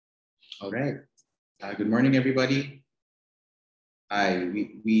All right. Good morning, everybody. Hi.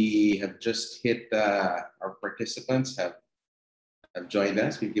 We have just hit our participants have joined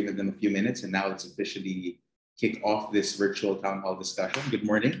us. We've given them a few minutes, and now let's officially kick off this virtual town hall discussion. Good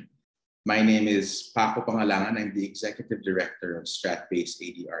morning. My name is Paco Pangalangan. I'm the Executive Director of Strat-based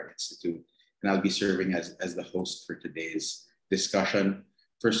ADRi Institute, and I'll be serving as the host for today's discussion.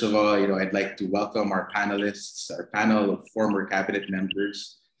 First of all, I'd like to welcome our panelists, our panel of former cabinet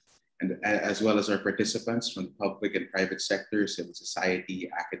members, and as well as our participants from the public and private sector, civil society,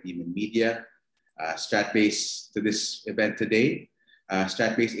 academia, and media. Strat-based to this event today,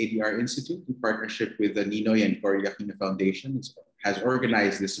 Strat-based ADRi Institute, in partnership with the PNoy and Aquino Foundation, has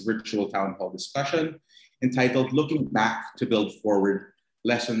organized this virtual town hall discussion entitled "Looking Back to Build Forward: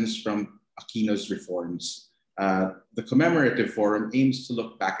 Lessons from Aquino's Reforms." The commemorative forum aims to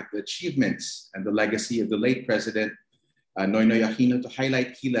look back at the achievements and the legacy of the late President Noynoy Aquino to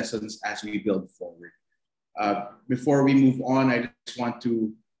highlight key lessons as we build forward. Before we move on, I just want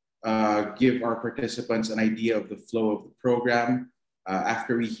to give our participants an idea of the flow of the program.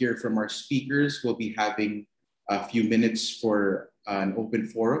 After we hear from our speakers, we'll be having a few minutes for an open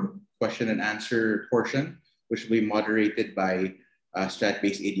forum, question and answer portion, which will be moderated by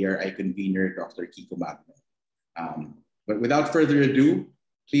Strat-based ADRi convener, Dr. Kiko Magno. But without further ado,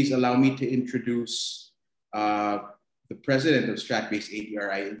 please allow me to introduce the president of Strat-based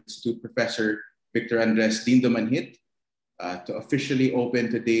ADRi Institute, Professor Victor Andres Dindo Manhit, to officially open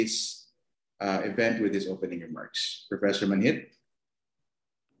today's event with his opening remarks. Professor Manhit.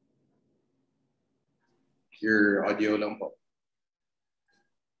 Your audio lang po.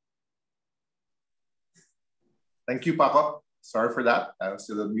 Thank you, Paco. Sorry for that. I was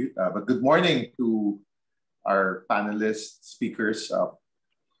still on mute. But good morning to our panelists, speakers,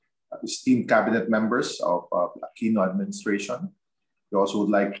 esteemed cabinet members of Aquino Administration. We also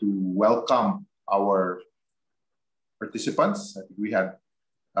would like to welcome our participants. I think we had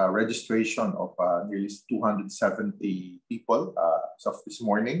a registration of nearly 270 people as of this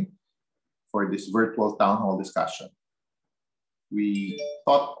morning for this virtual town hall discussion. We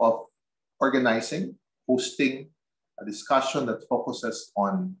thought of hosting a discussion that focuses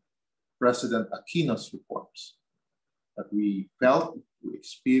on President Aquino's reforms that we felt, we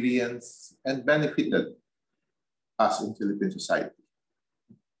experienced, and benefited us in Philippine society.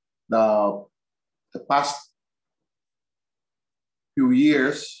 The past few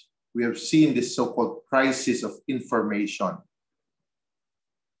years, we have seen this so-called crisis of information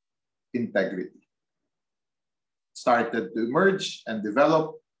integrity started to emerge and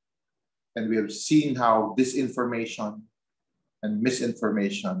develop, and we have seen how disinformation and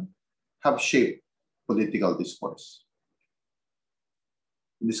misinformation have shaped political discourse.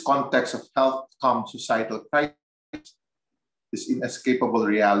 In this context of health-com societal crisis, this inescapable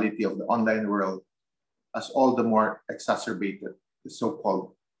reality of the online world has all the more exacerbated the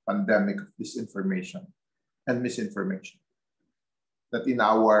so-called pandemic of disinformation and misinformation. That in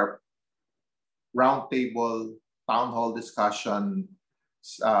our roundtable town hall discussion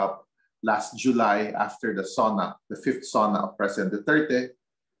last July after the fifth SONA of President Duterte,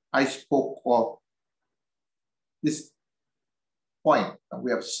 I spoke of this point that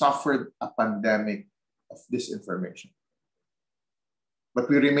we have suffered a pandemic of disinformation. But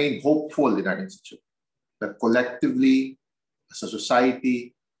we remain hopeful in our institute that collectively, as a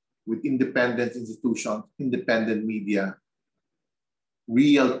society, with independent institutions, independent media,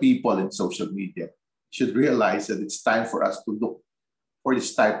 real people in social media should realize that it's time for us to look for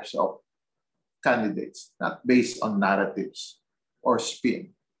these types of candidates, not based on narratives or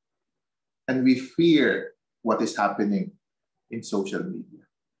spin. And we fear what is happening in social media.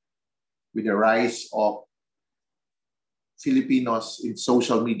 With the rise of Filipinos in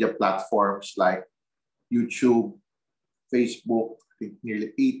social media platforms like YouTube, Facebook, I think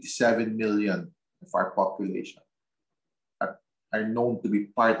nearly 87 million of our population are known to be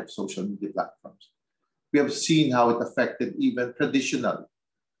part of social media platforms. We have seen how it affected even traditional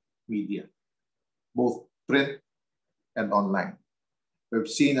media, both print and online. We've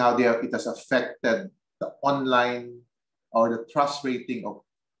seen how it has affected the online or the trust rating of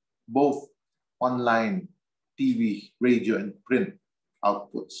both online, TV, radio, and print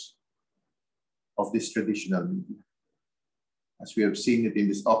outputs of this traditional media. As we have seen it in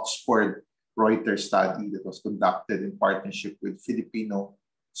this Oxford Reuters study that was conducted in partnership with Filipino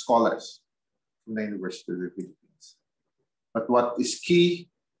scholars from the University of the Philippines. But what is key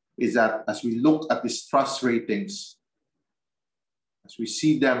is that as we look at these trust ratings, as we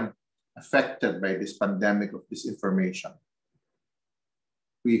see them affected by this pandemic of disinformation,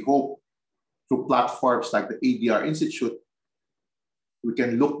 we hope through platforms like the ADRi Institute, we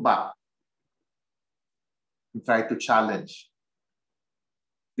can look back and try to challenge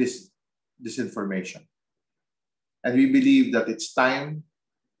this disinformation. And we believe that it's time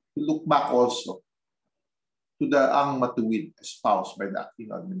to look back also to the ang matuwid espoused by the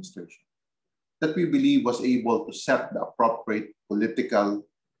Aquino administration, that we believe was able to set the appropriate political,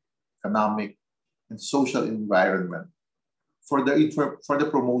 economic, and social environment for the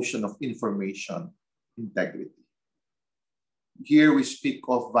promotion of information integrity. Here we speak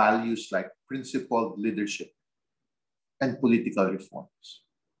of values like principled leadership and political reforms.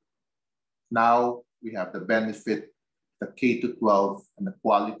 Now we have the benefit, the K-12 and the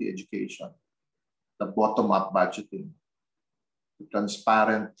quality education, the bottom-up budgeting, the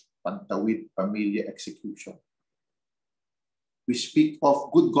transparent pantawid pamilya execution. We speak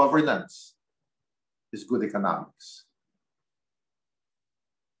of good governance is good economics.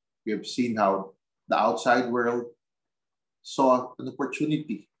 We have seen how the outside world saw an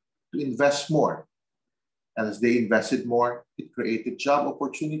opportunity to invest more. And as they invested more, it created job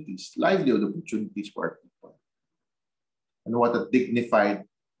opportunities, livelihood opportunities for our people. And what a dignified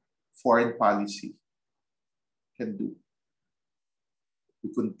foreign policy can do.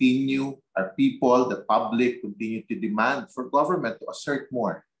 We continue, our people, the public, continue to demand for government to assert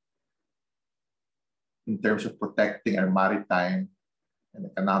more in terms of protecting our maritime and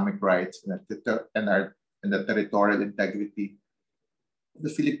economic rights and the territorial integrity of the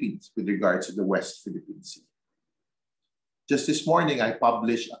Philippines with regards to the West Philippine Sea. Just this morning, I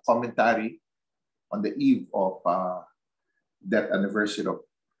published a commentary on the eve of death anniversary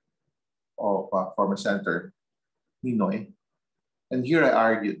of former Senator PNoy. And here I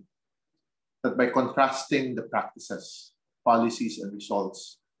argued that by contrasting the practices, policies, and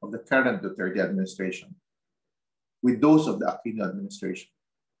results of the current Duterte administration with those of the Aquino administration,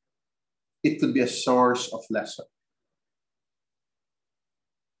 it could be a source of lesson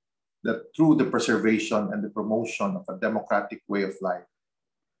that through the preservation and the promotion of a democratic way of life,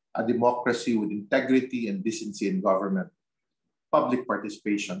 a democracy with integrity and decency in government, public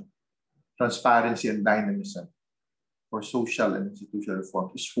participation, transparency, and dynamism for social and institutional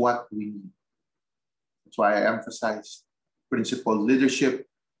reform is what we need. That's why I emphasize principled leadership,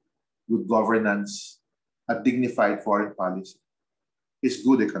 good governance, a dignified foreign policy is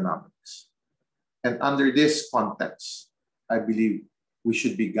good economics. And under this context, I believe we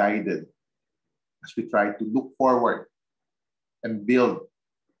should be guided as we try to look forward and build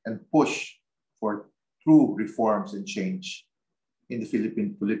and push for true reforms and change in the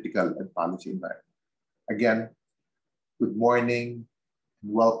Philippine political and policy environment. Again, good morning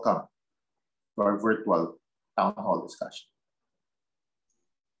and welcome to our virtual town hall discussion.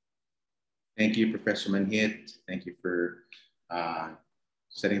 Thank you, Professor Manhit. Thank you for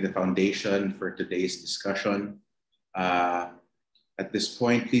setting the foundation for today's discussion. At this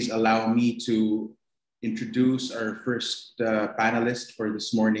point, please allow me to introduce our first panelist for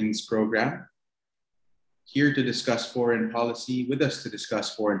this morning's program. Here to discuss foreign policy, with us to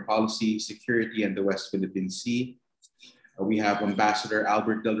discuss foreign policy, security, and the West Philippine Sea, we have Ambassador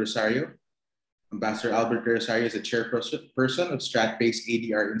Albert Del Rosario. Ambassador Albert Del Rosario is the chairperson of Strat-based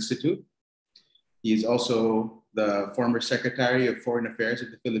ADRi Institute. He is also the former Secretary of Foreign Affairs of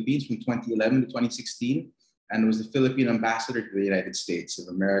the Philippines from 2011 to 2016, and was the Philippine Ambassador to the United States of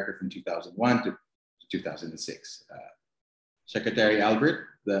America from 2001 to 2006. Secretary Albert,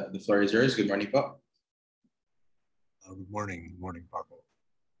 the floor is yours. Good morning, po. Good morning, Paco.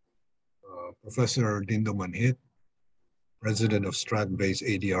 Professor Dindo Manhit, President of Strat-based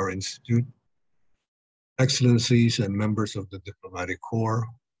ADRi Institute, Excellencies and members of the Diplomatic Corps,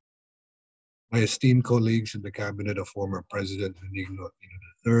 my esteemed colleagues in the cabinet of former President Benigno Aquino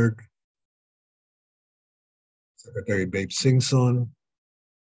III, Secretary Babe Singson,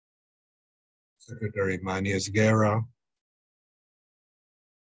 Secretary Manny Esguerra,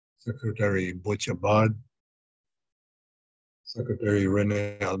 Secretary Butch Abad, Secretary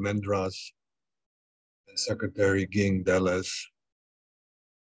Rene Almendras, and Secretary Ging Deles.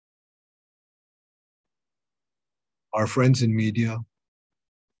 Our friends in media,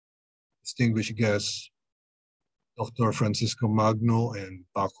 distinguished guests, Dr. Francisco Magno and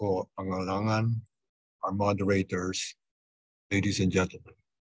Paco Pangalangan, our moderators, ladies and gentlemen.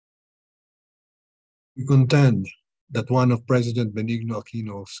 We contend that one of President Benigno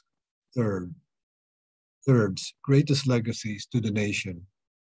Aquino's third's greatest legacies to the nation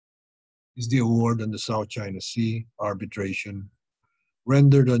is the award on the South China Sea arbitration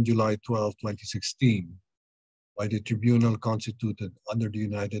rendered on July 12, 2016 by the tribunal constituted under the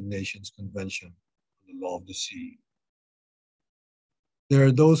United Nations Convention on the Law of the Sea. There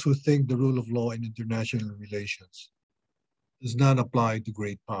are those who think the rule of law in international relations does not apply to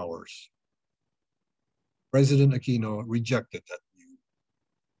great powers. President Aquino rejected that view.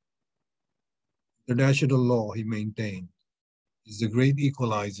 International law, he maintained, is the great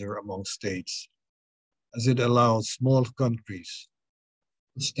equalizer among states, as it allows small countries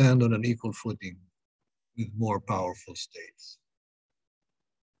to stand on an equal footing with more powerful states.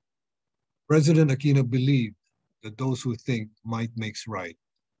 President Aquino believed that those who think might makes right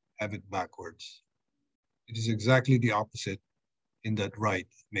have it backwards. It is exactly the opposite in that right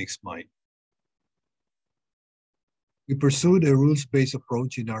makes might. We pursued a rules-based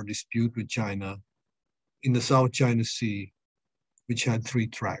approach in our dispute with China in the South China Sea, which had three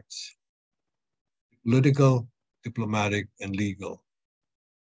tracks: political, diplomatic, and legal.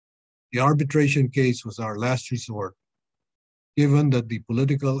 The arbitration case was our last resort, given that the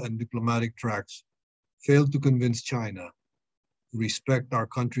political and diplomatic tracks failed to convince China to respect our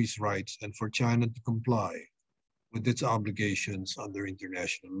country's rights and for China to comply with its obligations under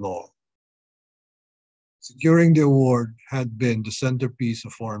international law. Securing the award had been the centerpiece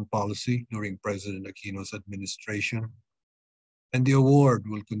of foreign policy during President Aquino's administration, and the award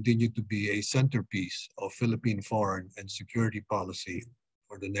will continue to be a centerpiece of Philippine foreign and security policy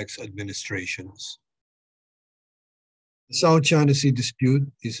for the next administrations. The South China Sea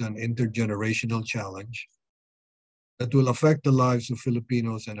dispute is an intergenerational challenge that will affect the lives of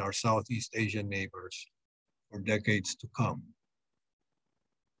Filipinos and our Southeast Asian neighbors for decades to come.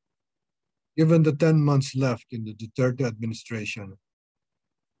 Given the 10 months left in the Duterte administration,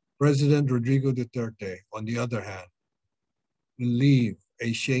 President Rodrigo Duterte, on the other hand, will leave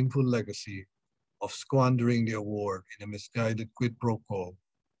a shameful legacy of squandering the award in a misguided quid pro quo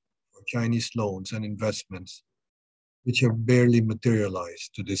for Chinese loans and investments, which have barely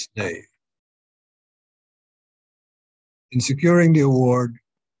materialized to this day. If securing the award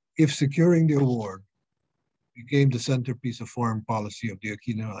became the centerpiece of foreign policy of the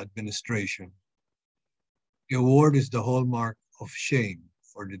Aquino administration, the award is the hallmark of shame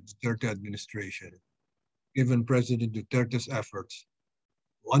for the Duterte administration, given President Duterte's efforts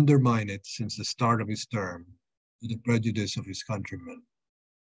to undermine it since the start of his term to the prejudice of his countrymen.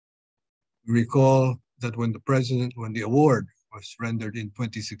 We recall that when the award was rendered in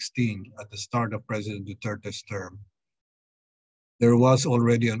 2016 at the start of President Duterte's term, there was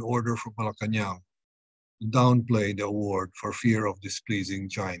already an order from Malacanang to downplay the award for fear of displeasing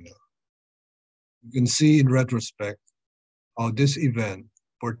China. You can see in retrospect how this event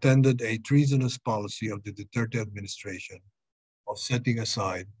portended a treasonous policy of the Duterte administration of setting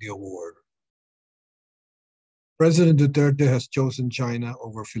aside the award. President Duterte has chosen China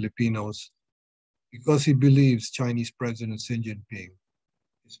over Filipinos because he believes Chinese President Xi Jinping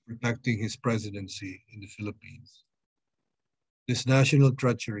is protecting his presidency in the Philippines. This national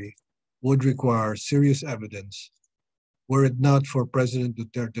treachery would require serious evidence were it not for President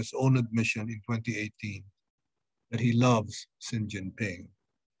Duterte's own admission in 2018 that he loves Xi Jinping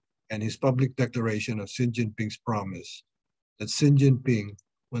and his public declaration of Xi Jinping's promise that Xi Jinping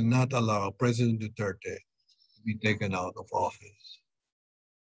will not allow President Duterte to be taken out of office.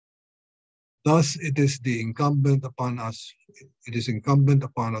 Thus, it is incumbent upon us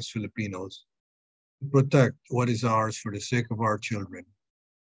Filipinos to protect what is ours for the sake of our children,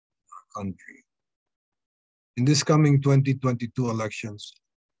 our country. In this coming 2022 elections,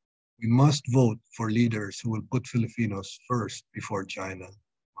 we must vote for leaders who will put Filipinos first before China,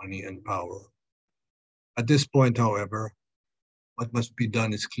 money, and power. At this point, however, what must be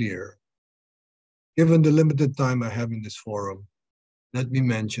done is clear. Given the limited time I have in this forum, let me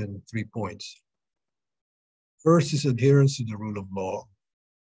mention 3 points. First is adherence to the rule of law.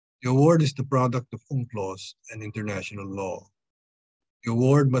 The award is the product of UNCLOS and international law. The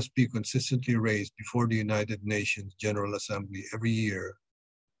award must be consistently raised before the United Nations General Assembly every year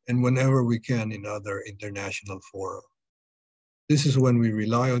and whenever we can in other international fora. This is when we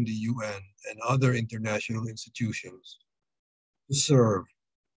rely on the UN and other international institutions to serve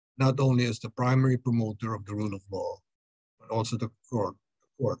not only as the primary promoter of the rule of law, but also the court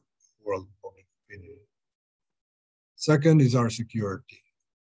of world public opinion. Second is our security.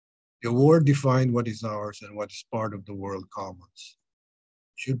 The award defined what is ours and what is part of the world commons.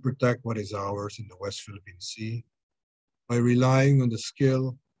 We should protect what is ours in the West Philippine Sea by relying on the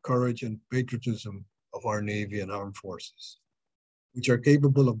skill, courage, and patriotism of our Navy and armed forces, which are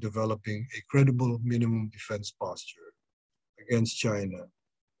capable of developing a credible minimum defense posture against China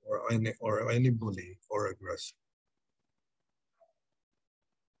or any bully or aggressor.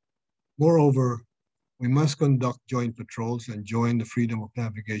 Moreover, we must conduct joint patrols and join the freedom of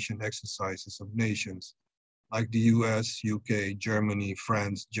navigation exercises of nations like the US, UK, Germany,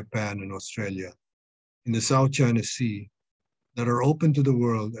 France, Japan, and Australia in the South China Sea that are open to the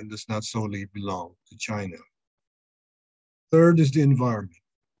world and does not solely belong to China. Third is the environment.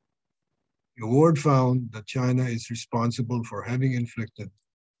 The award found that China is responsible for having inflicted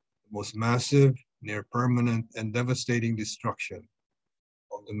the most massive, near permanent, and devastating destruction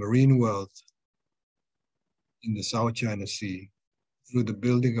of the marine wealth in the South China Sea through the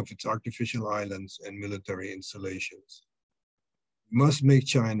building of its artificial islands and military installations. We must make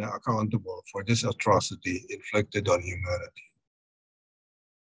China accountable for this atrocity inflicted on humanity.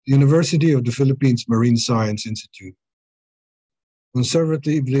 The University of the Philippines Marine Science Institute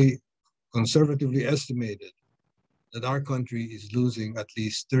conservatively estimated that our country is losing at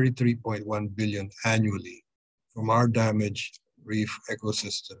least 33.1 billion annually from our damaged reef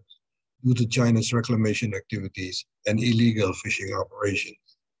ecosystems due to China's reclamation activities and illegal fishing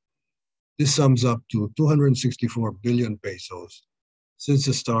operations. This sums up to 264 billion pesos since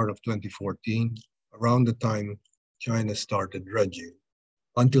the start of 2014, around the time China started dredging,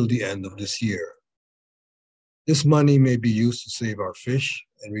 until the end of this year. This money may be used to save our fish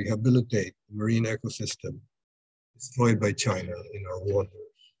and rehabilitate the marine ecosystem destroyed by China in our waters.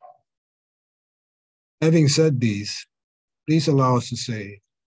 Having said these, please allow us to say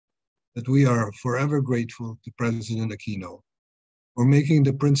that we are forever grateful to President Aquino for making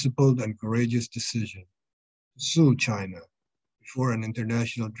the principled and courageous decision to sue China before an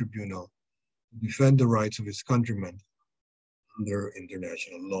international tribunal to defend the rights of his countrymen under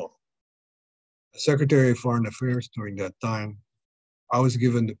international law. As Secretary of Foreign Affairs during that time, I was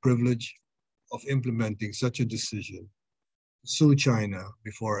given the privilege of implementing such a decision to sue China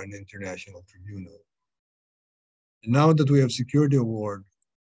before an international tribunal. And now that we have secured the award,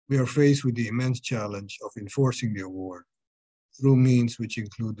 we are faced with the immense challenge of enforcing the award through means which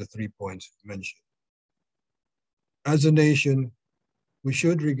include the 3 points mentioned. As a nation, we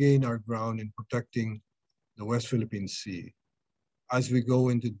should regain our ground in protecting the West Philippine Sea. As we go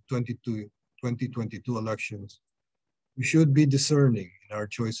into 2022 elections, we should be discerning in our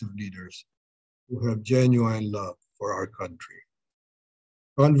choice of leaders who have genuine love for our country.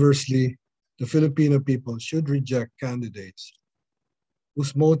 Conversely, the Filipino people should reject candidates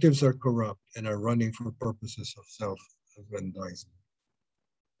whose motives are corrupt and are running for purposes of self-aggrandizement.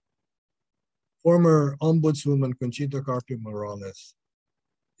 Former Ombudswoman Conchita Carpio Morales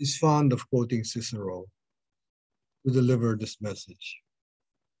is fond of quoting Cicero to deliver this message.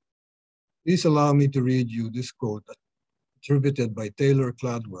 Please allow me to read you this quote attributed by Taylor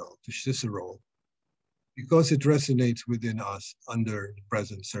Cladwell to Cicero because it resonates within us under the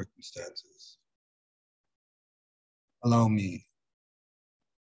present circumstances. Allow me.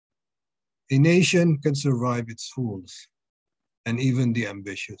 A nation can survive its fools and even the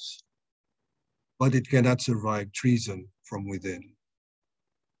ambitious, but it cannot survive treason from within.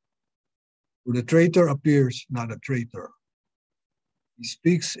 For the traitor appears not a traitor. He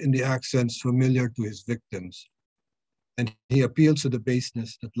speaks in the accents familiar to his victims, and he appeals to the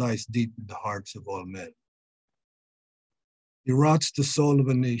baseness that lies deep in the hearts of all men. He rots the soul of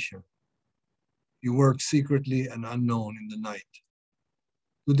a nation. He works secretly and unknown in the night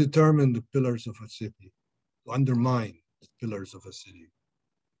to determine the pillars of a city, to undermine the pillars of a city.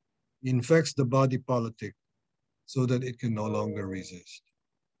 He infects the body politic so that it can no longer resist.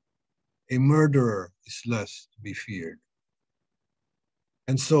 A murderer is less to be feared.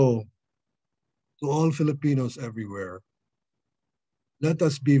 And so, to all Filipinos everywhere, let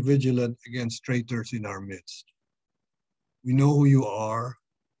us be vigilant against traitors in our midst. We know who you are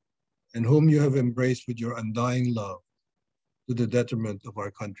and whom you have embraced with your undying love to the detriment of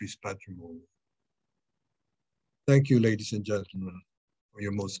our country's patrimony. Thank you, ladies and gentlemen, for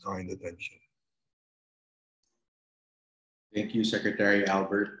your most kind attention. Thank you, Secretary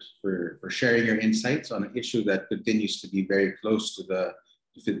Albert, for sharing your insights on an issue that continues to be very close to the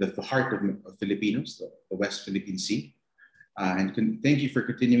heart of Filipinos, the West Philippine Sea. And thank you for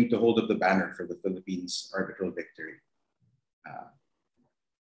continuing to hold up the banner for the Philippines' arbitral victory.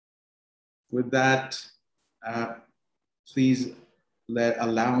 With that, please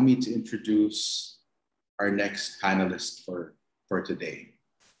allow me to introduce our next panelist for today.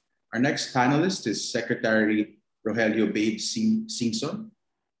 Our next panelist is Secretary Rogelio Babe Singson,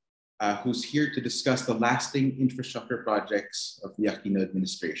 who's here to discuss the lasting infrastructure projects of the Aquino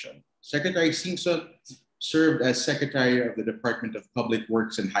Administration. Secretary Singson served as Secretary of the Department of Public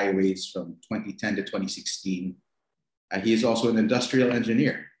Works and Highways from 2010 to 2016. He is also an industrial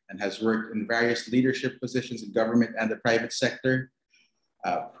engineer and has worked in various leadership positions in government and the private sector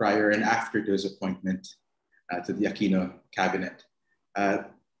prior and after to his appointment to the Aquino cabinet.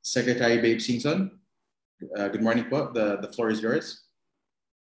 Secretary Babe Singson, good morning po. The floor is yours.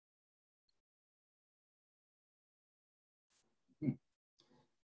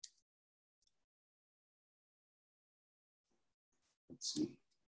 Let's see.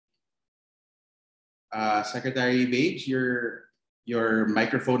 Secretary Page, your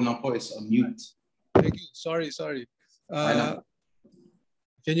microphone lang po is on mute. Thank you. Sorry.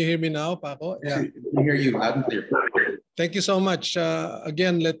 Can you hear me now, Paco? Yeah. I can hear you loud and clear. Thank you so much.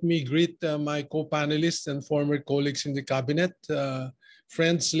 Again, let me greet my co-panelists and former colleagues in the cabinet.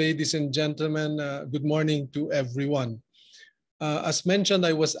 Friends, ladies and gentlemen, good morning to everyone. As mentioned,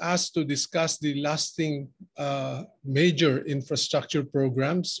 I was asked to discuss the lasting major infrastructure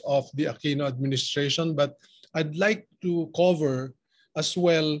programs of the Aquino administration, but I'd like to cover as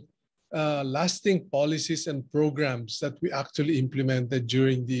well lasting policies and programs that we actually implemented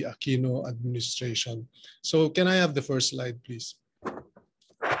during the Aquino administration. So can I have the first slide, please?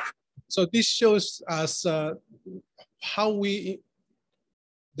 So this shows us how we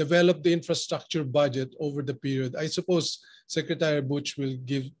developed the infrastructure budget over the period. I suppose Secretary Butch will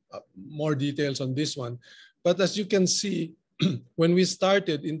give more details on this one. But as you can see, when we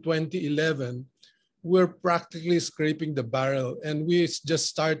started in 2011, we're practically scraping the barrel, and we just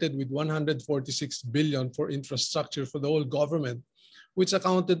started with 146 billion for infrastructure for the whole government, which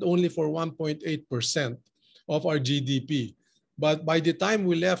accounted only for 1.8% of our GDP. But by the time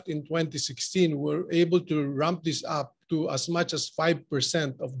we left in 2016, we were able to ramp this up to as much as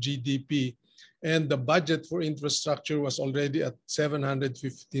 5% of GDP. And the budget for infrastructure was already at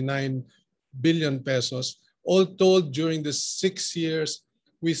 759 billion pesos. All told, during the 6 years,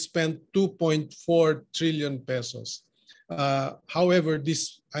 we spent 2.4 trillion pesos. However,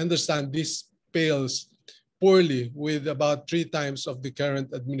 I understand this pales poorly with about 3 times of the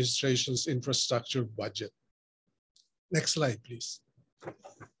current administration's infrastructure budget. Next slide, please.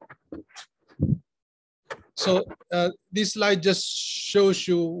 So this slide just shows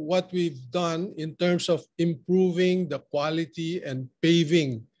you what we've done in terms of improving the quality and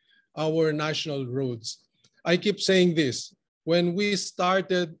paving our national roads. I keep saying this. When we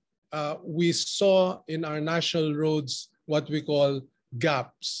started, we saw in our national roads what we call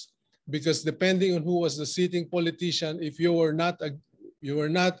gaps, because depending on who was the sitting politician, if you were not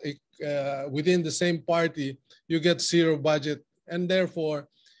within the same party, you get 0 budget, and therefore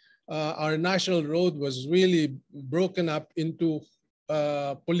our national road was really broken up into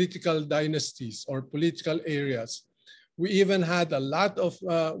political dynasties or political areas. We even had a lot of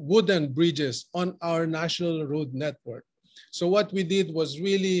wooden bridges on our national road network. So what we did was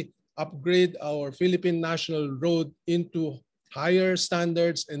really upgrade our Philippine National Road into higher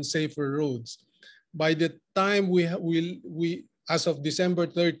standards and safer roads. By the time we as of December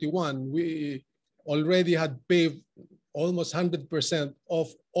 31, we already had paved almost 100% of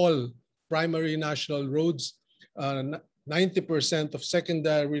all primary national roads, 90% of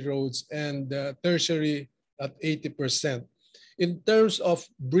secondary roads, and tertiary at 80%. In terms of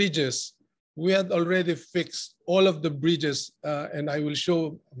bridges, we had already fixed all of the bridges, and I will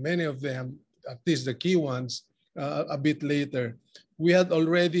show many of them, at least the key ones, a bit later. We had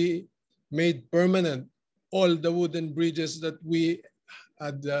already made permanent all the wooden bridges that we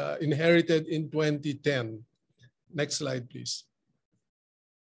had inherited in 2010. Next slide, please.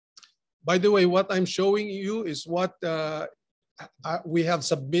 By the way, what I'm showing you is what we have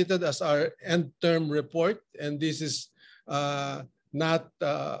submitted as our end-term report, and this is not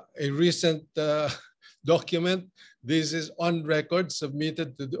a recent document. This is on record,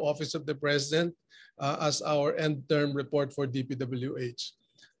 submitted to the Office of the President as our end-term report for DPWH.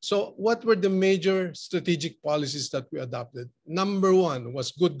 So what were the major strategic policies that we adopted? Number 1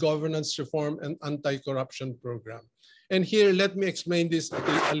 was good governance reform and anti-corruption program. And here, let me explain this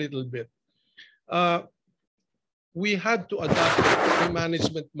a little bit. We had to adopt a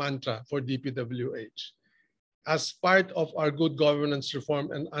management mantra for DPWH as part of our good governance reform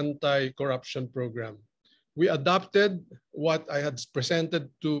and anti-corruption program. We adopted what I had presented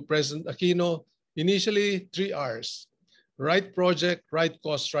to President Aquino, initially 3 R's: right project, right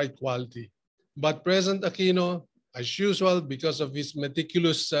cost, right quality. But President Aquino, as usual, because of his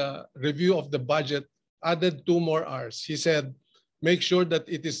meticulous review of the budget, added 2 more R's. He said, make sure that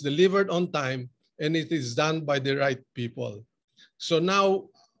it is delivered on time and it is done by the right people. So now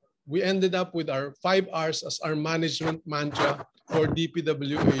we ended up with our 5 R's as our management mantra for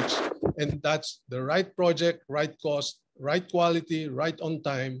DPWH, and that's the right project, right cost, right quality, right on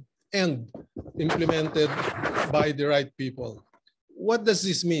time, and implemented by the right people. What does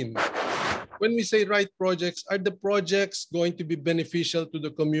this mean? When we say right projects, are the projects going to be beneficial to the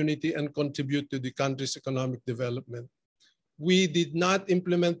community and contribute to the country's economic development? We did not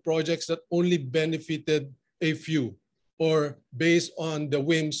implement projects that only benefited a few or based on the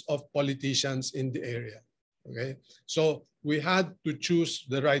whims of politicians in the area. Okay, so we had to choose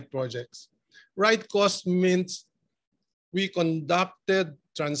the right projects. Right cost means we conducted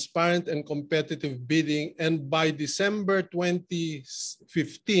transparent and competitive bidding, and by December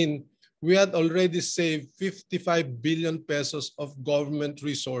 2015, we had already saved 55 billion pesos of government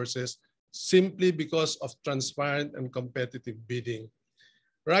resources simply because of transparent and competitive bidding.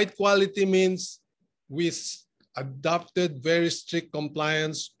 Right quality means we adopted very strict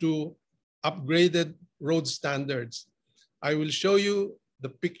compliance to upgraded road standards. I will show you the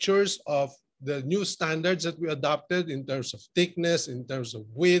pictures of the new standards that we adopted in terms of thickness, in terms of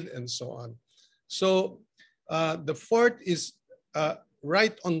width, and so on. So the fourth is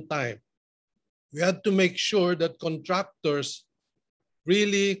right on time. We had to make sure that contractors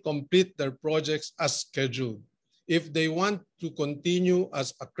really complete their projects as scheduled. If they want to continue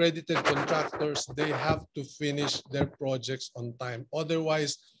as accredited contractors, they have to finish their projects on time.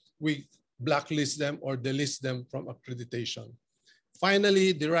 Otherwise, we blacklist them or delist them from accreditation.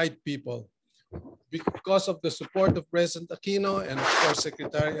 Finally, the right people. Because of the support of President Aquino and of course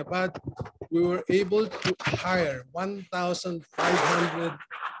Secretary Abad, we were able to hire 1,500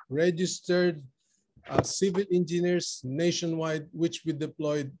 registered civil engineers nationwide, which we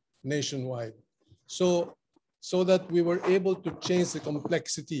deployed nationwide. So that we were able to change the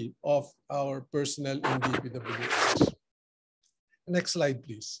complexity of our personnel in DPWH. Next slide,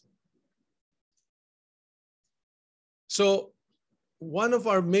 please. So one of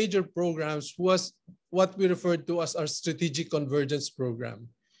our major programs was what we referred to as our Strategic Convergence Program.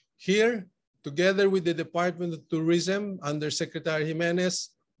 Here, together with the Department of Tourism under Secretary Jimenez,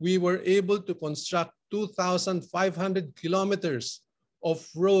 we were able to construct 2,500 kilometers of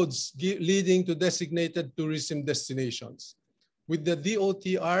roads leading to designated tourism destinations. With the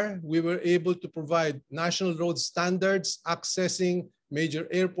DOTR, we were able to provide national road standards accessing major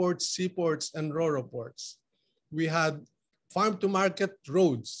airports, seaports, and RoRo ports. We had farm-to-market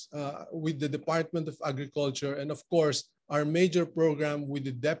roads with the Department of Agriculture, and of course, our major program with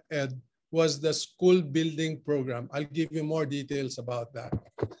the DepEd was the school building program. I'll give you more details about that.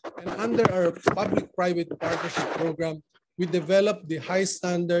 And under our public-private partnership program, we developed the high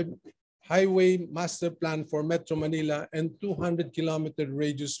standard highway master plan for Metro Manila and 200-kilometer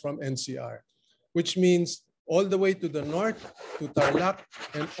radius from NCR, which means all the way to the north to Tarlac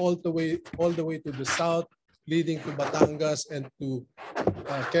and all the way to the south, leading to Batangas and to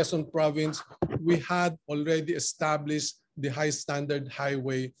Quezon Province. We had already established the high standard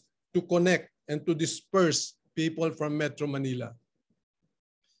highway to connect and to disperse people from Metro Manila.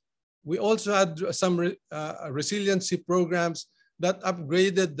 We also had some resiliency programs that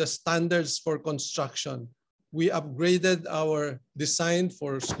upgraded the standards for construction. We upgraded our design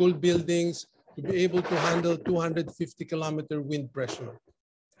for school buildings to be able to handle 250-kilometer wind pressure.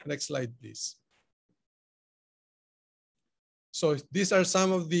 Next slide, please. So these are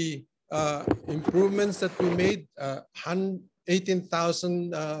some of the improvements that we made,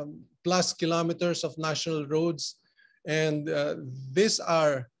 18,000 plus kilometers of national roads. And these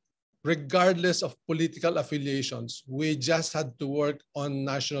are regardless of political affiliations. We just had to work on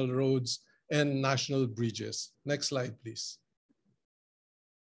national roads and national bridges. Next slide, please.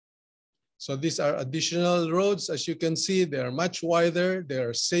 So these are additional roads. As you can see, they are much wider, they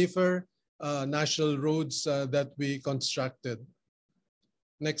are safer national roads that we constructed.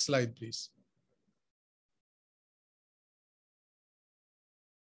 Next slide, please.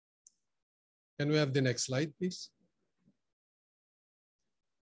 Can we have the next slide, please?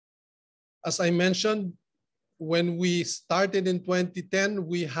 As I mentioned, when we started in 2010,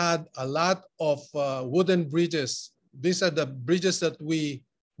 we had a lot of wooden bridges. These are the bridges that we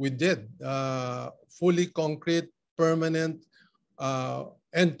did, fully concrete, permanent,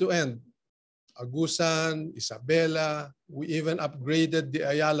 end-to-end. Agusan, Isabela, we even upgraded the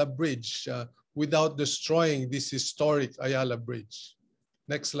Ayala Bridge without destroying this historic Ayala Bridge.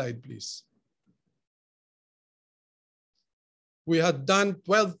 Next slide, please. We had done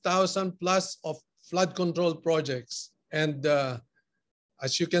 12,000 plus of flood control projects. And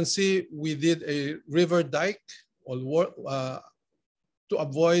as you can see, we did a river dike to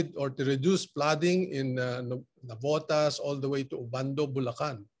avoid or to reduce flooding in Navotas all the way to Obando,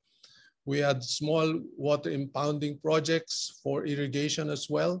 Bulacan. We had small water impounding projects for irrigation as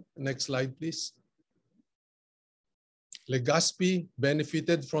well. Next slide, please. Legazpi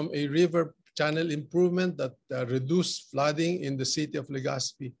benefited from a river channel improvement that reduced flooding in the city of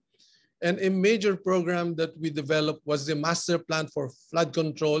Legazpi. And a major program that we developed was the master plan for flood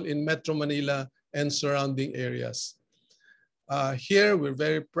control in Metro Manila and surrounding areas. Here, we're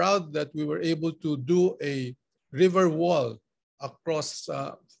very proud that we were able to do a river wall across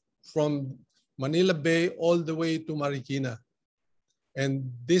from Manila Bay all the way to Marikina.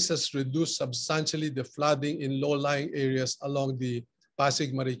 And this has reduced substantially the flooding in low-lying areas along the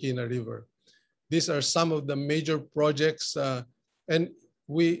Pasig Marikina River. These are some of the major projects, and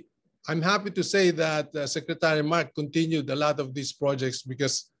I'm happy to say that Secretary Mark continued a lot of these projects,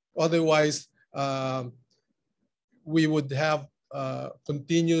 because otherwise we would have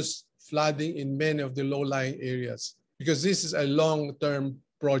continuous flooding in many of the low-lying areas, because this is a long-term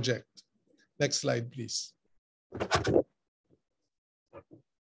project. Next slide, please.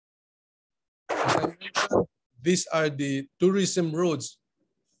 As I mentioned, these are the tourism roads,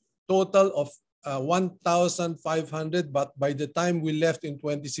 total of 1,500, but by the time we left in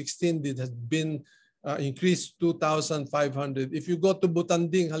 2016, it has been increased 2,500. If you go to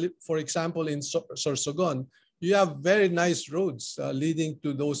Butanding, for example, in Sorsogon, you have very nice roads leading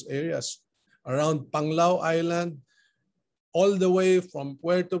to those areas around Panglao Island, all the way from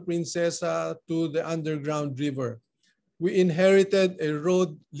Puerto Princesa to the underground river. We inherited a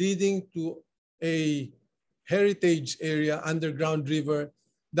road leading to a heritage area, underground river,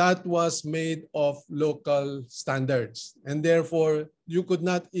 that was made of local standards. And therefore, you could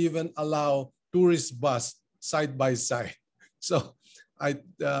not even allow tourist bus side by side. So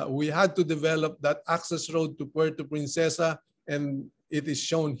we had to develop that access road to Puerto Princesa, and it is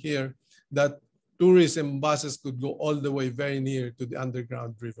shown here that tourism buses could go all the way very near to the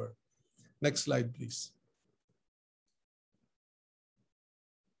underground river. Next slide, please.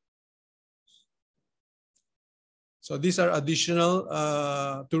 So these are additional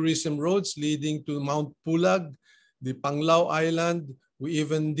tourism roads leading to Mount Pulag, the Panglao Island. We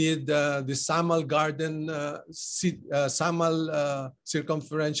even did the Samal Garden, Samal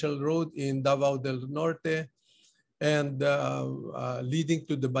Circumferential Road in Davao del Norte, and leading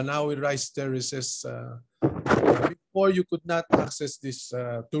to the Banawi Rice Terraces. Before, you could not access these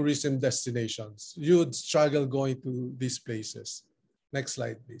tourism destinations. You would struggle going to these places. Next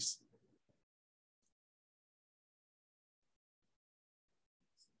slide, please.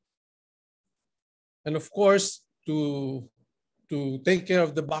 And of course, to take care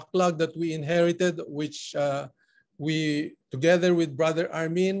of the backlog that we inherited, which we, together with Brother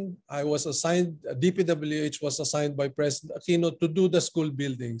Armin, I was assigned, DPWH was assigned by President Aquino to do the school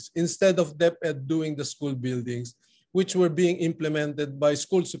buildings, instead of DepEd doing the school buildings, which were being implemented by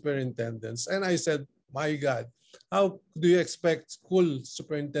school superintendents. And I said, my God, how do you expect school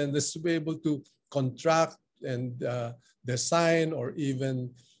superintendents to be able to contract and design or even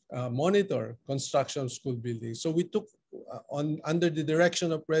monitor construction of school buildings? So we took under the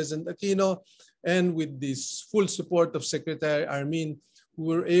direction of President Aquino, and with this full support of Secretary Armin,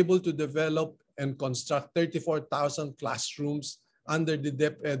 we were able to develop and construct 34,000 classrooms under the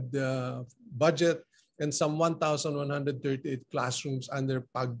DepEd budget, and some 1,138 classrooms under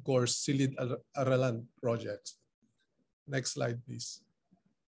PAGCOR's Silid Aralan projects. Next slide, please.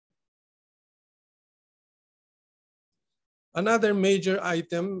 Another major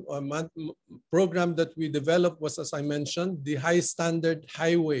item or program that we developed was, as I mentioned, the high standard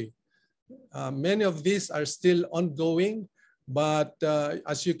highway. Many of these are still ongoing, but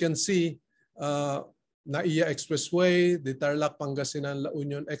as you can see, NAIA Expressway, the Tarlac-Pangasinan-La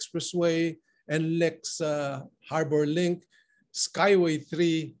Union Expressway, and Lex Harbor Link, Skyway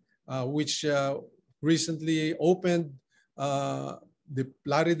 3, which recently opened, the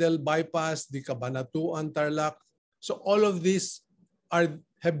Plaridel Bypass, the Cabanatuan Tarlac. So all of these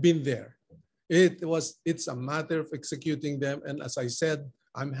have been there. It's a matter of executing them. And as I said,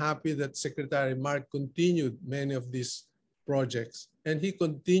 I'm happy that Secretary Mark continued many of these projects, and he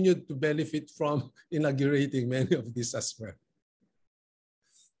continued to benefit from inaugurating many of these as well.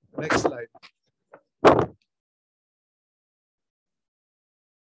 Next slide.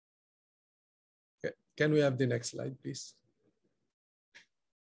 Okay. Can we have the next slide, please?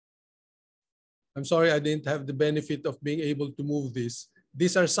 I'm sorry I didn't have the benefit of being able to move this.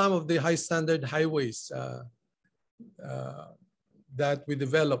 These are some of the high standard highways that we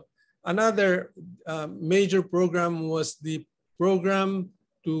developed. Another major program was the program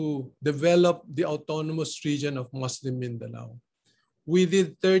to develop the autonomous region of Muslim Mindanao. We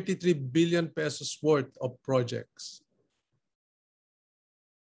did 33 billion pesos worth of projects.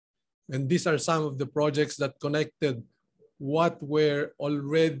 And these are some of the projects that connected what were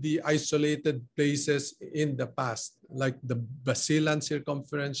already isolated places in the past, like the Basilan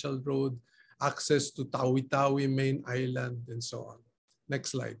Circumferential Road, access to Tawi-Tawi Main Island, and so on. Next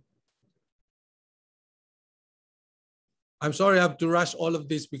slide. I'm sorry I have to rush all of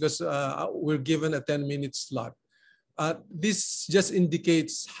this because we're given a 10-minute slot. This just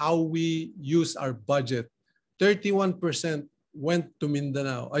indicates how we use our budget. 31% went to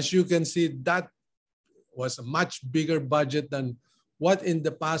Mindanao. As you can see, that was a much bigger budget than what in the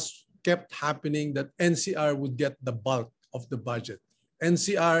past kept happening, that NCR would get the bulk of the budget.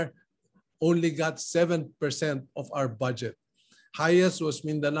 NCR only got 7% of our budget. Highest was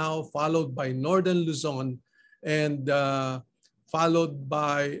Mindanao, followed by Northern Luzon, and followed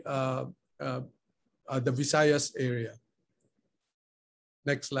by the Visayas area.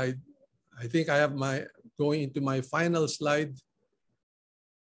 Next slide. I think I have going into my final slide.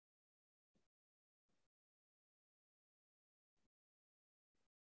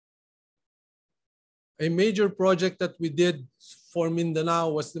 A major project that we did for Mindanao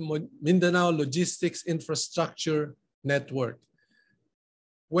was the Mindanao Logistics Infrastructure Network.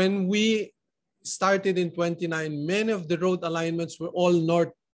 When we started in 29, many of the road alignments were all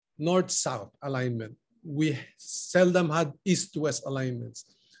north-south alignment. We seldom had east-west alignments.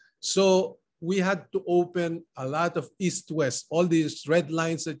 So we had to open a lot of east-west. All these red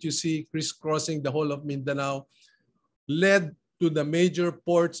lines that you see crisscrossing the whole of Mindanao led to the major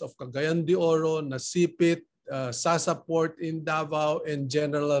ports of Cagayan de Oro, Nasipit, Sasa Port in Davao, and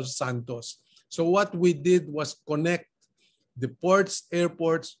General Santos. So what we did was connect the ports,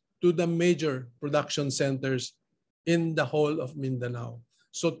 airports to the major production centers in the whole of Mindanao.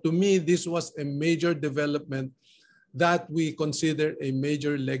 So to me, this was a major development that we consider a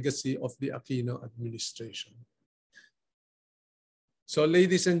major legacy of the Aquino administration. So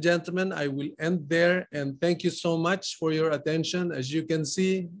ladies and gentlemen, I will end there, and thank you so much for your attention. As you can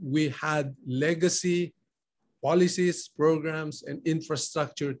see, we had legacy, policies, programs, and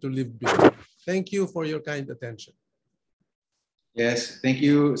infrastructure to live behind. Thank you for your kind attention. Yes, thank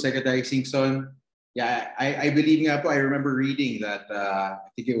you, Secretary Singson. Yeah, I believe nga po, I remember reading that, I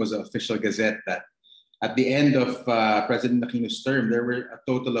think it was an official gazette, that at the end of President Aquino's term, there were a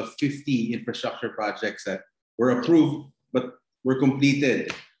total of 50 infrastructure projects that were approved, but were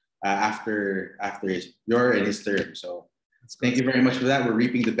completed after your and his term. So thank you very much for that. We're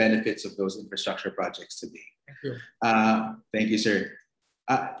reaping the benefits of those infrastructure projects today. Thank you. Thank you, sir.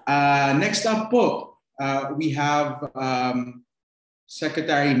 Next up po, we have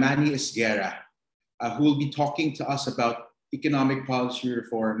Secretary Manny Esguerra, who will be talking to us about economic policy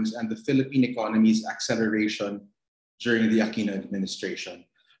reforms and the Philippine economy's acceleration during the Aquino administration.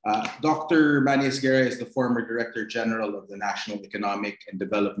 Dr. Manny Esguerra is the former Director General of the National Economic and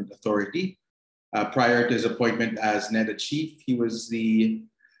Development Authority. Prior to his appointment as NEDA Chief, he was the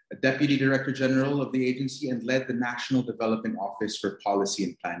Deputy Director General of the agency and led the National Development Office for Policy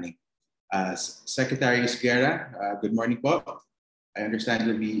and Planning. Secretary Esguerra, good morning po. I understand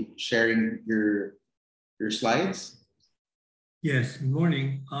you'll be sharing your slides. Yes, good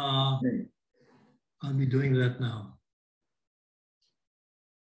morning. I'll be doing that now.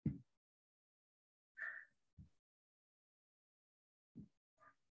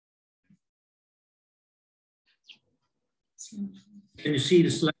 Can you see the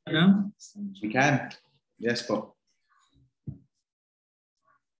slide now? We can. Yes, po.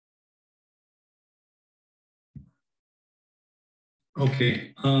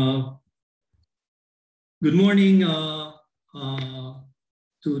 Okay. Good morning to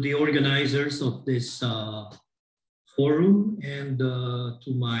the organizers of this forum and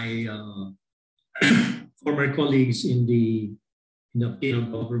to my former colleagues in the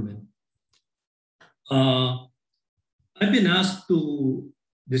Aquino government. I've been asked to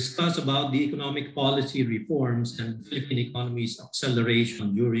discuss about the economic policy reforms and Philippine economy's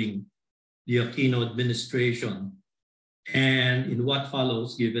acceleration during the Aquino administration. And in what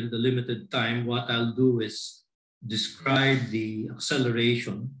follows, given the limited time, what I'll do is describe the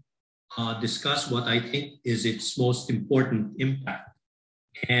acceleration, discuss what I think is its most important impact,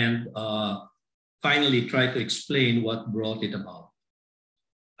 and finally try to explain what brought it about.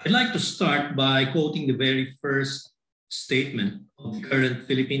 I'd like to start by quoting the very first statement of the current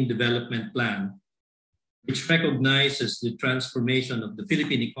Philippine Development Plan, which recognizes the transformation of the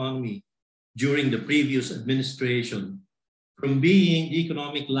Philippine economy during the previous administration from being the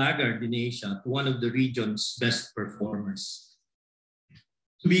economic laggard in Asia to one of the region's best performers.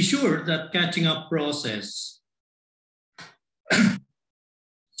 To be sure, that catching up process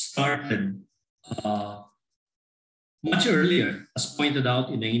started much earlier, as pointed out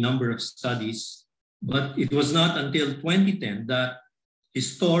in a number of studies, but it was not until 2010 that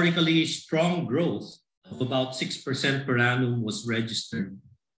historically strong growth of about 6% per annum was registered,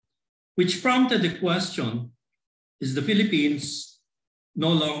 which prompted the question, is the Philippines no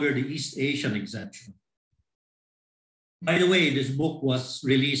longer the East Asian exception? By the way, this book was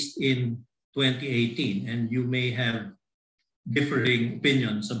released in 2018, and you may have differing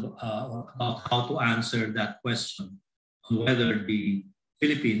opinions about how to answer that question, on whether the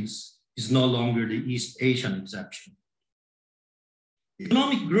Philippines is no longer the East Asian exception.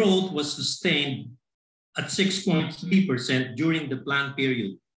 Economic growth was sustained at 6.3% during the plan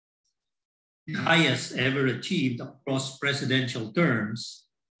period, the highest ever achieved across presidential terms.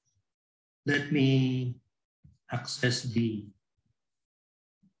 Let me access the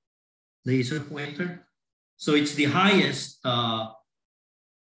laser pointer. So it's the highest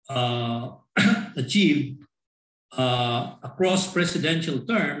achieved across presidential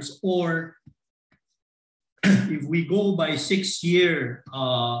terms, or if we go by 6 year,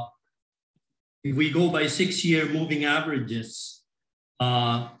 moving averages,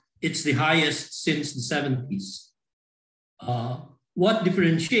 it's the highest since the 70s. What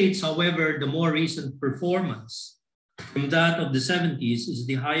differentiates, however, the more recent performance from that of the 70s is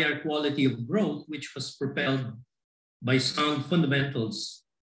the higher quality of growth, which was propelled by sound fundamentals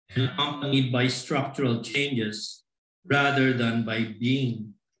and accompanied by structural changes rather than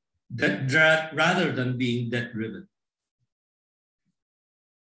being debt-driven.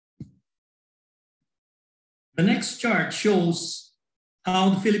 The next chart shows how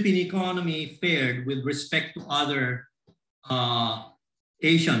the Philippine economy fared with respect to other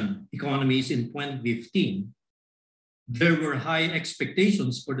Asian economies in 2015. There were high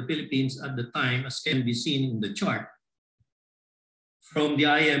expectations for the Philippines at the time, as can be seen in the chart from the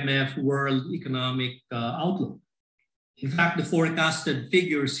IMF World Economic Outlook. In fact, the forecasted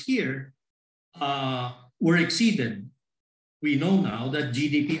figures here were exceeded. We know now that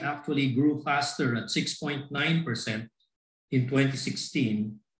GDP actually grew faster at 6.9% in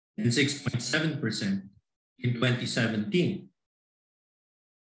 2016 and 6.7% in 2017.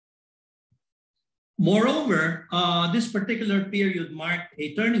 Moreover, this particular period marked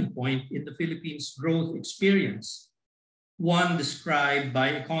a turning point in the Philippines' growth experience, one described by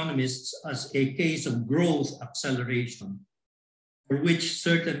economists as a case of growth acceleration, for which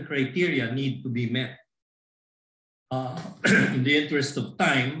certain criteria need to be met. In the interest of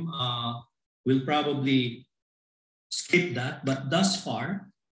time, we'll probably skip that, but thus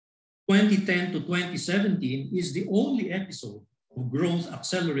far, 2010 to 2017 is the only episode of growth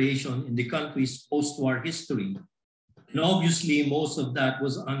acceleration in the country's post-war history. And obviously, most of that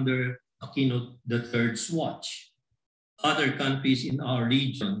was under Aquino III's watch. Other countries in our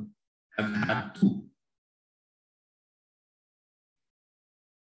region have had too.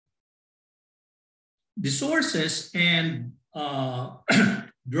 The sources and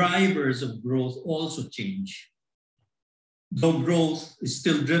drivers of growth also change. Though growth is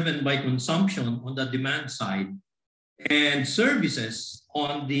still driven by consumption on the demand side and services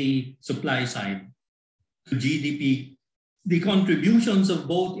on the supply side to GDP, the contributions of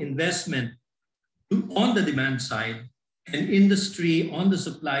both investment on the demand side and industry on the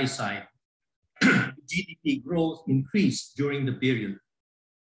supply side, GDP growth increased during the period.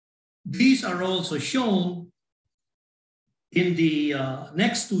 These are also shown in the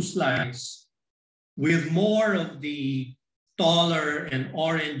next two slides with more of the taller and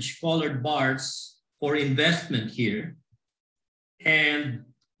orange colored bars for investment here and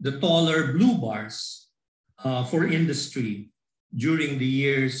the taller blue bars for industry during the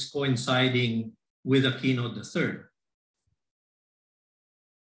years coinciding with Aquino III.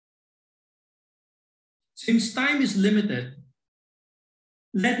 Since time is limited,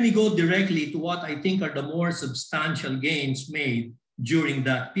 let me go directly to what I think are the more substantial gains made during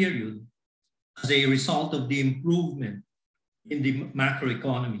that period as a result of the improvement in the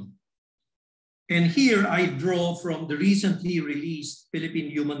macroeconomy. And here I draw from the recently released Philippine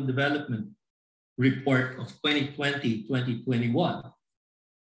Human Development Report of 2020-2021.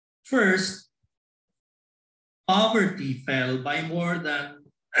 First, poverty fell by more than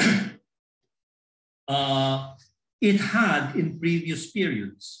it had in previous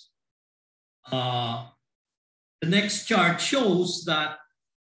periods. The next chart shows that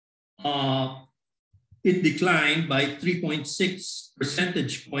it declined by 3.6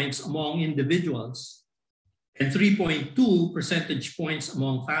 percentage points among individuals and 3.2 percentage points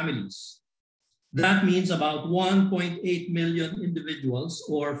among families. That means about 1.8 million individuals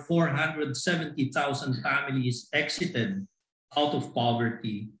or 470,000 families exited out of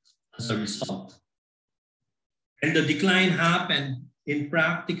poverty as a result. And the decline happened in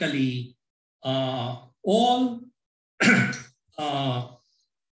practically all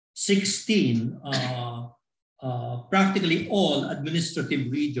 16, practically all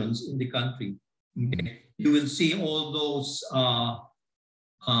administrative regions in the country. Okay. You will see all those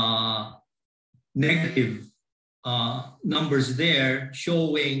negative numbers there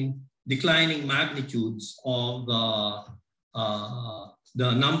showing declining magnitudes of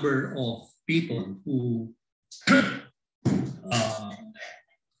the number of people who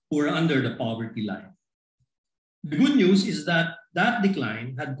are under the poverty line. The good news is that that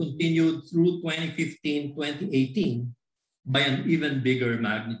decline had continued through 2015-2018 by an even bigger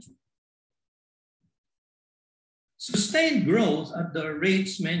magnitude. Sustained growth at the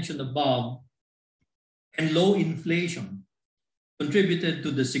rates mentioned above and low inflation contributed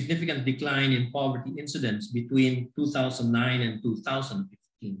to the significant decline in poverty incidence between 2009 and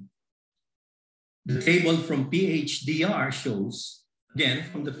 2015. The table from PHDR shows, again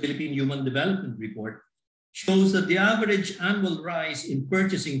from the Philippine Human Development Report, shows that the average annual rise in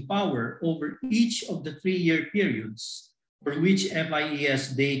purchasing power over each of the 3-year periods for which FIES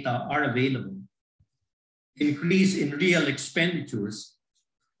data are available, increase in real expenditures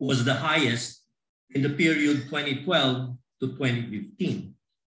was the highest in the period 2012 to 2015.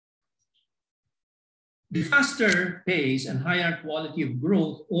 The faster pace and higher quality of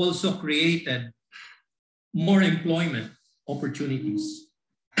growth also created more employment opportunities,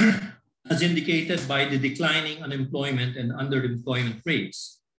 as indicated by the declining unemployment and underemployment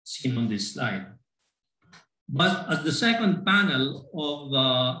rates seen on this slide. But as the second panel of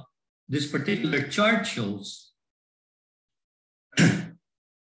this particular chart shows,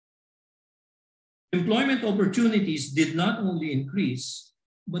 employment opportunities did not only increase,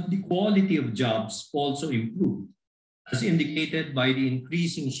 but the quality of jobs also improved, as indicated by the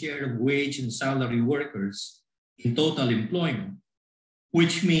increasing share of wage and salary workers in total employment,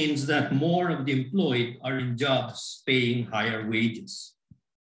 which means that more of the employed are in jobs paying higher wages.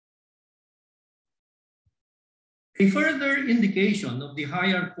 A further indication of the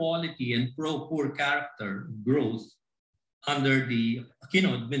higher quality and pro-poor character of growth under the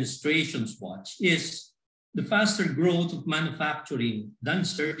Aquino Administration's watch is the faster growth of manufacturing than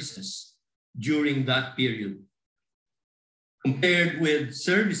services during that period. Compared with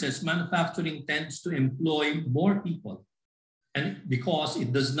services, manufacturing tends to employ more people, and because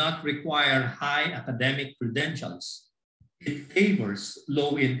it does not require high academic credentials, it favors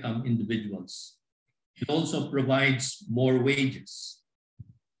low-income individuals. It also provides more wages,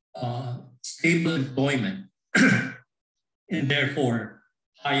 stable employment, and therefore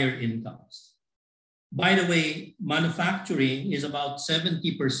higher incomes. By the way, manufacturing is about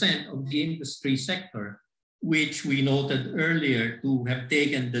 70% of the industry sector, which we noted earlier to have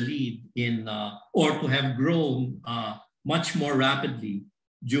taken the lead in or to have grown much more rapidly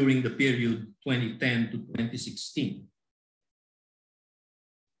during the period 2010 to 2016.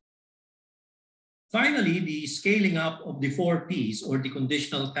 Finally, the scaling up of the 4 Ps or the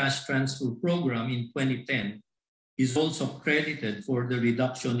Conditional Cash Transfer Program in 2010 is also credited for the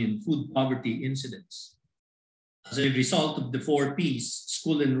reduction in food poverty incidence. As a result of the 4 Ps,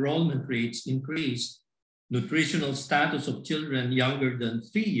 school enrollment rates increased, nutritional status of children younger than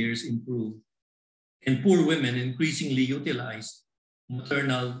 3 years improved, and poor women increasingly utilized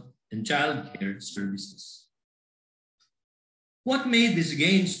maternal and child care services. What made these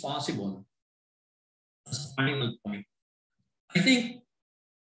gains possible? As a final point, I think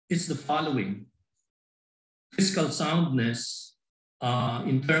it's the following. Fiscal soundness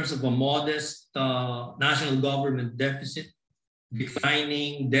in terms of a modest national government deficit,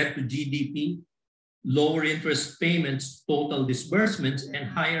 declining debt to GDP, lower interest payments, total disbursements, and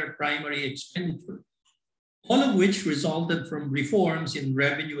higher primary expenditure, all of which resulted from reforms in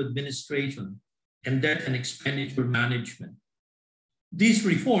revenue administration and debt and expenditure management. These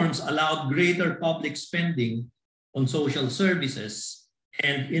reforms allowed greater public spending on social services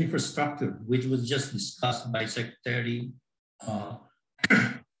and infrastructure, which was just discussed by Secretary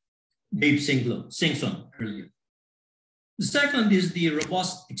Dave Singson earlier. The second is the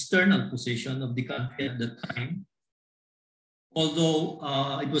robust external position of the country at the time. Although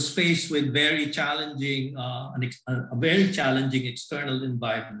it was faced with a very challenging external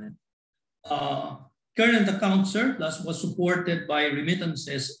environment, current account surplus was supported by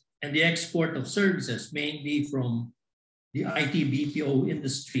remittances and the export of services, mainly from the IT BPO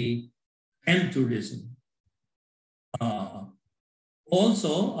industry and tourism.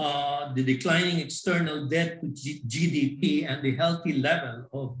 Also, the declining external debt to GDP and the healthy level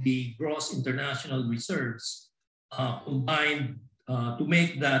of the gross international reserves combined to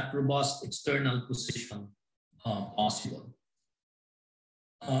make that robust external position possible.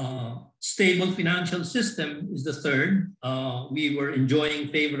 Stable financial system is the third. We were enjoying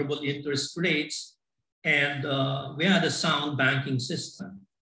favorable interest rates, and we had a sound banking system,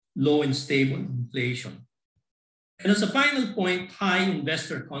 low and stable inflation. And as a final point, high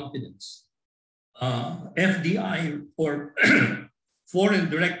investor confidence. FDI, or foreign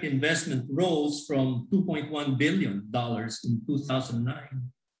direct investment, rose from $2.1 billion in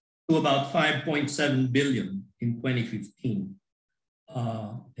 2009 to about $5.7 billion in 2015.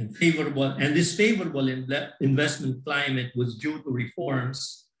 and this favorable investment climate was due to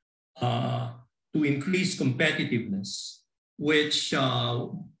reforms to increase competitiveness, which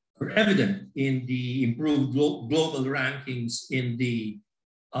are evident in the improved global rankings in the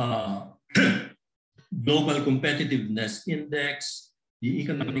Global Competitiveness Index, the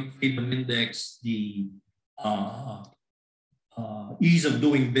Economic Freedom Index, the ease of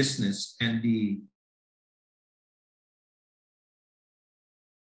doing business, and the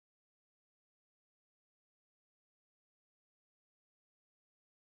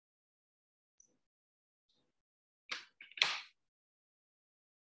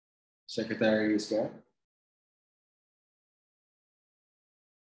Secretary Esquer.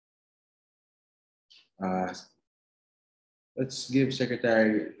 Let's give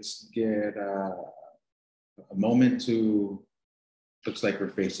Secretary Esquer a moment to. Looks like we're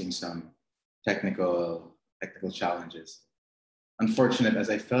facing some technical challenges. Unfortunate, as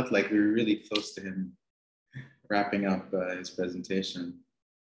I felt like we were really close to him wrapping up his presentation.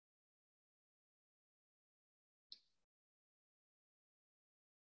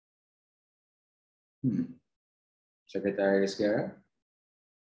 Secretary Esquer.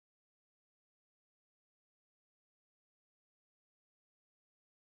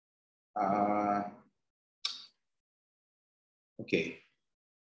 Okay.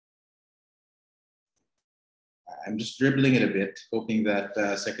 I'm just dribbling it a bit, hoping that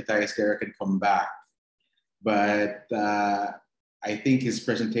Secretary Esquer can come back. But I think his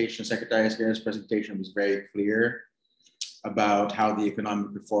presentation, Secretary Esquer's presentation, was very clear about how the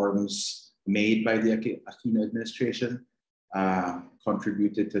economic reforms made by the Aquino administration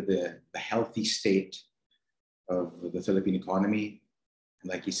contributed to the healthy state of the Philippine economy.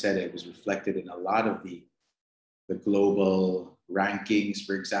 And like he said, it was reflected in a lot of the global rankings.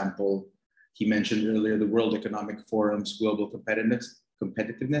 For example, he mentioned earlier the World Economic Forum's Global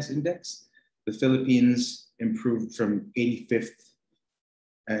Competitiveness Index. The Philippines improved from 85th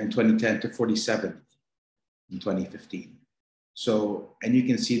in 2010 to 47th in 2015. So, and you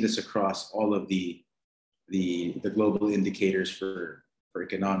can see this across all of the global indicators for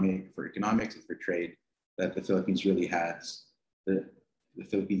economics and for trade, that the Philippines really has. The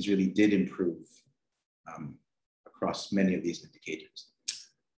Philippines really did improve across many of these indicators.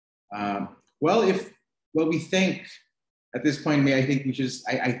 We thank, at this point,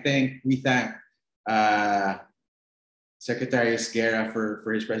 we thank Secretary Esquer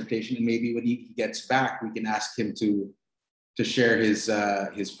for his presentation, and maybe when he gets back, we can ask him to share his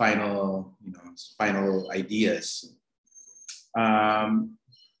final ideas.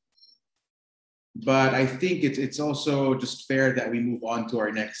 But I think it's also just fair that we move on to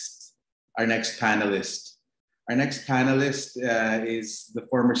our next panelist. Our next panelist is the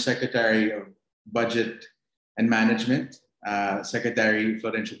former Secretary of Budget and Management, Secretary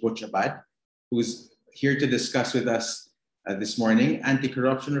Florencio Butch Abad, who's here to discuss with us this morning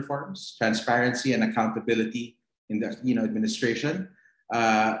anti-corruption reforms, transparency and accountability in the Aquino administration.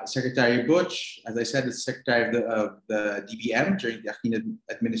 Secretary Butch, as I said, is Secretary of the DBM during the Aquino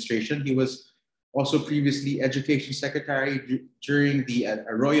administration. He was also previously Education Secretary during the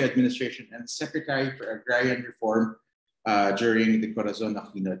Arroyo administration and Secretary for Agrarian Reform during the Corazon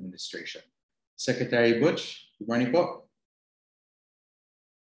Aquino administration. Secretary Butch, good morning po.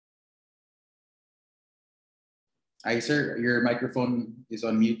 Hi, sir, your microphone is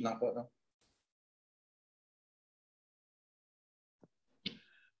on mute na po, no?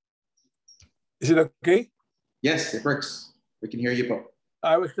 Is it okay? Yes, it works. We can hear you po.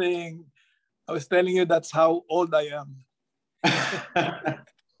 I was telling you that's how old I am.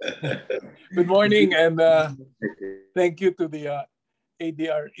 Good morning, and thank you to the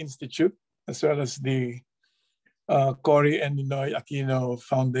ADRi Institute, as well as the Cory and PNoy Aquino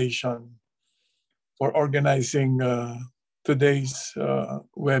Foundation for organizing today's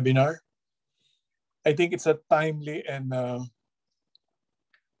webinar. I think it's a timely and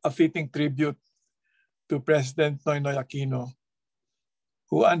a fitting tribute to President PNoy Aquino,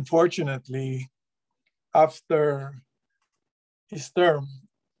 who unfortunately, after his term,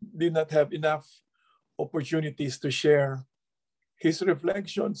 did not have enough opportunities to share his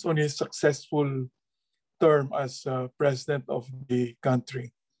reflections on his successful term as president of the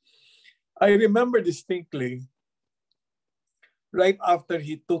country. I remember distinctly, right after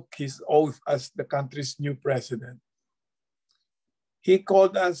he took his oath as the country's new president, he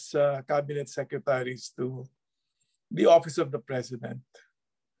called us cabinet secretaries to the office of the president.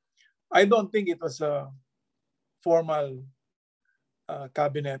 I don't think it was a formal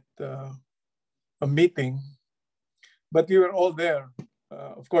cabinet a meeting, but we were all there,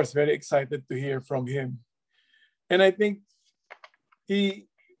 of course, very excited to hear from him. And I think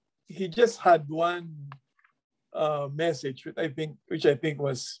he just had one message which I think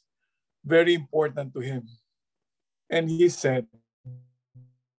was very important to him, and he said,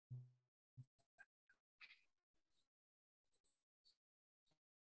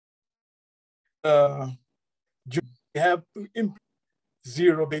 "You have to improve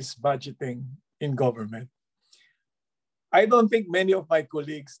zero-based budgeting in government." I don't think many of my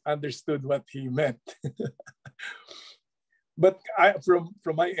colleagues understood what he meant. But from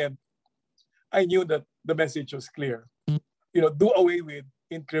my end, I knew that the message was clear. Do away with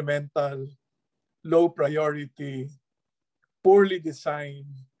incremental, low priority, poorly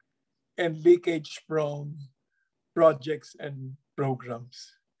designed, and leakage-prone projects and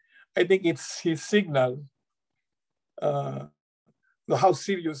programs. I think it's his signal how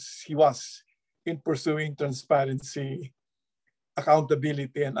serious he was in pursuing transparency,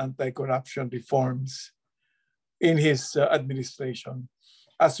 accountability, and anti-corruption reforms in his administration,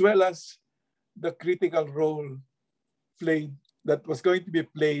 as well as the critical role that was going to be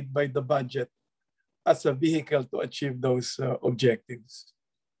played by the budget as a vehicle to achieve those objectives.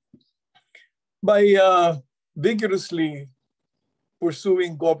 By vigorously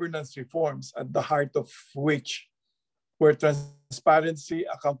pursuing governance reforms, at the heart of which were transparency,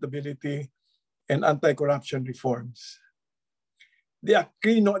 accountability, and anti-corruption reforms, the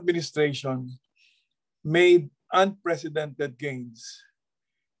Aquino administration made unprecedented gains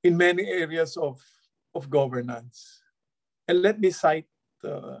in many areas of governance. And let me cite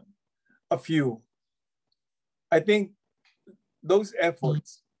a few. I think those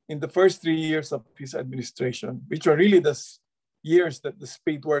efforts in the first 3 years of his administration, which were really the years that the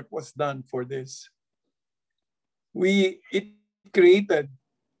spade work was done for this, it created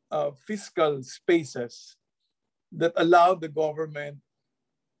fiscal spaces that allowed the government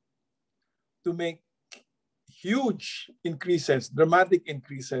to make huge increases, dramatic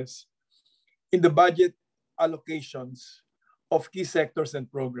increases in the budget allocations of key sectors and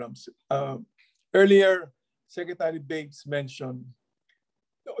programs. Earlier, Secretary Babes mentioned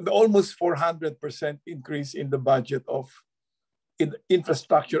the almost 400% increase in the budget of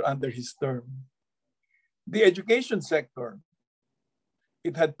infrastructure under his term. The education sector,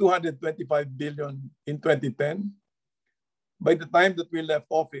 it had 225 billion in 2010. By the time that we left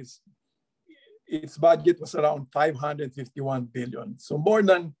office, its budget was around 551 billion. So more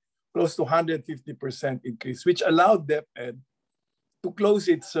than close to 150% increase, which allowed DepEd to close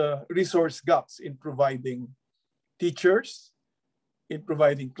its resource gaps in providing teachers, in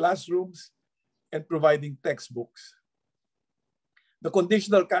providing classrooms, and providing textbooks. The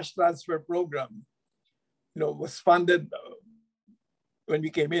conditional cash transfer program, was funded when we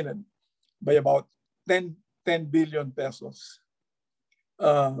came in by about 10 billion pesos.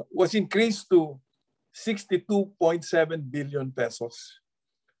 Was increased to 62.7 billion pesos,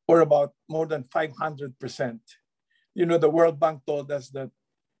 or about more than 500%. The World Bank told us that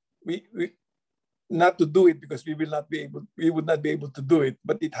we not to do it because we would not be able to do it,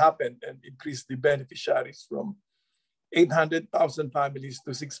 but it happened and increased the beneficiaries from 800,000 families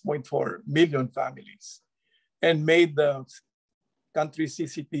to 6.4 million families, and made the country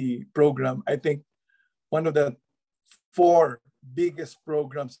CCT program, I think, one of the 4 biggest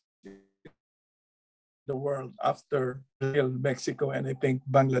programs in the world after Brazil, Mexico, and I think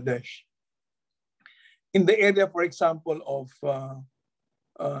Bangladesh. In the area, for example, of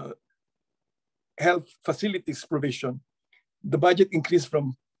health facilities provision, the budget increased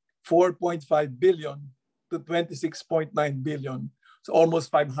from 4.5 billion to 26.9 billion. So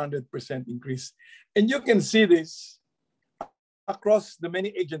almost 500% increase. And you can see this across the many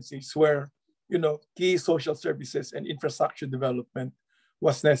agencies where, key social services and infrastructure development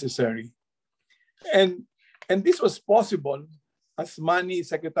was necessary. And this was possible, as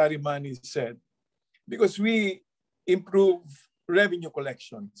Secretary Manny said, because we improved revenue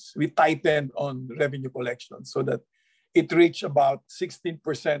collections. We tightened on revenue collections so that it reached about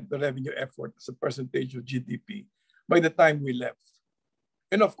 16% the revenue effort as a percentage of GDP by the time we left.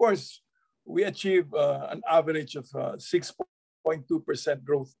 And of course, we achieved an average of 6.2%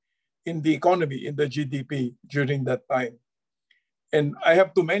 growth in the economy, in the GDP during that time. And I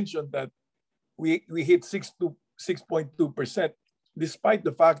have to mention that we hit 6.2%, despite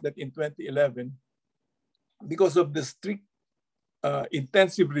the fact that in 2011, because of the strict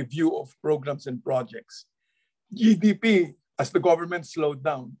intensive review of programs and projects, GDP, as the government slowed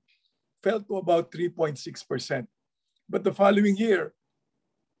down, fell to about 3.6%. But the following year,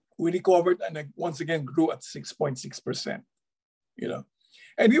 we recovered and once again grew at 6.6%.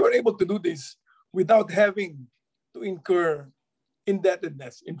 And we were able to do this without having to incur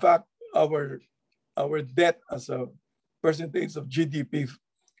indebtedness. In fact, our debt as a percentage of GDP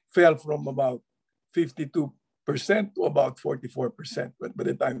fell from about 52% to about 44% by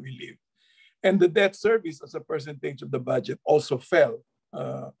the time we leave. And the debt service as a percentage of the budget also fell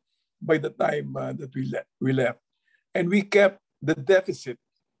by the time that we left. And we kept the deficit.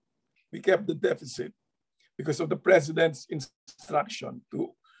 We kept the deficit because of the president's instruction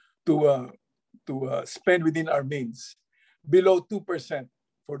to spend within our means below 2%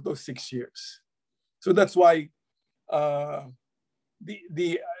 for those 6 years. So that's why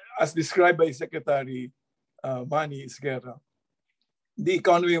as described by Secretary Manny Esguerra, the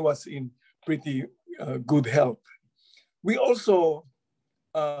economy was in pretty good health. We also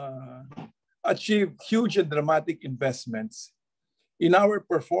achieved huge and dramatic investments in our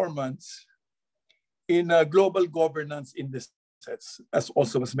performance in global governance indices, as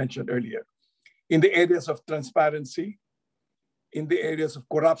also was mentioned earlier, in the areas of transparency, in the areas of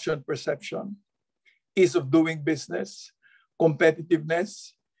corruption perception, ease of doing business,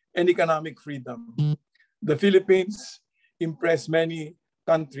 competitiveness, and economic freedom. The Philippines impressed many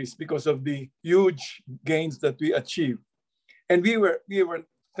countries because of the huge gains that we achieved. And we were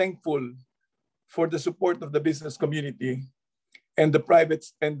thankful for the support of the business community and the private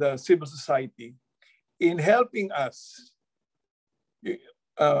and the civil society in helping us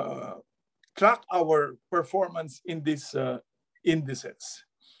track our performance in these indices.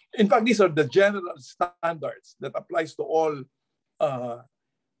 In fact, these are the general standards that applies to all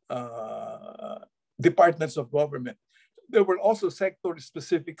departments of government. There were also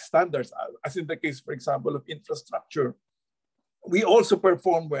sector-specific standards, as in the case, for example, of infrastructure. We also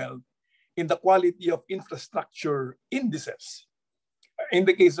perform well in the quality of infrastructure indices. In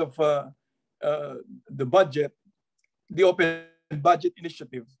the case of the budget, the Open Budget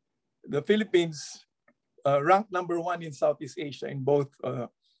Initiative, the Philippines ranked #1 in Southeast Asia in both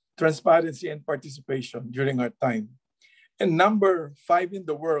transparency and participation during our time, and #5 in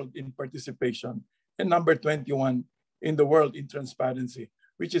the world in participation, and #21 in the world in transparency,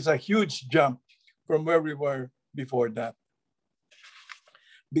 which is a huge jump from where we were before that.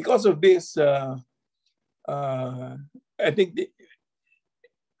 Because of this, I think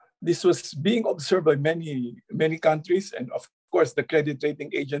this was being observed by many countries, and of course the credit rating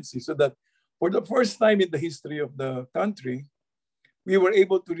agencies, so that for the first time in the history of the country, we were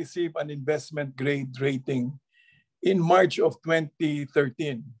able to receive an investment grade rating in March of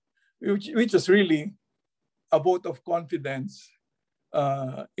 2013, which was really a vote of confidence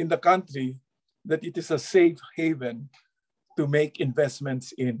in the country that it is a safe haven to make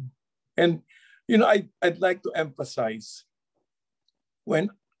investments in. And I'd like to emphasize when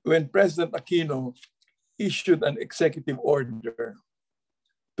President Aquino issued an executive order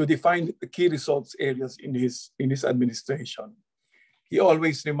to define the key results areas in his administration, he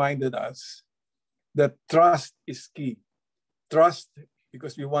always reminded us that trust is key. Trust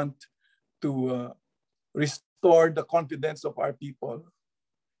because we want to restore the confidence of our people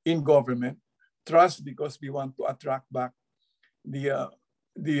in government. Trust because we want to attract back the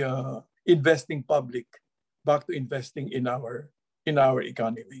investing public back to investing in our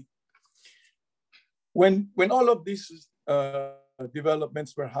economy. When all of these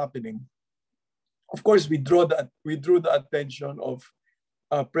developments were happening, of course, we drew the attention of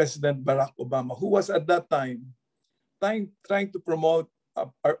President Barack Obama, who was at that time trying to promote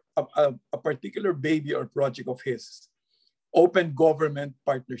a particular baby or project of his, open government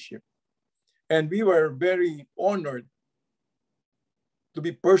partnership. And we were very honored to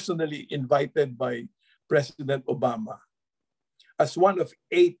be personally invited by President Obama as one of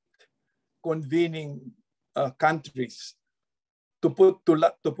 8 convening countries to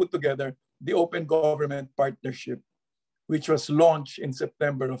put together the Open Government Partnership, which was launched in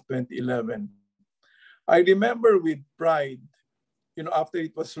September of 2011. I remember with pride, after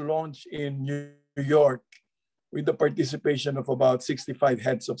it was launched in New York with the participation of about 65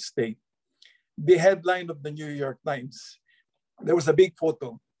 heads of state, the headline of the New York Times, there was a big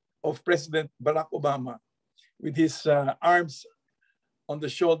photo of President Barack Obama with his arms on the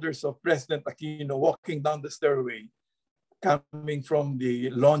shoulders of President Aquino walking down the stairway coming from the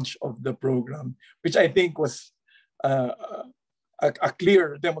launch of the program, which I think was a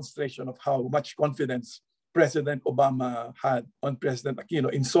clear demonstration of how much confidence President Obama had on President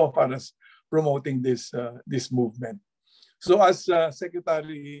Aquino insofar as promoting this movement. So as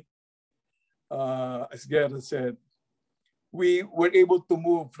Secretary Esguerra said, we were able to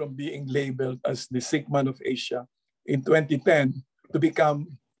move from being labeled as the sick man of Asia in 2010 to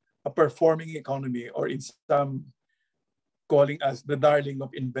become a performing economy, or in some calling us the darling of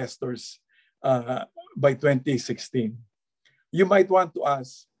investors by 2016. You might want to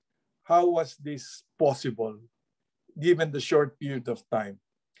ask, how was this possible? given the short period of time.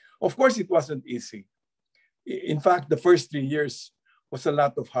 Of course, it wasn't easy. In fact, the first 3 years was a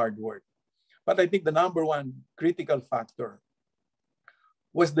lot of hard work. But I think the number one critical factor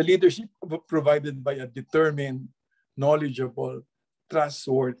was the leadership provided by a determined, knowledgeable,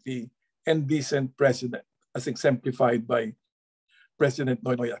 trustworthy, and decent president, as exemplified by President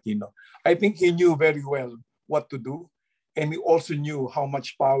Noynoy Aquino. I think he knew very well what to do, and he also knew how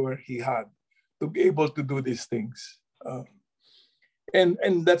much power he had to be able to do these things.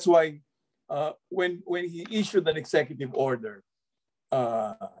 And that's why when he issued an executive order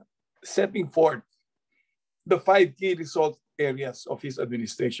setting forth the 5 key result areas of his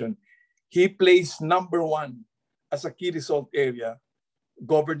administration, he placed number 1 as a key result area,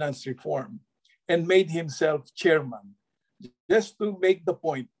 governance reform, and made himself chairman, just to make the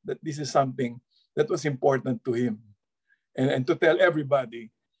point that this is something that was important to him, and to tell everybody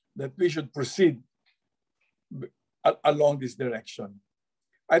that we should proceed along this direction.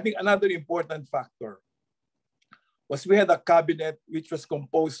 I think another important factor was we had a cabinet which was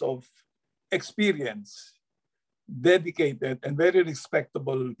composed of experienced, dedicated, and very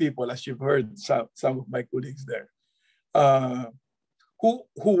respectable people, as you've heard some of my colleagues there, who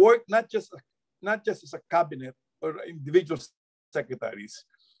worked not just as a cabinet or individual secretaries,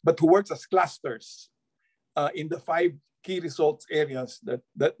 but who works as clusters in the 5 key results areas that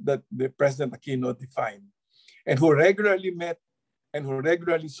the President Aquino defined, and who regularly met and who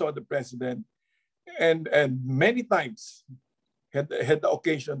regularly saw the president, and many times had the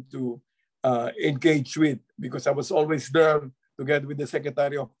occasion to engage with, because I was always there together with the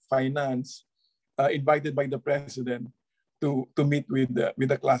Secretary of Finance, invited by the president to meet with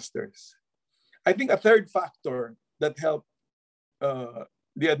the clusters. I think a third factor that helped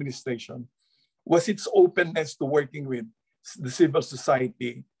the administration was its openness to working with the civil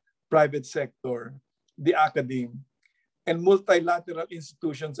society, private sector, the academe, and multilateral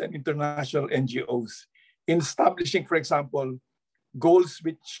institutions and international NGOs in establishing, for example, goals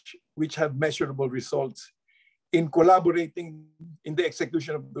which have measurable results, in collaborating in the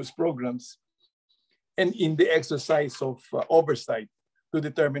execution of those programs, and in the exercise of oversight to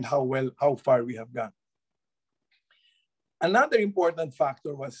determine how far we have gone. Another important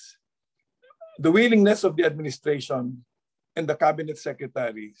factor was the willingness of the administration and the cabinet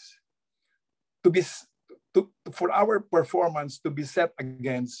secretaries for our performance to be set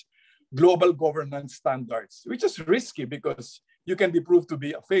against global governance standards, which is risky because you can be proved to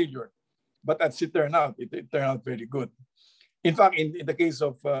be a failure. But as it turned out, it turned out very good. In fact, in the case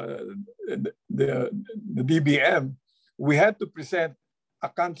of the DBM, we had to present a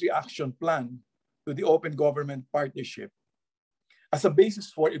country action plan to the Open Government Partnership as a basis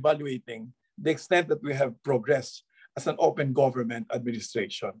for evaluating the extent that we have progressed as an open government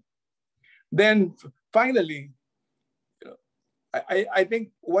administration. Then finally, I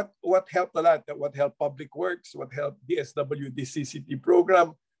think what helped a lot, what helped Public Works, what helped DSWD CCT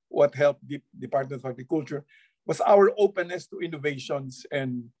program, what helped the Department of Agriculture, was our openness to innovations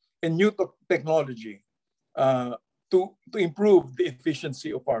and new technology to improve the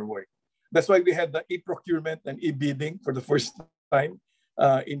efficiency of our work. That's why we had the e-procurement and e-bidding for the first time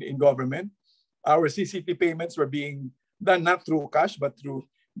in government. Our CCT payments were being done not through cash, but through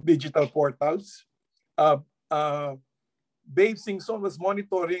digital portals. Dave Singson was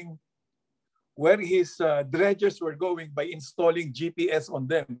monitoring where his dredgers were going by installing GPS on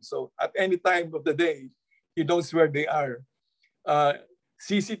them. So at any time of the day, he knows where they are.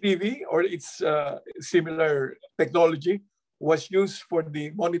 CCTV, or its similar technology, was used for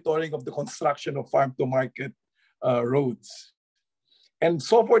the monitoring of the construction of farm-to-market roads. And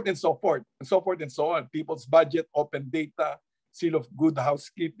so forth and so forth, and so forth and so on. People's budget, open data, seal of good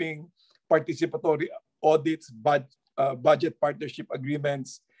housekeeping, participatory audits, budget partnership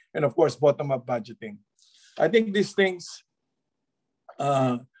agreements, and of course, bottom-up budgeting. I think these things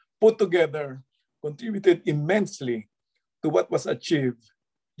put together contributed immensely to what was achieved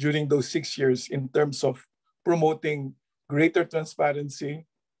during those 6 years in terms of promoting greater transparency,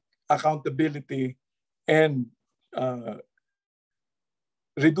 accountability, and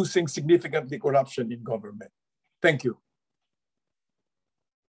reducing significantly corruption in government. Thank you.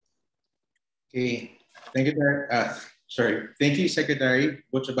 Okay, thank you, Thank you, Secretary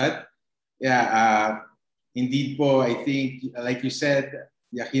Butchabat. Yeah, indeed po, I think, like you said,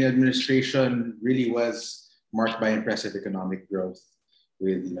 the Aquino administration really was marked by impressive economic growth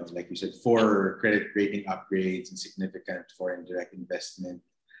with, like you said, 4 credit rating upgrades and significant foreign direct investment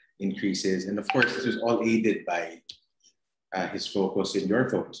increases. And of course, this was all aided by his focus and your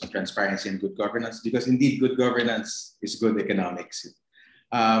focus on transparency and good governance, because indeed good governance is good economics.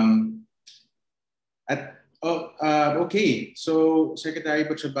 Okay. So Secretary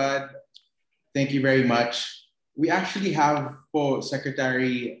Butchabad, thank you very much. We actually have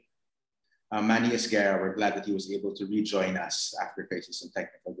Secretary Manny Esguerra. We're glad that he was able to rejoin us after facing some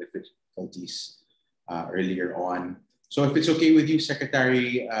technical difficulties earlier on. So if it's okay with you,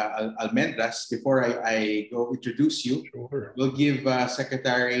 Secretary Almendras, before I go introduce you, sure. We'll give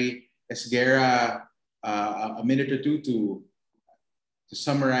Secretary Esguerra a minute or two to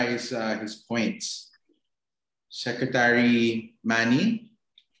summarize his points. Secretary Manny,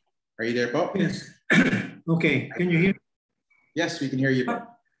 are you there, po? Yes. Okay, can you hear? Yes, we can hear you.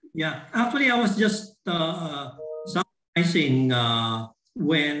 Yeah, actually I was just summarizing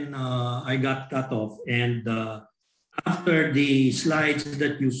when I got cut off, and after the slides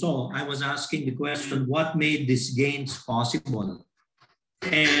that you saw, I was asking the question, what made these gains possible?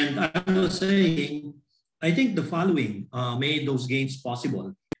 And I was saying, I think the following made those gains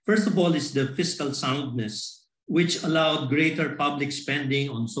possible. First of all is the fiscal soundness, which allowed greater public spending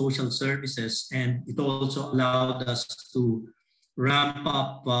on social services, and it also allowed us to ramp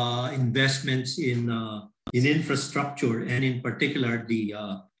up investments in infrastructure, and in particular the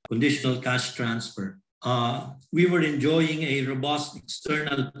conditional cash transfer. We were enjoying a robust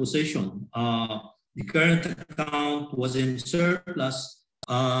external position. The current account was in surplus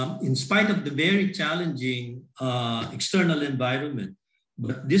in spite of the very challenging external environment.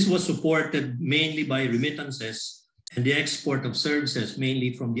 But this was supported mainly by remittances and the export of services,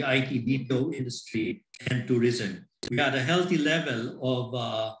 mainly from the IT BPO industry and tourism. We had a healthy level of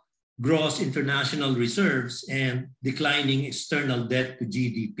gross international reserves and declining external debt to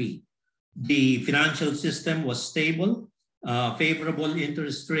GDP. The financial system was stable, favorable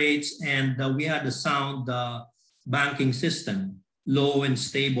interest rates, and we had a sound banking system, low and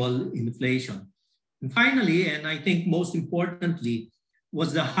stable inflation. And finally, and I think most importantly,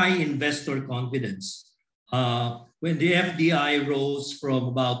 was the high investor confidence. When the FDI rose from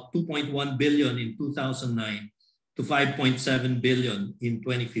about 2.1 billion in 2009 to 5.7 billion in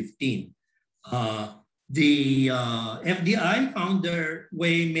 2015. The FDI found their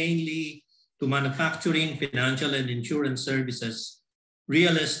way mainly to manufacturing, financial and insurance services,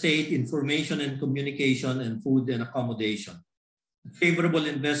 real estate, information and communication, and food and accommodation. The favorable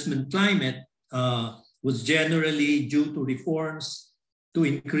investment climate was generally due to reforms to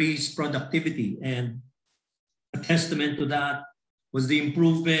increase productivity, and a testament to that was the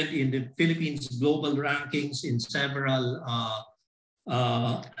improvement in the Philippines' global rankings in several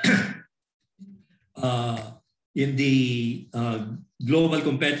in the Global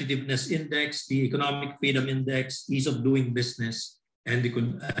Competitiveness Index, the Economic Freedom Index, Ease of Doing Business, and the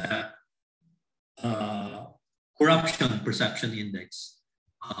Corruption Perception Index.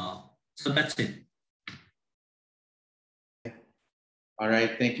 So that's it. All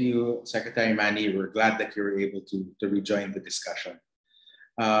right, thank you, Secretary Manny. We're glad that you were able to rejoin the discussion.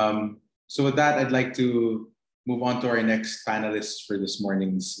 So with that, I'd like to move on to our next panelists for this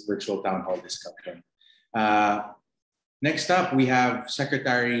morning's virtual town hall discussion. Next up, we have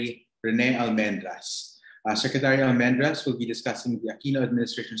Secretary Rene Almendras. Secretary Almendras will be discussing the Aquino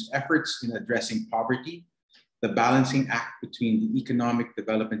Administration's efforts in addressing poverty, the balancing act between the economic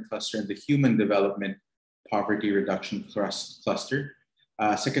development cluster and the human development poverty reduction cluster.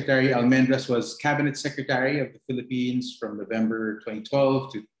 Secretary Almendras was Cabinet Secretary of the Philippines from November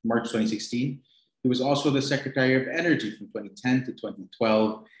 2012 to March 2016. He was also the Secretary of Energy from 2010 to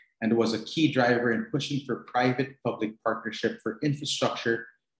 2012 and was a key driver in pushing for private-public partnership for infrastructure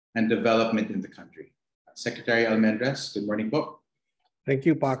and development in the country. Secretary Almendras, good morning, po. Thank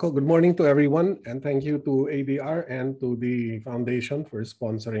you, Paco. Good morning to everyone, and thank you to ADR and to the Foundation for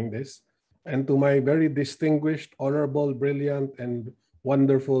sponsoring this, and to my very distinguished, honorable, brilliant, and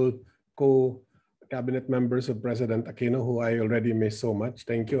wonderful co-cabinet members of President Aquino, who I already miss so much.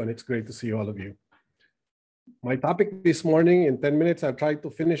 Thank you, and it's great to see all of you. My topic this morning, in 10 minutes, I'll try to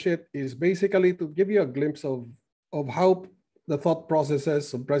finish it, is basically to give you a glimpse of how the thought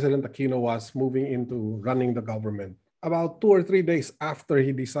processes of President Aquino was moving into running the government. About 2 or 3 days after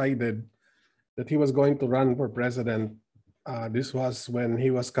he decided that he was going to run for president, this was when he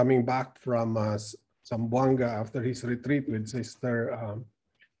was coming back from Zamboanga after his retreat with Sister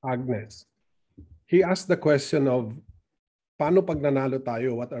Agnes. He asked the question of, paano pag nanalo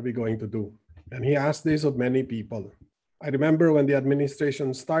tayo, what are we going to do? And he asked this of many people. I remember when the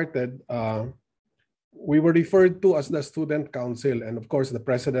administration started, we were referred to as the Student Council. And of course, the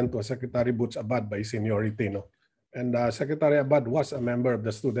president was Secretary Butch Abad by seniority. No? And Secretary Abad was a member of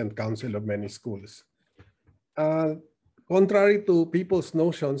the Student Council of many schools. Contrary to people's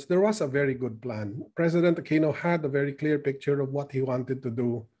notions, there was a very good plan. President Aquino had a very clear picture of what he wanted to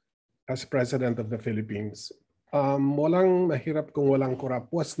do as President of the Philippines. Walang mahirap kung walang korap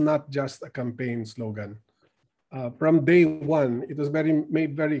was not just a campaign slogan. From day one, it was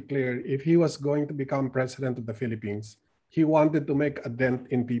made very clear if he was going to become President of the Philippines, he wanted to make a dent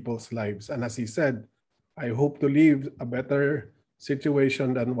in people's lives. And as he said, I hope to leave a better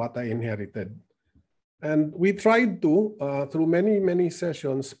situation than what I inherited. And we tried to, through many, many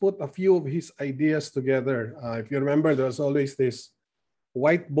sessions, put a few of his ideas together. If you remember, there was always this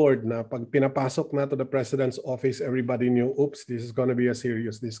whiteboard na pag pinapasok na to the President's office, everybody knew, oops, this is going to be a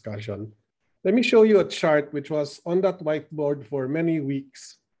serious discussion. Let me show you a chart which was on that whiteboard for many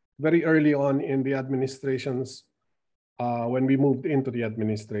weeks, very early on in the administrations, when we moved into the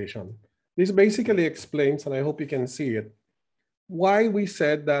administration. This basically explains, and I hope you can see it, why we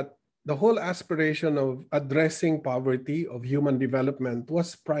said that the whole aspiration of addressing poverty, of human development,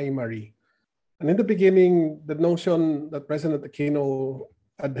 was primary. And in the beginning, the notion that President Aquino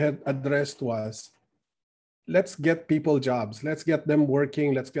had addressed was, let's get people jobs, let's get them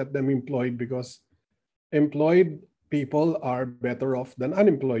working, let's get them employed, because employed people are better off than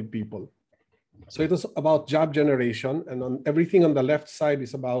unemployed people. So it was about job generation, and everything on the left side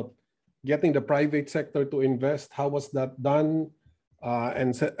is about getting the private sector to invest. How was that done?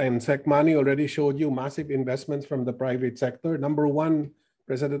 And Sec Manny already showed you massive investments from the private sector. Number one,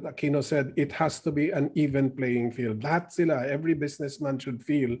 President Aquino said it has to be an even playing field. Lahat sila, every businessman should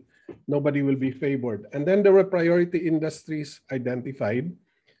feel nobody will be favored. And then there were priority industries identified.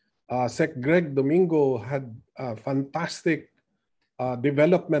 Sec Greg Domingo had a fantastic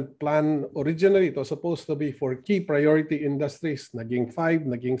development plan. Originally, it was supposed to be for key priority industries. Naging 5,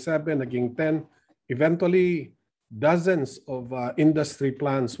 naging 7, naging 10. Eventually, dozens of industry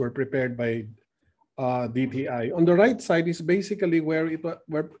plans were prepared by DTI. On the right side is basically where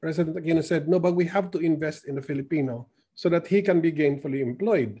President Aquino said, no, but we have to invest in the Filipino so that he can be gainfully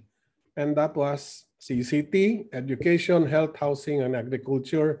employed. And that was CCT, education, health, housing, and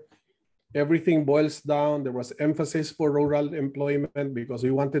agriculture. Everything boils down. There was emphasis for rural employment because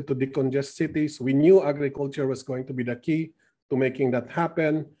we wanted to decongest cities. We knew agriculture was going to be the key to making that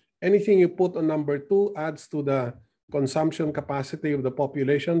happen. Anything you put on number 2 adds to the consumption capacity of the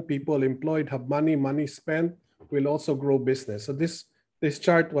population. People employed have money, money spent will also grow business. So this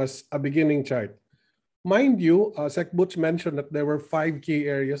chart was a beginning chart. Mind you, Sec Butch mentioned that there were 5 key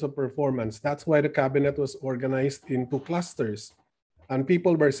areas of performance. That's why the cabinet was organized into clusters. And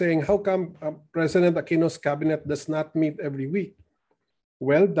people were saying, how come President Aquino's cabinet does not meet every week?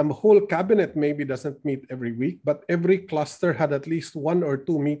 Well, the whole cabinet maybe doesn't meet every week, but every cluster had at least 1 or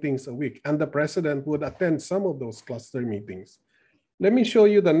 2 meetings a week, and the president would attend some of those cluster meetings. Let me show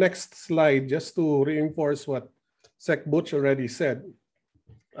you the next slide just to reinforce what Sec Butch already said.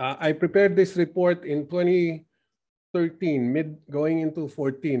 I prepared this report in 2013, going into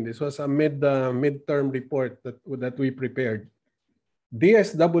 14. This was a midterm report that we prepared.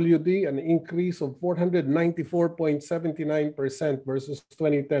 DSWD, an increase of 494.79% versus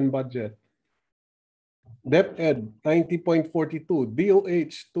 2010 budget. DepEd, 90.42.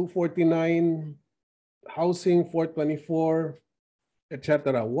 DOH, 249. Housing, 424,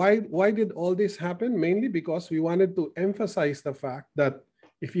 etc. Why did all this happen? Mainly because we wanted to emphasize the fact that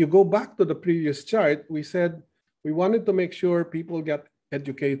if you go back to the previous chart, we said we wanted to make sure people get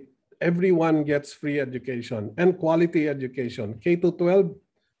educated. Everyone gets free education and quality education. K-12,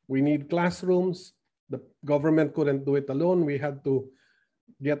 we need classrooms. The government couldn't do it alone. We had to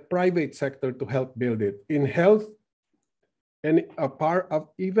get private sector to help build it. In health, and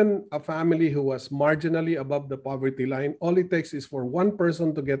even a family who was marginally above the poverty line, all it takes is for one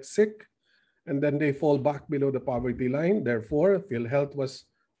person to get sick, and then they fall back below the poverty line. Therefore, PhilHealth was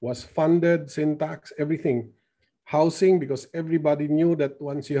funded, Syntax, everything. Housing, because everybody knew that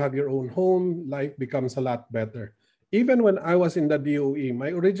once you have your own home, life becomes a lot better. Even when I was in the DOE,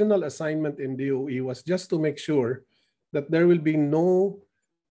 my original assignment in DOE was just to make sure that there will be no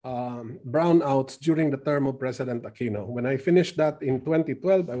brownouts during the term of President Aquino. When I finished that in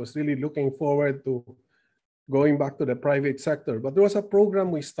 2012, I was really looking forward to going back to the private sector. But there was a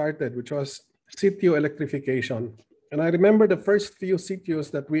program we started, which was sitio electrification. And I remember the first few sitios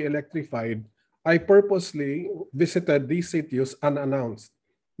that we electrified, I purposely visited these sitios unannounced,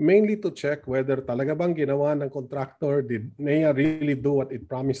 mainly to check whether talaga bang ginawa ng contractor, did NEA really do what it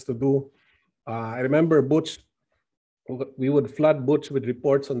promised to do. I remember Butch, we would flood Butch with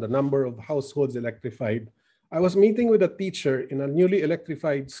reports on the number of households electrified. I was meeting with a teacher in a newly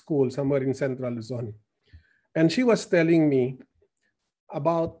electrified school somewhere in Central Luzon. And she was telling me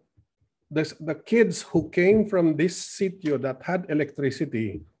about the kids who came from this sitio that had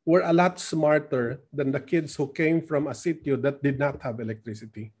electricity were a lot smarter than the kids who came from a sitio that did not have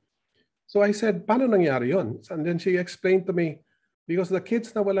electricity. So I said, paano nangyari yun? And then she explained to me, because the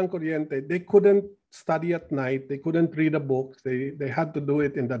kids na walang kuryente, they couldn't study at night, they couldn't read a book, they had to do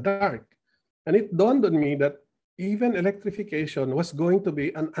it in the dark. And it dawned on me that even electrification was going to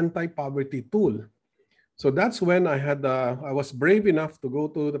be an anti-poverty tool. So that's when I was brave enough to go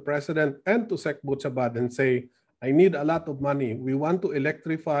to the president and to Sec Butchabad and say, I need a lot of money. We want to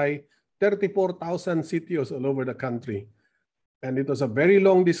electrify 34,000 sitios all over the country. And it was a very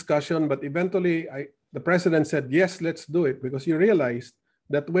long discussion, but eventually the president said, yes, let's do it, because you realize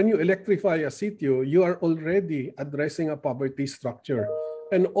that when you electrify a sitio, you are already addressing a poverty structure.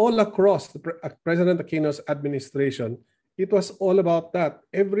 And all across President Aquino's administration, it was all about that.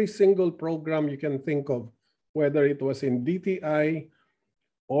 Every single program you can think of, whether it was in DTI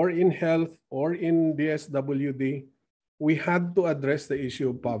or in health or in DSWD, we had to address the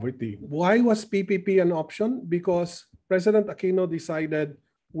issue of poverty. Why was PPP an option? Because President Aquino decided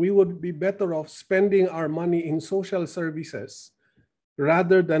we would be better off spending our money in social services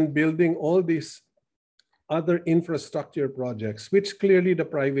rather than building all these other infrastructure projects, which clearly the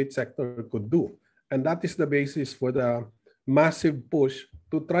private sector could do. And that is the basis for the massive push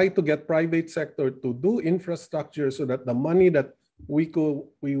to try to get private sector to do infrastructure so that the money that we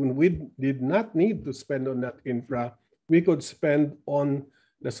did not need to spend on that infra, we could spend on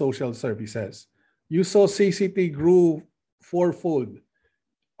the social services. You saw CCT grew fourfold.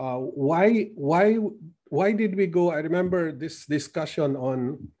 Why did we go? I remember this discussion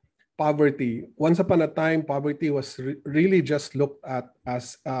on poverty. Once upon a time, poverty was really just looked at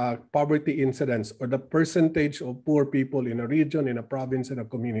as poverty incidence, or the percentage of poor people in a region, in a province, in a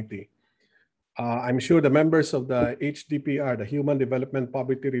community. I'm sure the members of the HDPR, the Human Development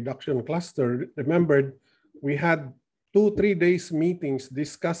Poverty Reduction Cluster, remembered we had 2-3 days meetings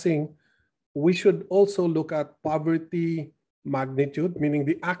discussing we should also look at poverty magnitude, meaning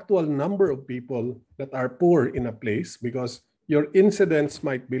the actual number of people that are poor in a place, because your incidence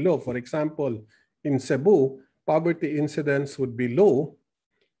might be low. For example, in Cebu, poverty incidence would be low,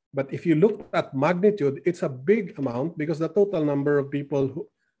 but if you look at magnitude, it's a big amount because the total number of people who,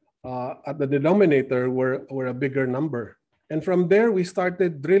 at the denominator were a bigger number. And from there, we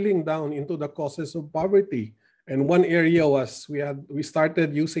started drilling down into the causes of poverty. And one area was we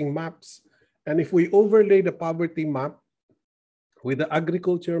started using maps. And if we overlay the poverty map with the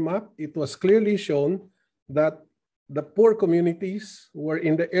agriculture map, it was clearly shown that the poor communities were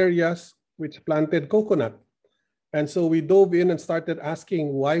in the areas which planted coconut. And so we dove in and started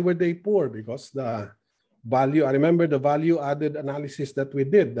asking, why were they poor? Because the value, I remember the value added analysis that we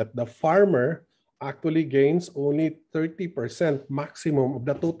did, that the farmer actually gains only 30% maximum of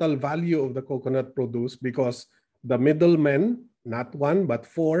the total value of the coconut produce, because the middlemen, not one, but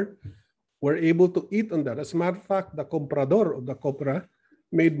 4, were able to eat on that. As a matter of fact, the comprador of the copra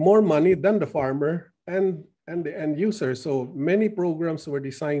made more money than the farmer and the end user. So many programs were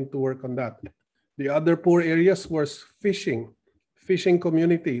designed to work on that. The other poor areas was fishing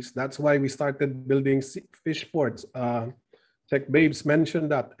communities. That's why we started building fish ports. Tech Babes mentioned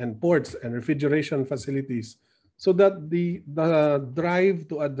that, and ports and refrigeration facilities. So that the drive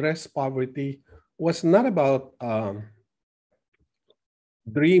to address poverty was not about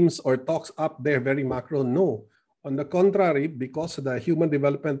dreams or talks up there, very macro. No. On the contrary, because the Human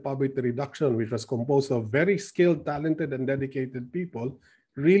Development Poverty Reduction, which was composed of very skilled, talented, and dedicated people,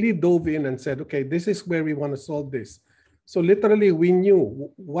 really dove in and said, okay, this is where we want to solve this. So literally, we knew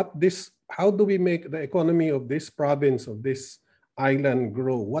how do we make the economy of this province, of this island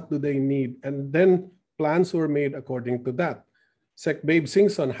grow? What do they need? And then plans were made according to that. Sec Babe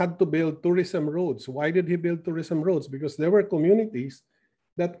Singson had to build tourism roads. Why did he build tourism roads? Because there were communities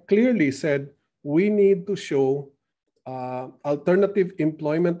that clearly said, we need to show alternative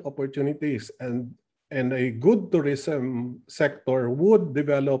employment opportunities, and a good tourism sector would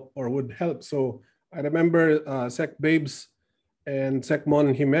develop or would help. So I remember Sec Babes and Sec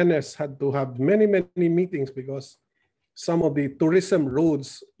Mon Jimenez had to have many meetings because some of the tourism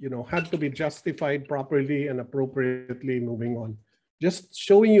roads, had to be justified properly and appropriately moving on. Just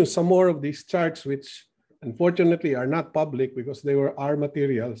showing you some more of these charts, which unfortunately are not public because they were our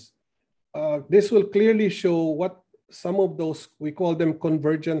materials. This will clearly show what some of those, we call them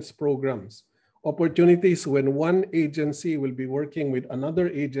convergence programs, opportunities when one agency will be working with another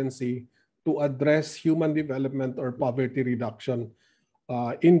agency to address human development or poverty reduction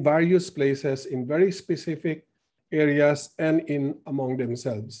in various places, in very specific areas, and among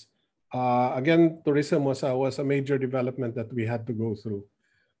themselves. Again, tourism was a major development that we had to go through.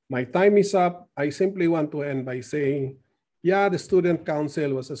 My time is up. I simply want to end by saying, yeah, the student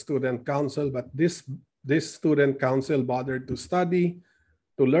council was a student council, but this student council bothered to study,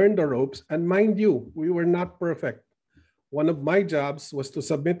 to learn the ropes. And mind you, we were not perfect. One of my jobs was to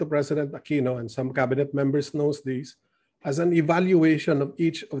submit to President Aquino, and some cabinet members knows this, as an evaluation of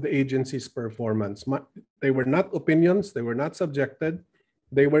each of the agency's performance. They were not opinions, they were not subjected,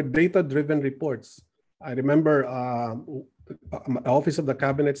 they were data-driven reports. I remember Office of the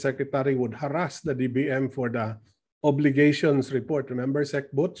Cabinet Secretary would harass the DBM for the obligations report. Remember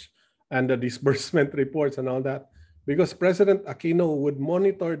Sec Butch? And the disbursement reports and all that. Because President Aquino would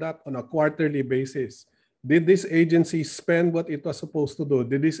monitor that on a quarterly basis. Did this agency spend what it was supposed to do?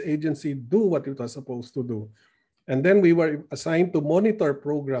 Did this agency do what it was supposed to do? And then we were assigned to monitor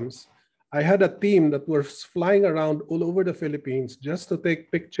programs. I had a team that was flying around all over the Philippines just to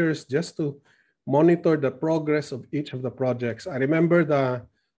take pictures, just to monitor the progress of each of the projects. I remember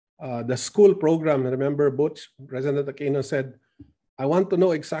the school program. I remember Butch, President Aquino said, I want to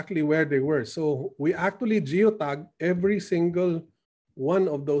know exactly where they were. So we actually geotagged every single one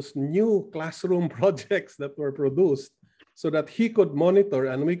of those new classroom projects that were produced so that he could monitor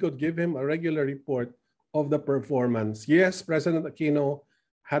and we could give him a regular report of the performance. Yes, President Aquino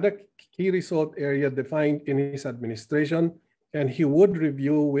had a key result area defined in his administration, and he would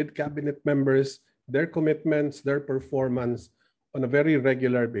review with cabinet members their commitments, their performance on a very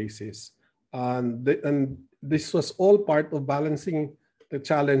regular basis. And this was all part of balancing the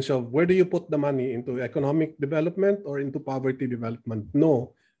challenge of where do you put the money, into economic development or into poverty development?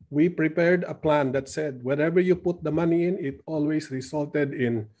 No, we prepared a plan that said wherever you put the money in, it always resulted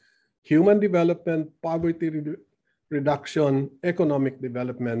in human development, poverty reduction, economic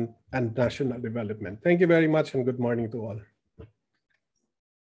development, and national development. Thank you very much and good morning to all.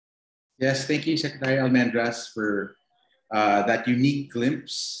 Yes, thank you, Secretary Almendras, for that unique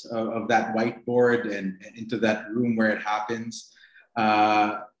glimpse of that whiteboard and into that room where it happens.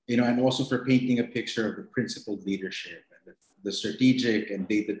 And also for painting a picture of the principled leadership and the strategic and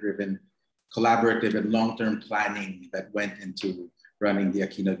data-driven, collaborative and long-term planning that went into running the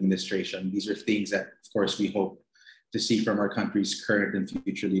Aquino administration. These are things that, of course, we hope to see from our country's current and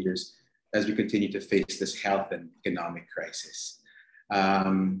future leaders as we continue to face this health and economic crisis.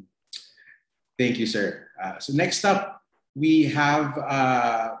 Thank you, sir. So next up, we have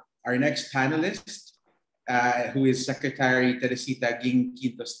our next panelist, who is Secretary Teresita Ging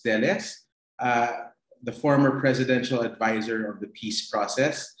Quintos Deles, the former presidential advisor of the peace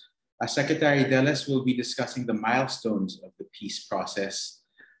process. Secretary Deles will be discussing the milestones of the peace process,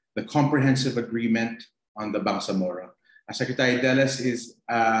 the comprehensive agreement on the Bangsamoro. Secretary Deles is,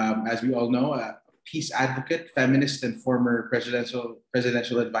 as we all know, a peace advocate, feminist, and former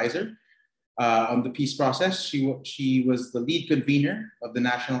presidential advisor on the peace process. She was the lead convener of the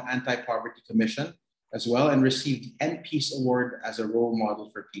National Anti-Poverty Commission as well, and received the End Peace Award as a role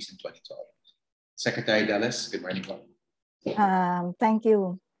model for peace in 2012. Secretary Deles, good morning. Thank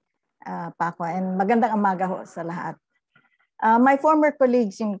you, Paco, and magandang umaga ho sa lahat. My former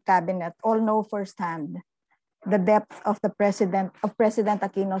colleagues in cabinet all know firsthand the depth of President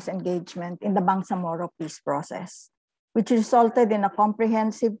Aquino's engagement in the Bangsamoro peace process, which resulted in a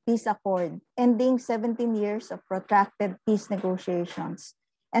comprehensive peace accord ending 17 years of protracted peace negotiations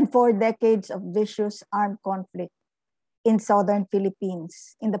and 4 decades of vicious armed conflict in southern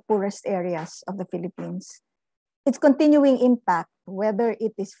Philippines, in the poorest areas of the Philippines. Its continuing impact, whether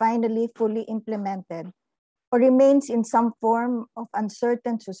it is finally fully implemented or remains in some form of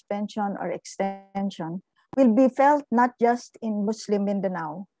uncertain suspension or extension, will be felt not just in Muslim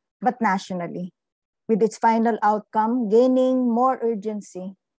Mindanao, but nationally, with its final outcome gaining more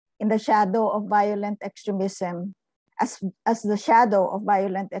urgency in the shadow of violent extremism, as the shadow of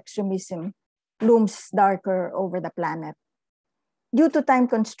violent extremism looms darker over the planet. Due to time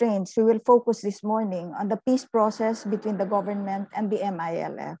constraints, we will focus this morning on the peace process between the government and the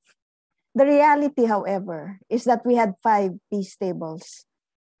MILF. The reality, however, is that we had 5 peace tables.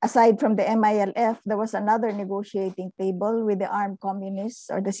 Aside from the MILF, there was another negotiating table with the armed communists,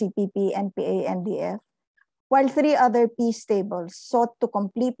 or the CPP, NPA, NDF, while 3 other peace tables sought to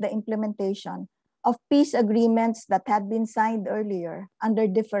complete the implementation of peace agreements that had been signed earlier under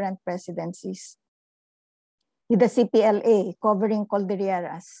different presidencies. With the CPLA covering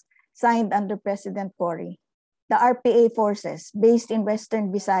Cordilleras, signed under President Cory, the RPA forces based in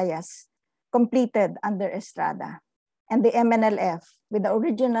Western Visayas, completed under Estrada, and the MNLF with the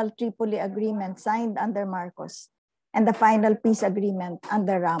original Tripoli agreement signed under Marcos, and the final peace agreement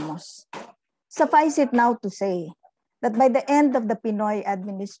under Ramos. Suffice it now to say that by the end of the PNoy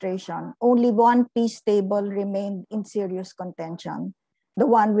administration, only 1 peace table remained in serious contention, the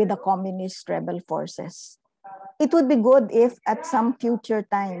one with the communist rebel forces. It would be good if at some future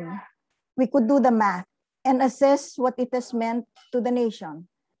time, we could do the math and assess what it has meant to the nation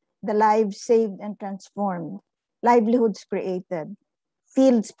the lives saved and transformed, livelihoods created,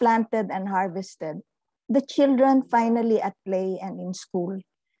 fields planted and harvested, the children finally at play and in school,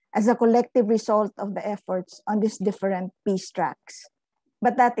 as a collective result of the efforts on these different peace tracks.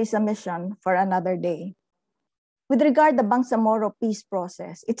 But that is a mission for another day. With regard to the Bangsamoro peace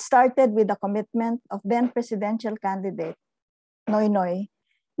process, it started with the commitment of then presidential candidate, PNoy,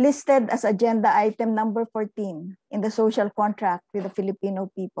 listed as agenda item number 14 in the social contract with the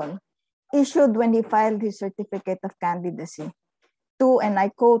Filipino people, issued when he filed his certificate of candidacy, to, and I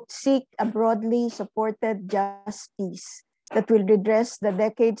quote, seek a broadly supported just peace that will redress the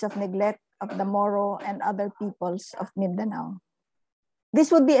decades of neglect of the Moro and other peoples of Mindanao. This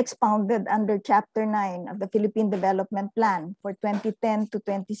would be expounded under Chapter 9 of the Philippine Development Plan for 2010 to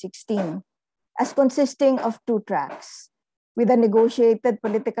 2016, as consisting of 2 tracks, with a negotiated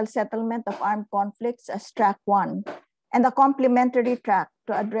political settlement of armed conflicts as Track 1, and a complementary track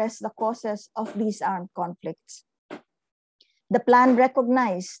to address the causes of these armed conflicts. The plan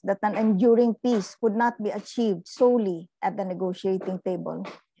recognized that an enduring peace could not be achieved solely at the negotiating table.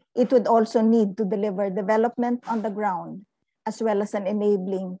 It would also need to deliver development on the ground, as well as an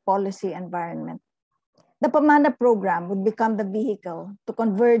enabling policy environment. The Pamana program would become the vehicle to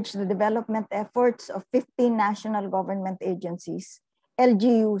converge the development efforts of 15 national government agencies,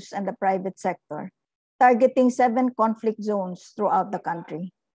 LGUs, and the private sector, targeting 7 conflict zones throughout the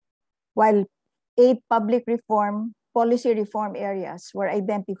country. While 8 public policy reform areas were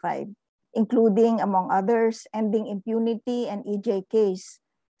identified, including, among others, ending impunity and EJKs,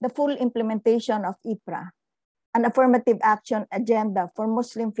 the full implementation of IPRA, an affirmative action agenda for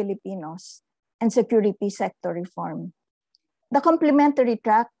Muslim Filipinos, and security sector reform. The complementary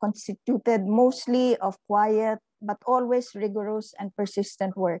track constituted mostly of quiet but always rigorous and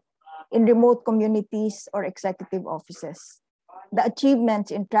persistent work in remote communities or executive offices. The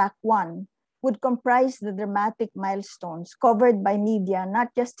achievements in Track 1 would comprise the dramatic milestones covered by media, not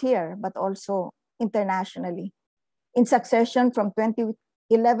just here, but also internationally. In succession from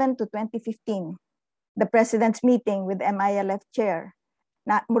 2011 to 2015, the President's meeting with MILF Chair,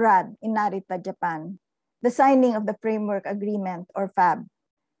 Murad, in Narita, Japan, the signing of the Framework Agreement, or FAB,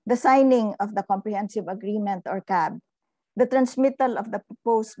 the signing of the Comprehensive Agreement, or CAB, the transmittal of the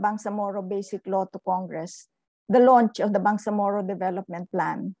proposed Bangsamoro Basic Law to Congress, the launch of the Bangsamoro Development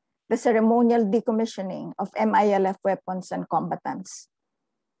Plan, the ceremonial decommissioning of MILF weapons and combatants.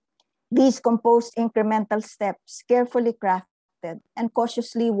 These composed incremental steps, carefully crafted and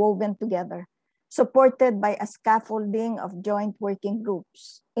cautiously woven together, supported by a scaffolding of joint working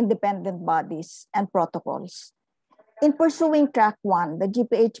groups, independent bodies, and protocols. In pursuing Track 1, the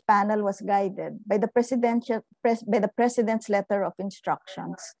GPH panel was guided by the President's letter of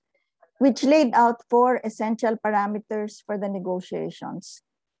instructions, which laid out 4 essential parameters for the negotiations,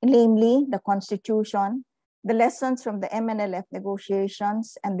 namely the Constitution, the lessons from the MNLF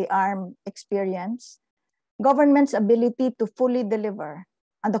negotiations and the ARM experience, government's ability to fully deliver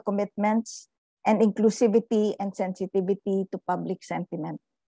on the commitments, and inclusivity and sensitivity to public sentiment.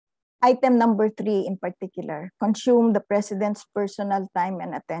 Item number 3 in particular consumed the President's personal time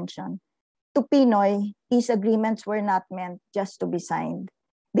and attention. To PNoy, peace agreements were not meant just to be signed.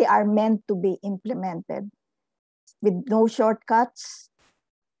 They are meant to be implemented with no shortcuts,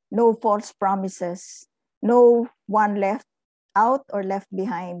 no false promises, no one left out or left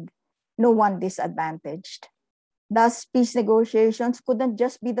behind, no one disadvantaged. Thus, peace negotiations couldn't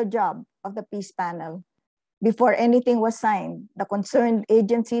just be the job of the peace panel. Before anything was signed, the concerned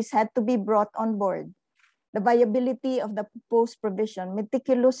agencies had to be brought on board. The viability of the proposed provision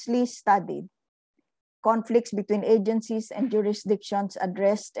meticulously studied, conflicts between agencies and jurisdictions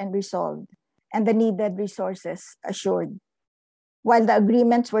addressed and resolved, and the needed resources assured. While the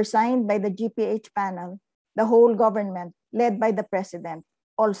agreements were signed by the GPH panel, the whole government, led by the President,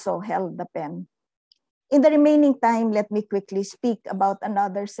 also held the pen. In the remaining time, let me quickly speak about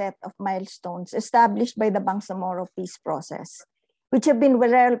another set of milestones established by the Bangsamoro peace process, which have been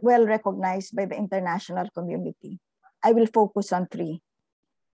well recognized by the international community. I will focus on 3.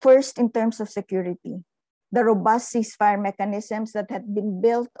 First, in terms of security, the robust ceasefire mechanisms that had been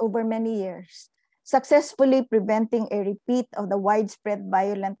built over many years, successfully preventing a repeat of the widespread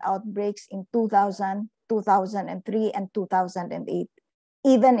violent outbreaks in 2000, 2003, and 2008.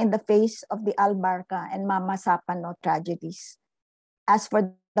 Even in the face of the Albarca and Mama Sapano tragedies. As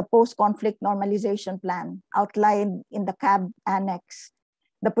for the post-conflict normalization plan outlined in the CAB Annex,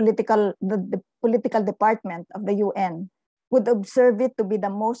 the political department of the UN would observe it to be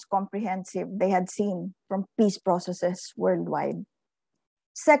the most comprehensive they had seen from peace processes worldwide.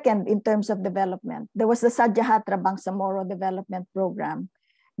 Second, in terms of development, there was the Sadyahatra Bangsamoro Development Program,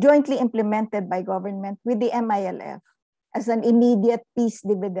 jointly implemented by government with the MILF as an immediate peace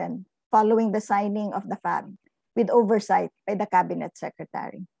dividend following the signing of the FAB with oversight by the Cabinet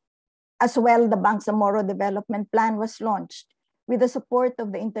Secretary. As well, the Bangsamoro Development Plan was launched with the support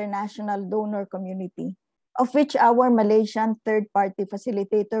of the international donor community, of which our Malaysian third-party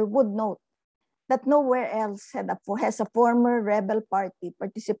facilitator would note that nowhere else has a former rebel party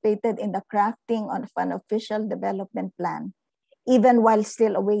participated in the crafting of an official development plan, even while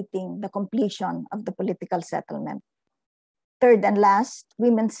still awaiting the completion of the political settlement. Third and last,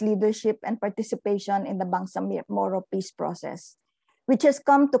 women's leadership and participation in the Bangsamoro peace process, which has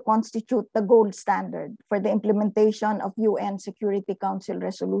come to constitute the gold standard for the implementation of UN Security Council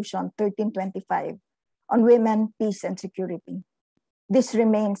Resolution 1325 on women, peace, and security. This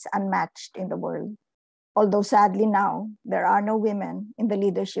remains unmatched in the world, although sadly now, there are no women in the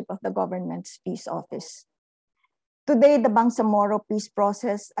leadership of the government's peace office. Today, the Bangsamoro peace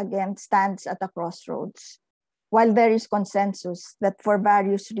process again stands at a crossroads. While there is consensus that for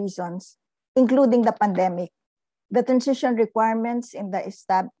various reasons, including the pandemic, the transition requirements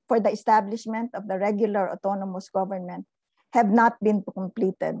for the establishment of the regular autonomous government have not been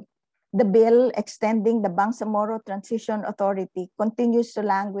completed. The bill extending the Bangsamoro Transition Authority continues to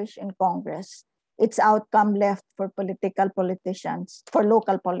languish in Congress, its outcome left for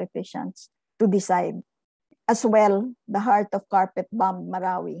local politicians to decide. As well, the heart of carpet-bombed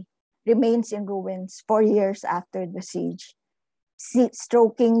Marawi remains in ruins 4 years after the siege,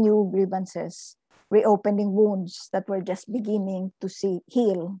 stroking new grievances, reopening wounds that were just beginning to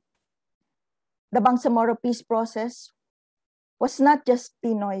heal. The Bangsamoro peace process was not just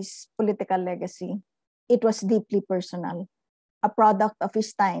PNoy's political legacy, it was deeply personal, a product of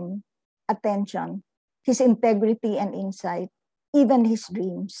his time, attention, his integrity and insight, even his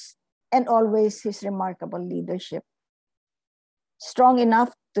dreams, and always his remarkable leadership. Strong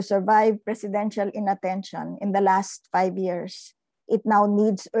enough to survive presidential inattention in the last 5 years, it now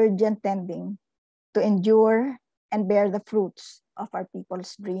needs urgent tending to endure and bear the fruits of our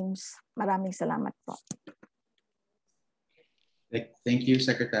people's dreams. Maraming salamat po. Thank you,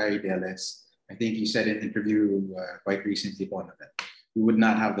 Secretary Deles. I think you said in an interview quite recently that we would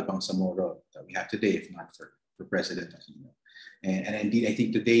not have the Bangsamoro that we have today if not for President Aquino. And indeed, I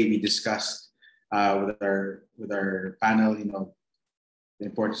think today we discussed with our panel, the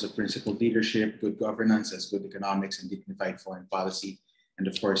importance of principled leadership, good governance as good economics, and dignified foreign policy. And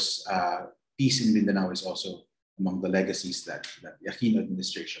of course, peace in Mindanao is also among the legacies that the Aquino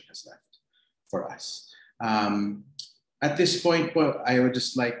administration has left for us. At this point, I would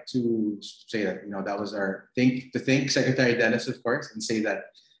just like to say that that was thank Secretary Deles, of course, and say that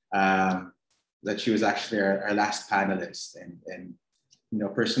that she was actually our last panelist. And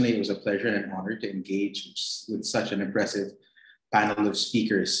personally, it was a pleasure and an honor to engage with such an impressive panel of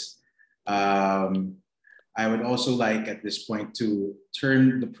speakers. I would also like at this point to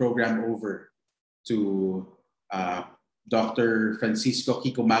turn the program over to Dr. Francisco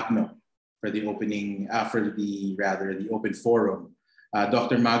Kiko Magno for the opening, the open forum.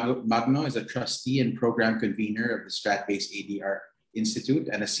 Dr. Magno is a trustee and program convener of the Strat-based ADRi Institute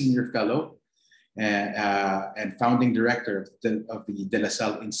and a senior fellow and founding director of the De La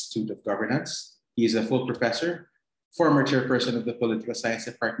Salle Institute of Governance. He is a full professor, former chairperson of the Political Science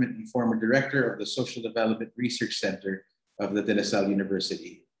Department, and former director of the Social Development Research Center of the De La Salle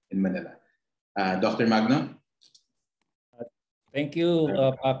University in Manila. Dr. Magno. Thank you,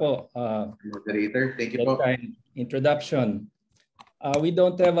 Paco. Moderator, thank you, Paco. Introduction. We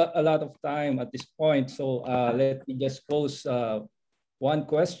don't have a lot of time at this point, so let me just pose one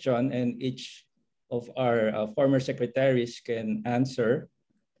question, and each of our former secretaries can answer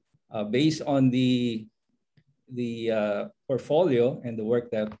based on the portfolio and the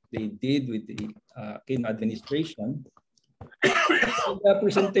work that they did with the Aquino Administration. The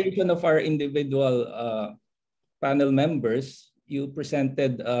presentation of our individual panel members, you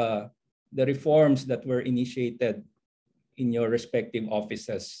presented the reforms that were initiated in your respective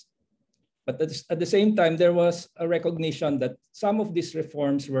offices. But at the same time, there was a recognition that some of these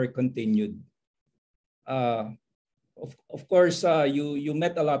reforms were continued. Of course, you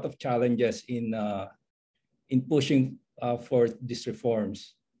met a lot of challenges in pushing for these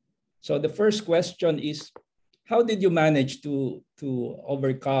reforms. So the first question is, how did you manage to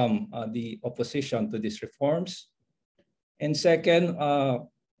overcome the opposition to these reforms? And second,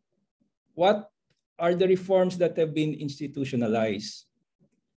 what are the reforms that have been institutionalized?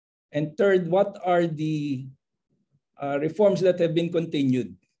 And third, what are the reforms that have been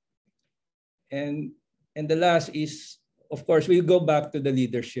continued? And the last is, of course, we'll go back to the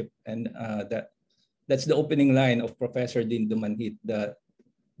leadership, and that's the opening line of Professor Din Dumanhit. The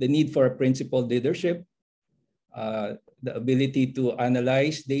the need for a principled leadership, the ability to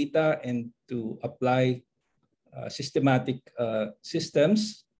analyze data and to apply systematic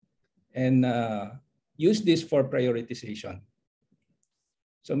systems, and use this for prioritization.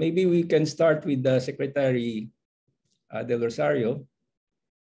 So maybe we can start with the Secretary Del Rosario.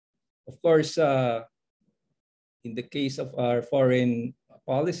 Of course, in the case of our foreign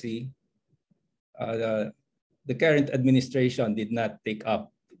policy, the current administration did not take up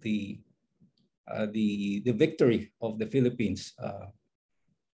the victory of the Philippines.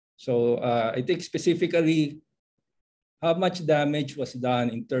 So I think specifically, how much damage was done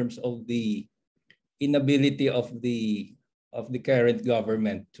in terms of the inability of the current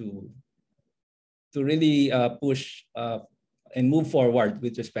government to really push and move forward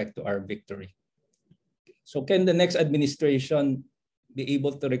with respect to our victory. So can the next administration be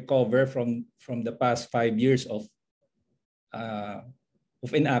able to recover from the past 5 years of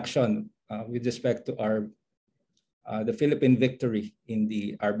inaction with respect to the Philippine victory in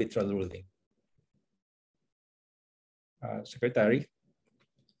the arbitral ruling? Secretary.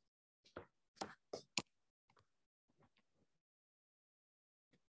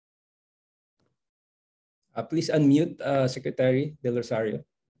 Please unmute Secretary Del Rosario.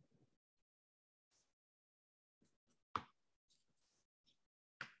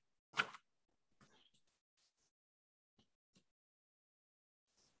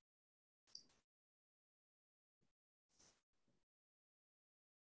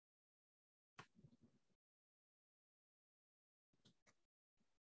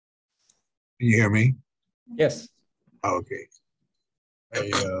 Can you hear me? Yes. Okay.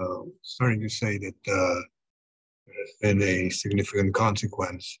 I starting to say that there has been a significant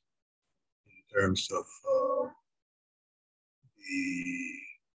consequence in terms of the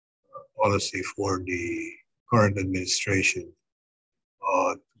policy for the current administration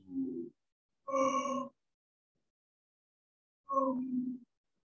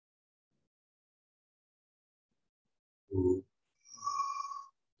to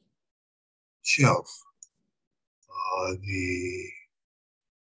shelf the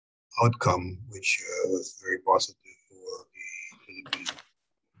outcome, which was very positive for the Philippines.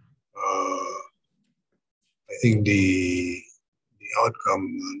 I think the outcome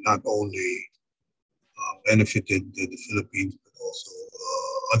not only benefited the Philippines, but also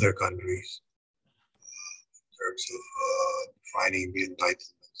other countries in terms of defining the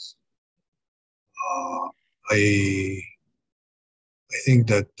entitlements. I think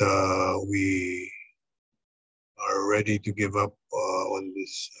that we are ready to give up on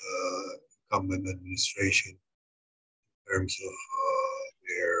this incumbent administration in terms of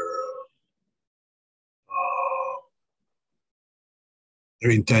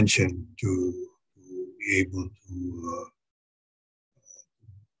their intention to be able to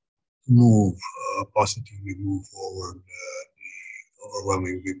positively move forward the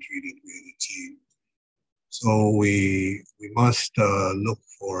overwhelming victory that we had achieved. So we must look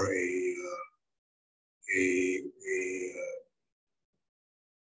for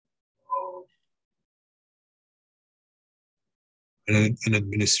an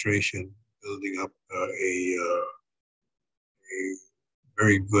administration building up a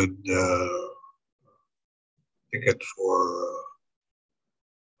very good ticket for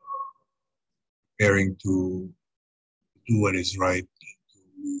preparing to do what is right, to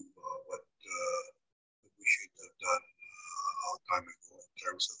move what we should have done a long time ago in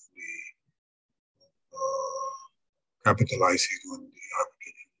terms of capitalizing on the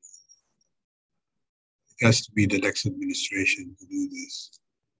arbitration. It has to be the next administration to do this,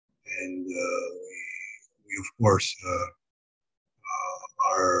 and we of course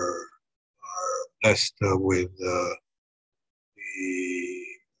are blessed with the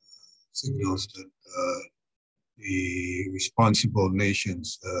signals that the responsible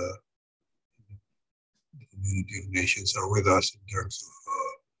nations, the community of nations, are with us in terms of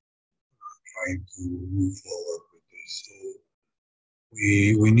trying to move forward with this. So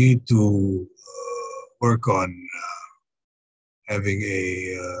we need to work on having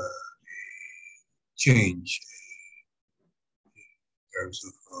a change in terms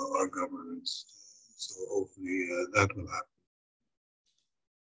of our governance. So hopefully that will happen.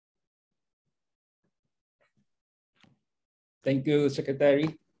 Thank you,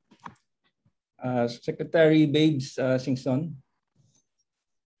 Secretary. Secretary Babes Singson.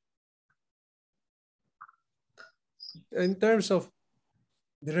 In terms of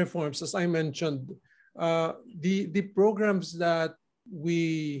the reforms, as I mentioned, the programs that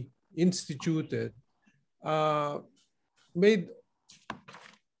we instituted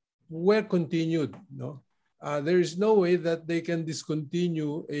were continued. No, there is no way that they can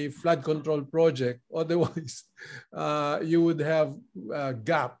discontinue a flood control project. Otherwise, you would have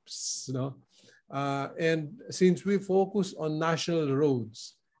gaps, you know. And since we focus on national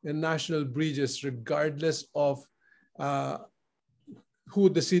roads and national bridges, regardless of who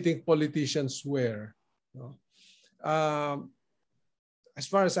the sitting politicians were, you know, as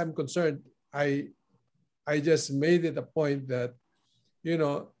far as I'm concerned, I just made it a point that, you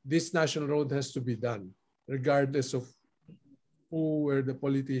know, this national road has to be done, regardless of who were the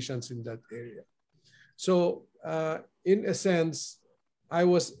politicians in that area. So in a sense, I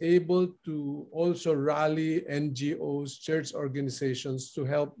was able to also rally NGOs, church organizations to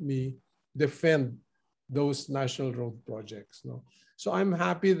help me defend those national road projects. No? So I'm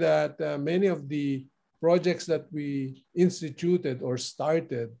happy that many of the projects that we instituted or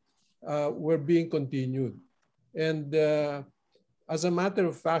started were being continued. And as a matter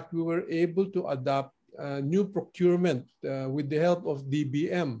of fact, we were able to adopt new procurement with the help of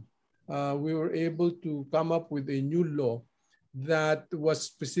DBM. We were able to come up with a new law that was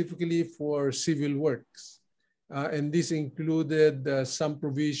specifically for civil works. And this included some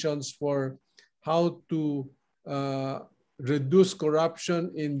provisions for how to reduce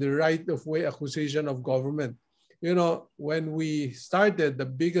corruption in the right-of-way acquisition of government. You know, when we started, the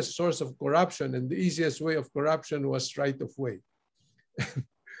biggest source of corruption and the easiest way of corruption was right-of-way.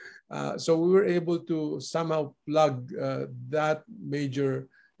 So we were able to somehow plug that major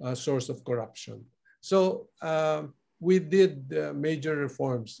source of corruption. So we did major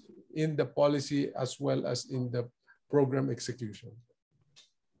reforms in the policy as well as in the program execution.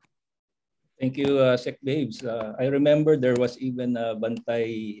 Thank you, Sec Babes. I remember there was even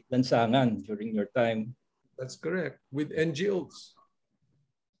Bantay Lansangan during your time. That's correct, with NGOs.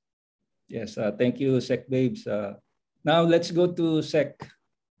 Yes, thank you, Sec Babes. Now let's go to Sec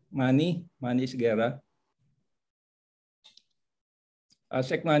Manny Sigera.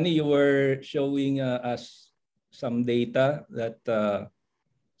 Sec Manny, you were showing us some data that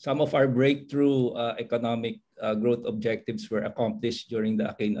some of our breakthrough economic growth objectives were accomplished during the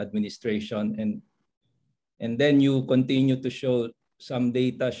Aquino administration, and then you continue to show some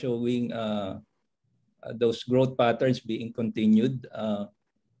data showing those growth patterns being continued.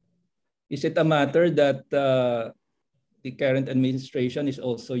 Is it a matter that the current administration is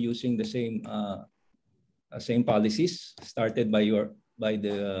also using the same policies started by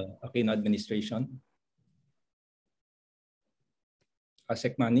the Aquino administration?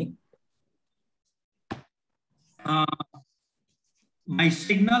 Sec Manny? My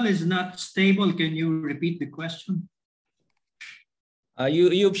signal is not stable. Can you repeat the question?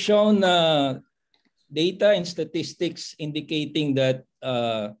 You've shown data and statistics indicating that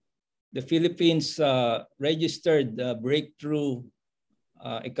the Philippines registered breakthrough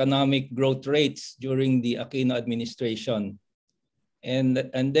economic growth rates during the Aquino administration. And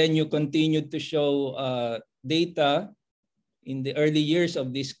then you continued to show data in the early years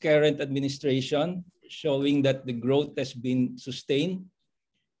of this current administration, showing that the growth has been sustained.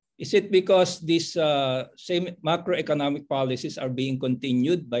 Is it because these same macroeconomic policies are being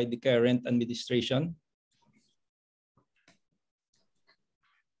continued by the current administration?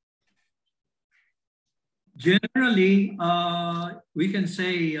 Generally, we can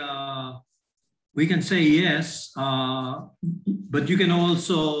say yes, but you can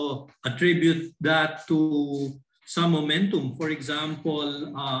also attribute that to some momentum. For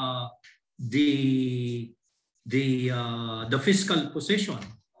example, the fiscal position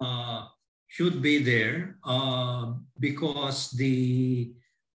should be there because the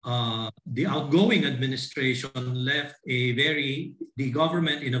outgoing administration left the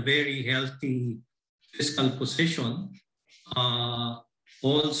government in a very healthy fiscal position.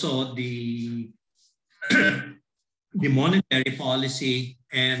 Also, the monetary policy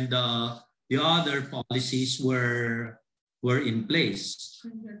and the other policies were in place.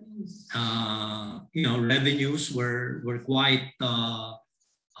 Revenues were quite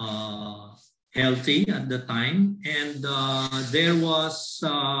healthy at the time, and there was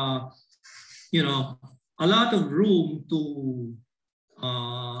a lot of room to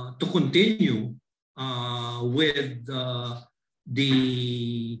continue with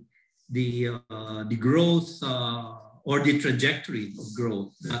the growth or the trajectory of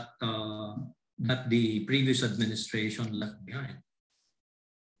growth that the previous administration left behind.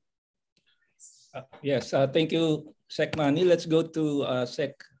 Yes, thank you, Sec Manny. Let's go to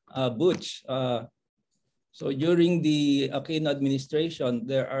Sec Butch. So during the Aquino administration,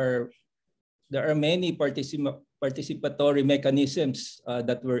 there are many participatory mechanisms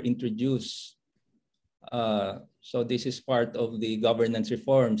that were introduced So this is part of the governance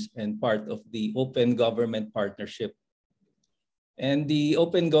reforms and part of the open government partnership. And the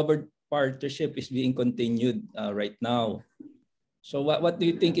open government partnership is being continued right now. So what do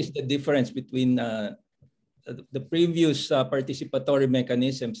you think is the difference between the previous participatory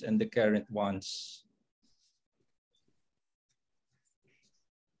mechanisms and the current ones?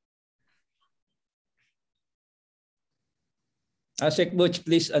 Sec Butch,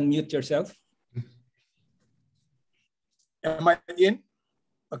 please unmute yourself. Am I in?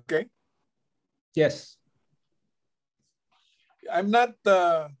 Okay. Yes. I'm not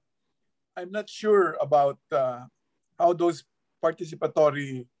sure about how those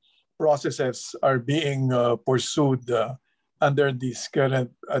participatory processes are being pursued under this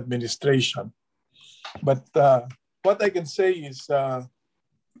current administration. But what I can say is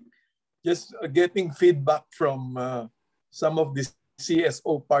just getting feedback from some of the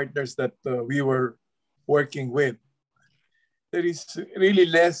CSO partners that we were working with. There is really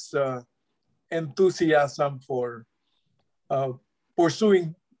less enthusiasm for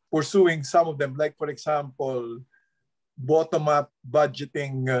pursuing some of them, like for example, bottom-up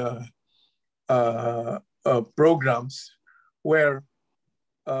budgeting programs where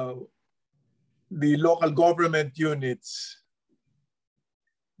the local government units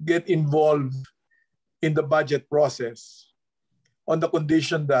get involved in the budget process on the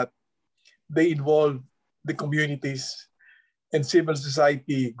condition that they involve the communities and civil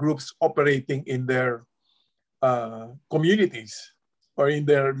society groups operating in their communities or in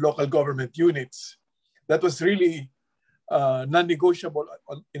their local government units. That was really non-negotiable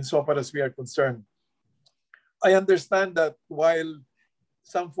insofar as we are concerned. I understand that while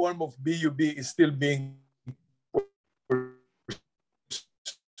some form of BUB is still being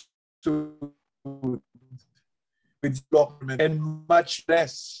pursued with government and much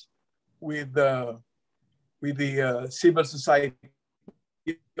less with the civil society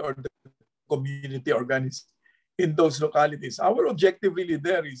or the community organized in those localities. Our objective really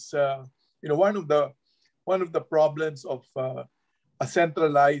there is, one of the problems of a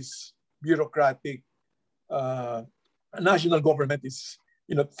centralized bureaucratic national government is,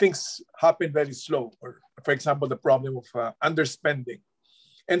 things happen very slow. Or, for example, the problem of underspending.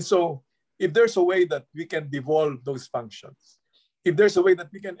 And so, if there's a way that we can devolve those functions, if there's a way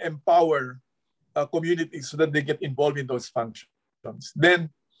that we can empower communities so that they get involved in those functions, then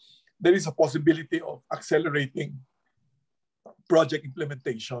there is a possibility of accelerating project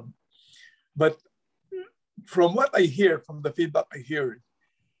implementation. But from what I hear, from the feedback I hear,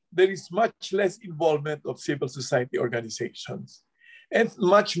 there is much less involvement of civil society organizations and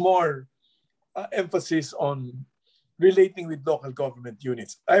much more emphasis on relating with local government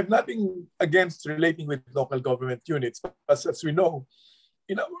units. I have nothing against relating with local government units, but as we know,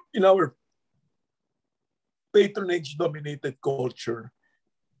 in our patronage-dominated culture,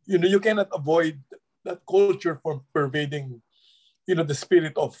 you cannot avoid that culture from pervading, the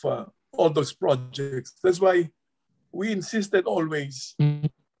spirit of all those projects. That's why we insisted always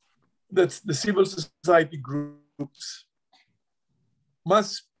that the civil society groups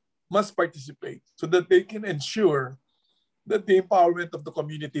must participate so that they can ensure that the empowerment of the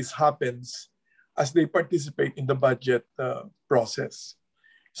communities happens as they participate in the budget process.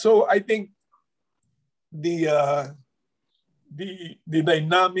 So I think the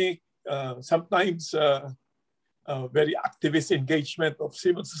dynamic, sometimes very activist engagement of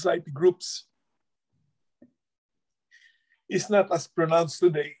civil society groups is not as pronounced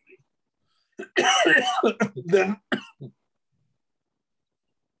today than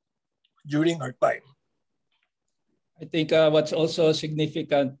during our time. I think what's also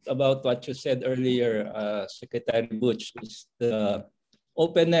significant about what you said earlier, Secretary Butch, is the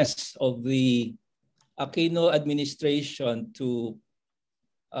openness of the Aquino administration to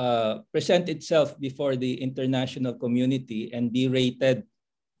present itself before the international community and be rated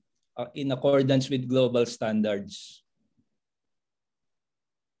in accordance with global standards.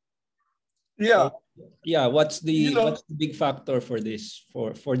 Yeah. So, yeah. What's the big factor for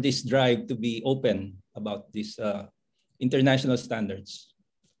this drive to be open about these international standards?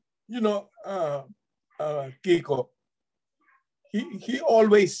 Kiko, he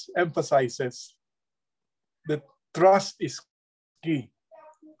always emphasizes that trust is key.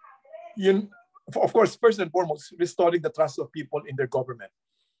 Of course, first and foremost, restoring the trust of people in their government.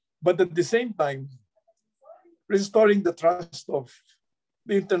 But at the same time, restoring the trust of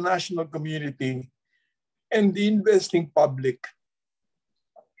the international community and the investing public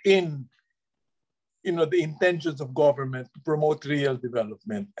in the intentions of government to promote real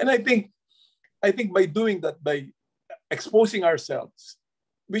development. And I think by doing that, by exposing ourselves,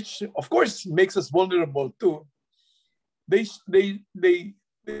 which of course makes us vulnerable too, they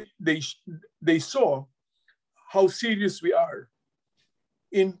saw how serious we are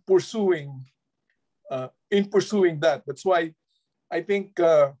in pursuing that. That's why I think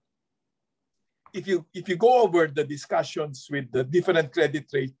if you go over the discussions with the different credit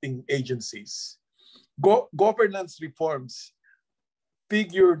rating agencies, governance reforms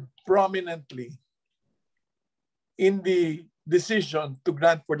figured prominently in the decision to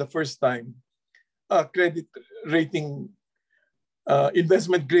grant for the first time a credit rating,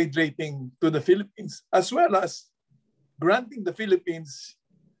 investment grade rating to the Philippines, as well as granting the Philippines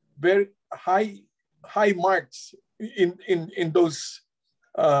very high marks in those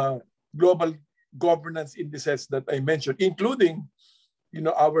global governance indices that I mentioned, including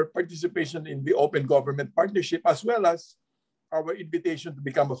our participation in the Open Government Partnership, as well as our invitation to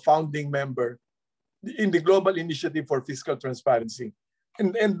become a founding member in the Global Initiative for Fiscal Transparency.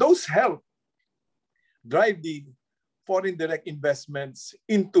 And those help drive the foreign direct investments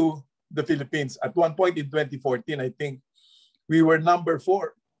into the Philippines. At one point in 2014, I think we were number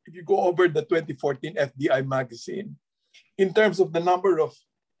 4. If you go over the 2014 FDI magazine, in terms of the number of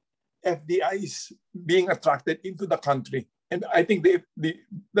FDIs being attracted into the country. And I think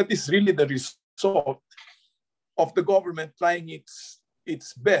that is really the result of the government trying its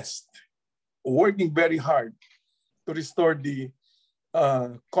best, working very hard to restore the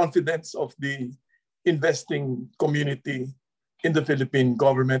confidence of the investing community in the Philippine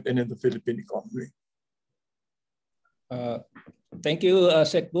government and in the Philippine economy. Thank you,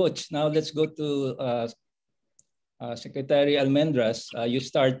 Sec Butch. Now let's go to Secretary Almendras. You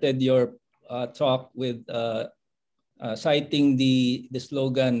started your talk with citing the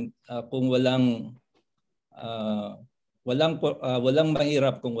slogan, kung walang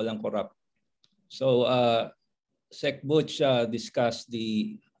mahirap kung walang corrupt. So Sec Butch discussed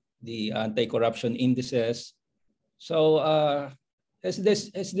the anti-corruption indices. So has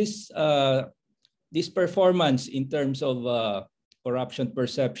this performance in terms of corruption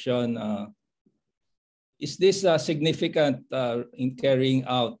perception, is this significant in carrying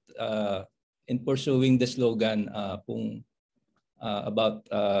out in pursuing the slogan about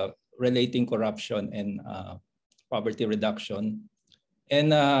relating corruption and poverty reduction?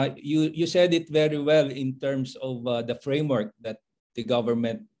 And you said it very well in terms of the framework that the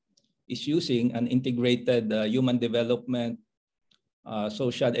government is using, an integrated human development,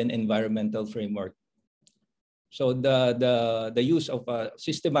 social and environmental framework. So the use of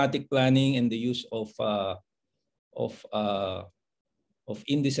systematic planning and the use of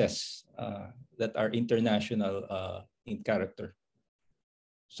indices that are international in character.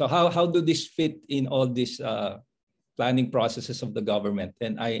 So how do this fit in all these planning processes of the government?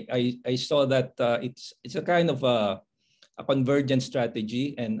 And I saw that it's a kind of a convergent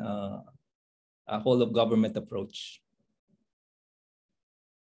strategy and a whole of government approach.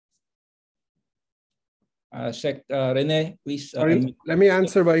 Sec Rene, please. Sorry, let me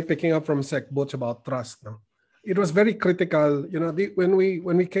answer by picking up from Sec Butch about trust. No? It was very critical. When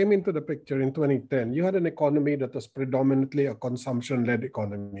we came into the picture in 2010, you had an economy that was predominantly a consumption-led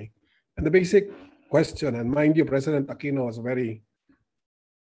economy. And the basic question, and mind you, President Aquino was a very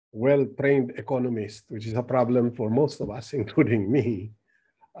well-trained economist, which is a problem for most of us, including me,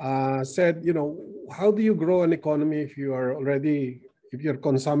 said, how do you grow an economy if your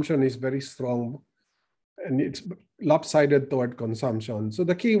consumption is very strong and it's lopsided toward consumption? So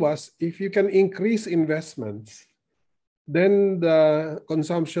the key was, if you can increase investments, then the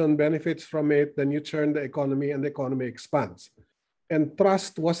consumption benefits from it, then you churn the economy and the economy expands. And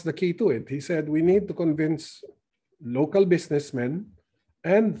trust was the key to it. He said, we need to convince local businessmen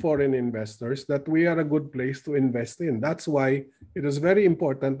and foreign investors that we are a good place to invest in. That's why it was very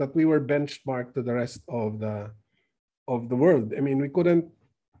important that we were benchmarked to the rest of the world. I mean, we couldn't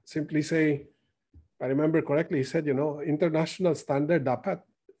simply say, I remember correctly, he said, international standard dapat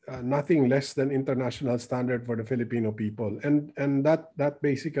nothing less than international standard for the Filipino people. And that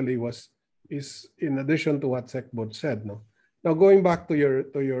basically is in addition to what Sec Butch said. No? Now going back to your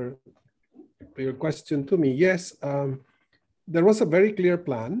question to me, yes, there was a very clear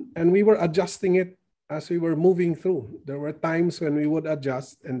plan, and we were adjusting it as we were moving through. There were times when we would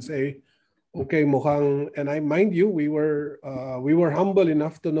adjust and say, okay, mukhang, and I mind you, we were humble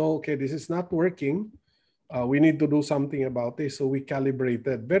enough to know, okay, this is not working. We need to do something about this. So we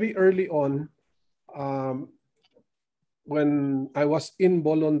calibrated very early on. When I was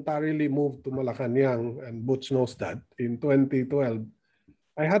involuntarily moved to Malacanang, and Butch knows that, in 2012,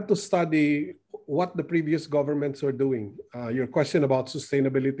 I had to study what the previous governments were doing. Your question about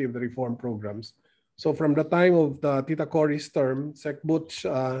sustainability of the reform programs. So from the time of the Tita Cory's term, Sec Butch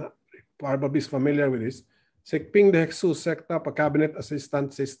probably is familiar with this, Sikping de Jesus set up a cabinet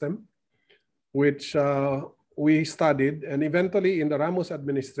assistant system, which we studied, and eventually in the Ramos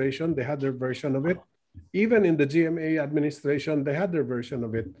administration, they had their version of it. Even in the GMA administration, they had their version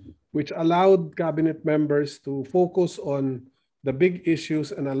of it, which allowed cabinet members to focus on the big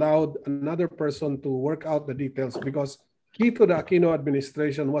issues and allowed another person to work out the details, because key to the Aquino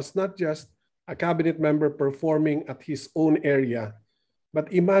administration was not just a cabinet member performing at his own area,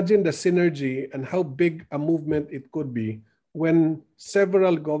 but imagine the synergy and how big a movement it could be when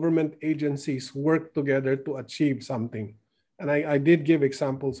several government agencies work together to achieve something. And I did give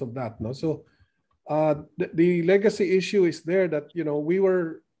examples of that. No? So the legacy issue is there that, you know, we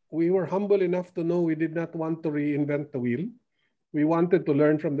were humble enough to know we did not want to reinvent the wheel. We wanted to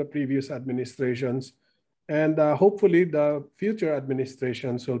learn from the previous administrations, and hopefully the future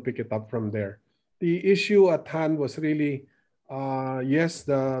administrations will pick it up from there. The issue at hand was really, yes,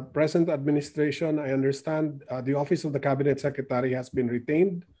 the present administration, I understand the Office of the Cabinet Secretary has been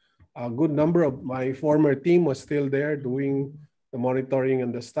retained. A good number of my former team was still there doing the monitoring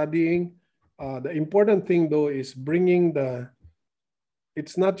and the studying. The important thing though is bringing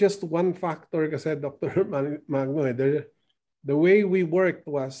it's not just one factor, kasi Dr. Magno, the way we worked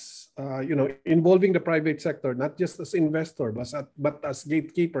was, you know, involving the private sector, not just as investor, but as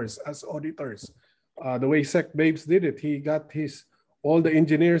gatekeepers, as auditors. The way Sec Babes did it, he got all the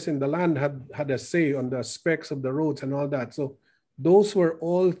engineers in the land had a say on the specs of the roads and all that. So those were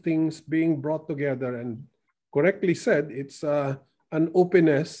all things being brought together, and correctly said, it's an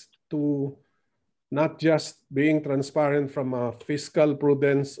openness to not just being transparent from a fiscal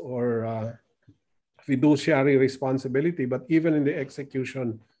prudence or fiduciary responsibility, but even in the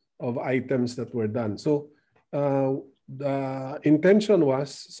execution of items that were done. So the intention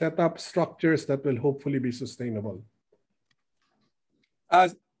was set up structures that will hopefully be sustainable.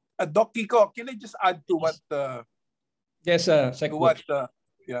 Doc Kiko, can I just add to what? Yes, to what?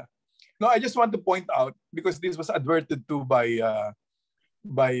 Yeah. No, I just want to point out, because this was adverted to by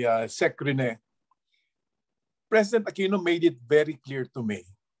Sec Rene. President Aquino made it very clear to me,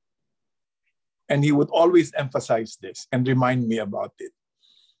 and he would always emphasize this and remind me about it,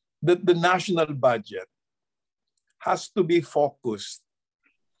 that the national budget has to be focused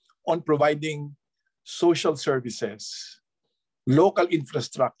on providing social services, local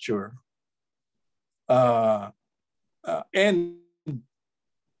infrastructure, and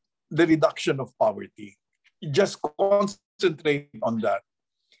the reduction of poverty. Just concentrate on that.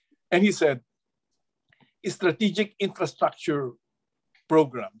 And he said, strategic infrastructure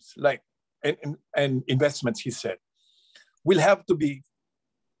programs like and investments, he said, will have to be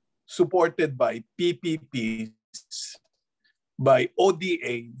supported by PPPs, by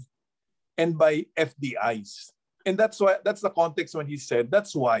ODA, and by FDIs. And that's the context when he said,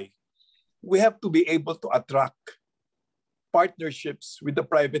 that's why we have to be able to attract partnerships with the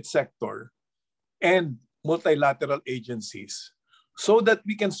private sector and multilateral agencies so that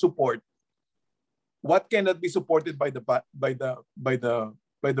we can support what cannot be supported by the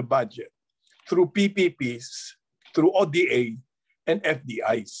budget through PPPs, through ODA, and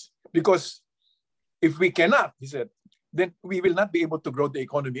FDIs. Because if we cannot, he said, then we will not be able to grow the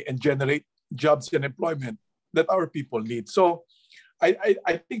economy and generate jobs and employment that our people need. So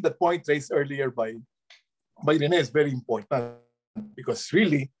I think the point raised earlier by Rene is very important, because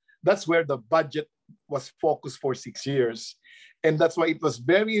really that's where the budget was focused for 6 years. And that's why it was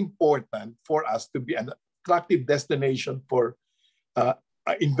very important for us to be an attractive destination for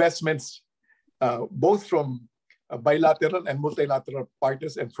investments, both from bilateral and multilateral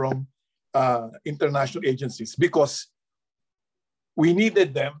partners and from international agencies, because we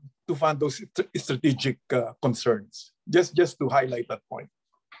needed them to fund those strategic concerns. Just to highlight that point.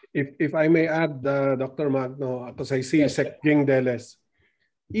 If I may add, Dr. Magno, because I see Sec Ging Deles,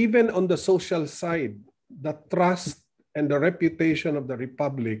 even on the social side, the trust and the reputation of the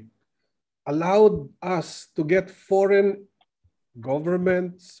Republic allowed us to get foreign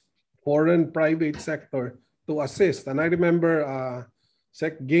governments, foreign private sector to assist. And I remember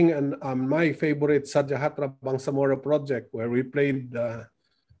Sec Ging and my favorite Sadyahatra Bangsamoro project, where we played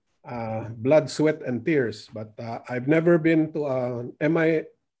blood, sweat, and tears. But I've never been to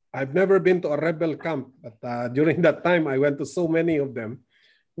I've never been to a rebel camp. But during that time, I went to so many of them.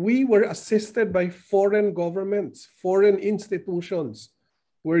 We were assisted by foreign governments, foreign institutions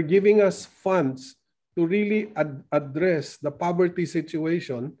were giving us funds to really address the poverty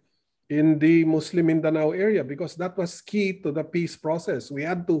situation in the Muslim Mindanao area, because that was key to the peace process. We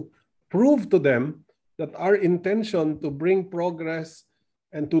had to prove to them that our intention to bring progress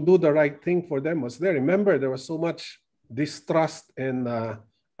and to do the right thing for them was there. Remember, there was so much distrust and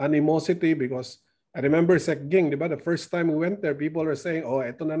animosity because I remember Sec Ging, di ba? The first time we went there, people were saying, oh,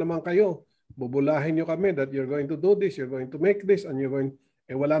 eto na naman kayo. Bubulahin nyo kami that you're going to do this, you're going to make this, and you're going,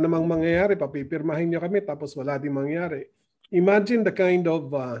 wala namang mangyayari, papipirmahin nyo kami, tapos wala din mangyayari. Imagine the kind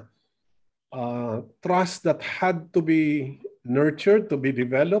of trust that had to be nurtured, to be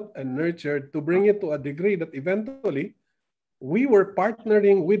developed and nurtured to bring it to a degree that eventually we were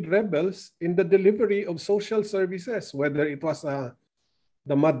partnering with rebels in the delivery of social services, whether it was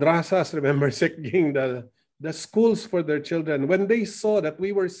the madrasas, remember, Sekging, the schools for their children. When they saw that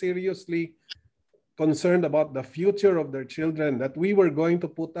we were seriously concerned about the future of their children, that we were going to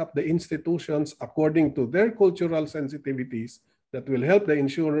put up the institutions according to their cultural sensitivities that will help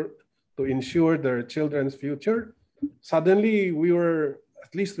to ensure their children's future, suddenly we were,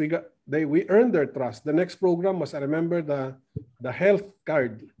 at least we earned their trust. The next program was, I remember, the health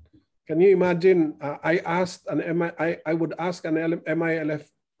card. Can you imagine? I would ask an MILF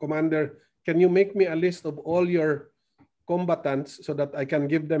commander, can you make me a list of all your combatants so that I can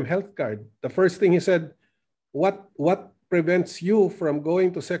give them health card? The first thing he said, what prevents you from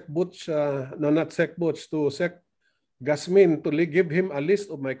going to Sec Butch, no, not Sec Butch, to Sec Gasmin to give him a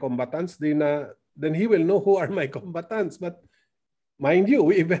list of my combatants? Then he will know who are my combatants. But mind you,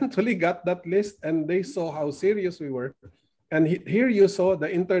 we eventually got that list and they saw how serious we were. And here you saw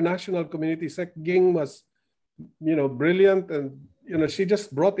the international community. Sec Ging was, brilliant. And, she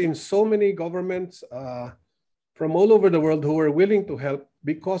just brought in so many governments from all over the world who were willing to help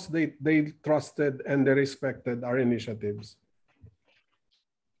because they trusted and they respected our initiatives.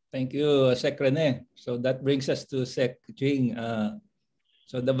 Thank you, Sec Rene. So that brings us to Sec Jing.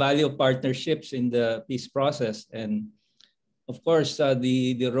 So the value of partnerships in the peace process, and of course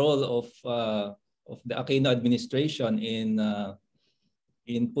the role of the Aquino administration in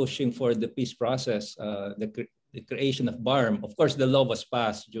pushing for the peace process, the creation of BARM. Of course, the law was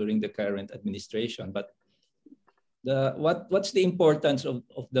passed during the current administration, but what's the importance of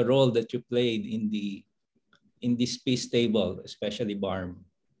the role that you played in this peace table, especially BARM?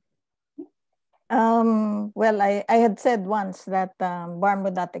 Well, I had said once that BARM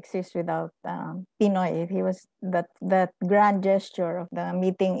would not exist without PNoy. He was that grand gesture of the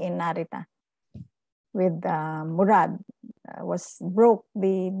meeting in Narita with Murad broke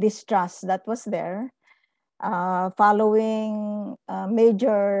the distrust that was there following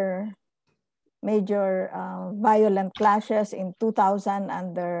major violent clashes in 2000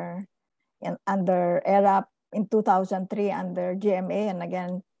 under ERAP, in 2003 under GMA, and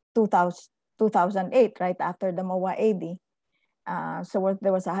again 2008, right after the MOA AD. So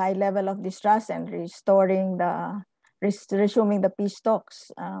there was a high level of distrust, and resuming the peace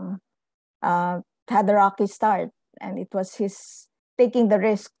talks had a rocky start. And it was his taking the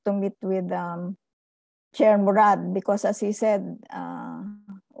risk to meet with Chair Murad, because as he said,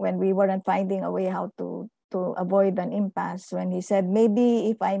 when we weren't finding a way how to avoid an impasse, when he said, maybe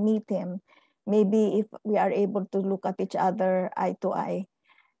if I meet him, maybe if we are able to look at each other eye to eye,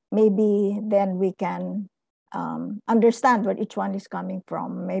 maybe then we can understand where each one is coming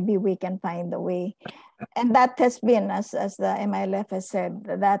from. Maybe we can find a way. And that has been, as the MILF has said,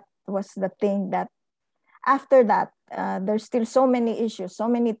 that was the thing that after that, there's still so many issues, so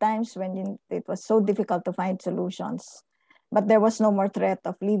many times when it was so difficult to find solutions, but there was no more threat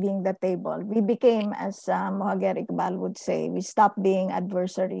of leaving the table. We became, as Mohager Iqbal would say, we stopped being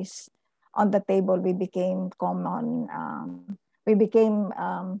adversaries on the table. We became we became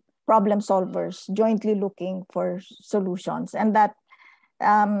problem solvers, jointly looking for solutions. And that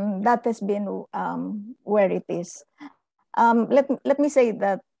has been where it is. Let me say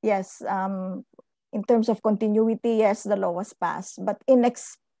that, yes, in terms of continuity, yes, the law was passed, but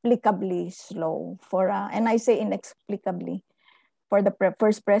inexplicably slow and I say inexplicably, for the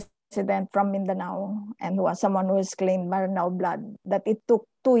first president from Mindanao, and someone who has claimed Maranao blood, that it took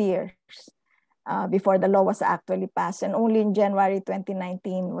 2 years before the law was actually passed. And only in January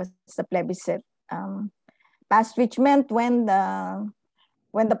 2019 was the plebiscite passed, which meant when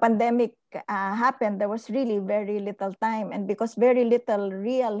the pandemic happened, there was really very little time. And because very little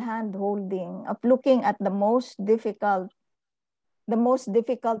real hand-holding of looking at the most difficult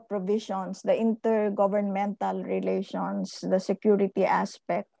provisions, the intergovernmental relations, the security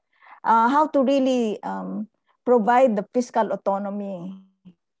aspect, how to really provide the fiscal autonomy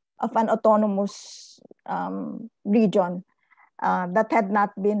of an autonomous region that had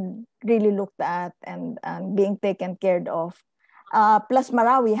not been really looked at and being taken care of. Plus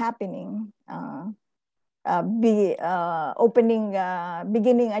Marawi happening,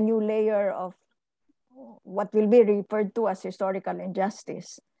 beginning a new layer of what will be referred to as historical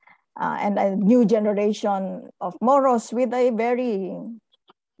injustice, and a new generation of Moros with a very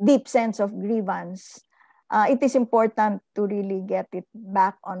deep sense of grievance, it is important to really get it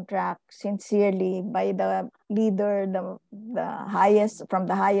back on track sincerely by the leader, the highest, from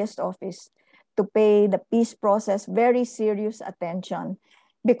the highest office, to pay the peace process very serious attention,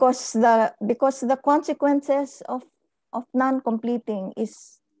 because the consequences of non-completing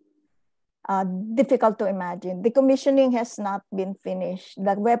is difficult to imagine. The commissioning has not been finished.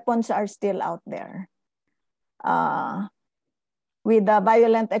 The weapons are still out there. With the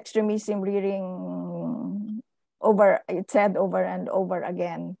violent extremism rearing over, it said over and over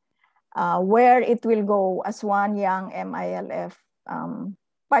again, where it will go, as one young MILF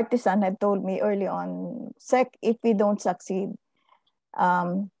partisan had told me early on, "Sec, if we don't succeed,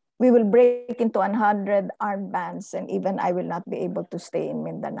 we will break into 100 armed bands, and even I will not be able to stay in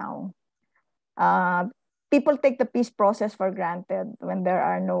Mindanao." People take the peace process for granted when there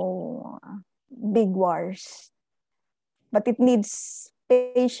are no big wars. But it needs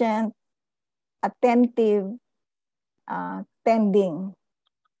patient, attentive tending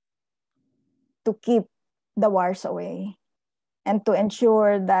to keep the wars away and to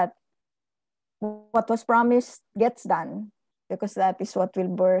ensure that what was promised gets done, because that is what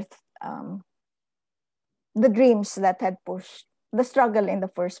will birth the dreams that had pushed the struggle in the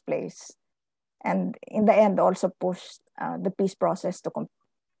first place, and in the end also pushed the peace process to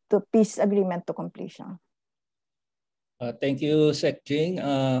peace agreement to completion. Thank you, Sec Jing.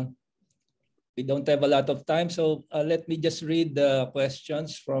 We don't have a lot of time, so let me just read the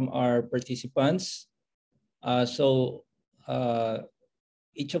questions from our participants.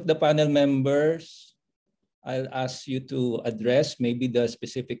 Each of the panel members, I'll ask you to address maybe the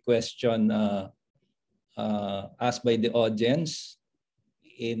specific question asked by the audience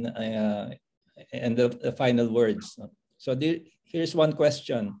in the final words. So here's one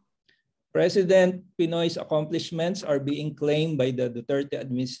question. President PNoy's accomplishments are being claimed by the Duterte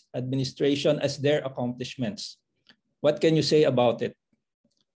administration as their accomplishments. What can you say about it?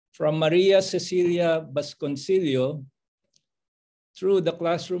 From Maria Cecilia Basconcillo, true, the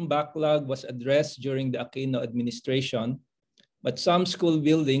classroom backlog was addressed during the Aquino administration, but some school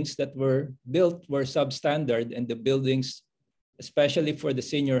buildings that were built were substandard, and the buildings, especially for the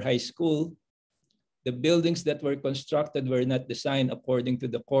senior high school, the buildings that were constructed were not designed according to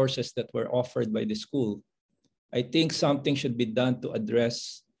the courses that were offered by the school. I think something should be done to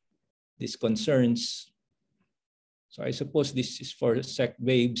address these concerns. So I suppose this is for Sec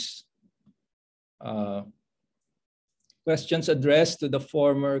Babes. Questions addressed to the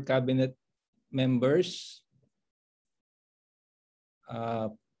former cabinet members.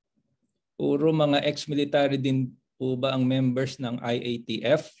 Puro mga ex-military din po ba ang members ng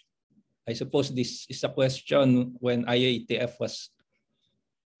IATF? I suppose this is a question when IATF was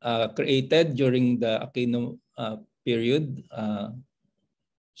created during the Aquino period.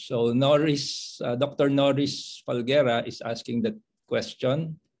 So Dr. Norris Falguera is asking that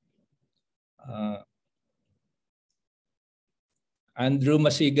question. Andrew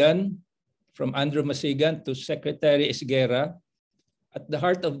Masigan, from Andrew Masigan to Secretary Esguerra, at the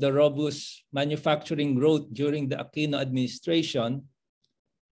heart of the robust manufacturing growth during the Aquino administration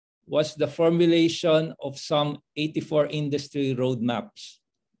was the formulation of some 84 industry roadmaps.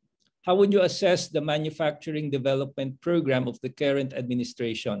 How would you assess the manufacturing development program of the current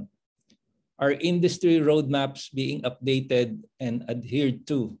administration? Are industry roadmaps being updated and adhered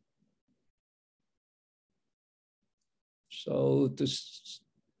to? So,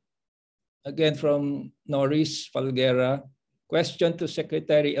 again from Norris Falguera, question to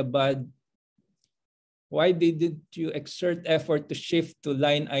Secretary Abad. Why didn't you exert effort to shift to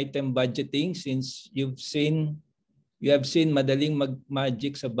line item budgeting, since you have seen madaling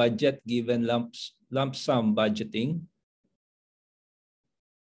magic sa budget given lump sum budgeting?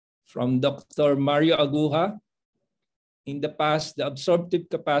 From Dr. Mario Aguja, in the past, the absorptive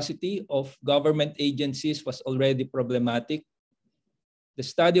capacity of government agencies was already problematic. The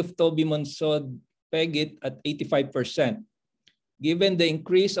study of Toby Monsod pegged it at 85%. Given the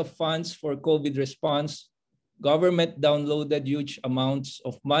increase of funds for COVID response, government downloaded huge amounts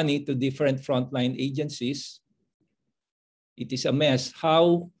of money to different frontline agencies. It is a mess.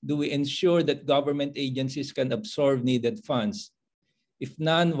 How do we ensure that government agencies can absorb needed funds? If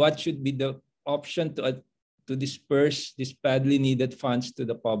none, what should be the option to disperse these badly needed funds to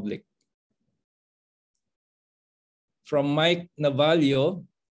the public? From Mike Navalio,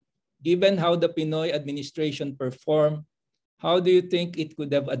 given how the PNoy administration performed, how do you think it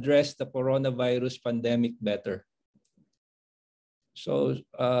could have addressed the coronavirus pandemic better? So,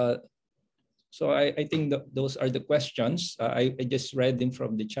 I think those are the questions. I just read them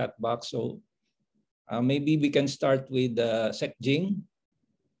from the chat box. So maybe we can start with Sec Jing.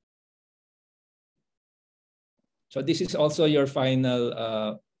 So this is also your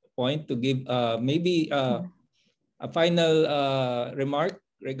final point to give maybe a final remark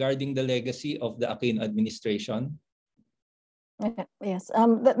regarding the legacy of the Aquino administration. Yes,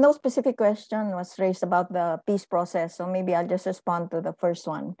 no specific question was raised about the peace process, so maybe I'll just respond to the first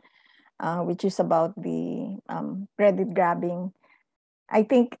one, which is about the credit grabbing. I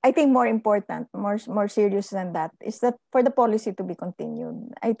think more important, more serious than that is that for the policy to be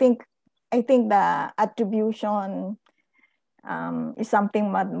continued. I think the attribution is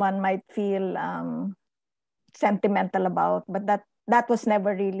something one might feel sentimental about, but that was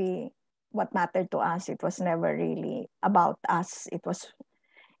never really what mattered to us. It was never really about us. It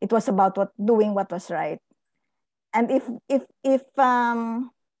was about doing what was right. And if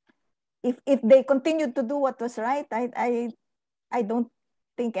they continued to do what was right, I don't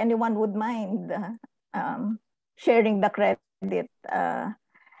think anyone would mind sharing the credit.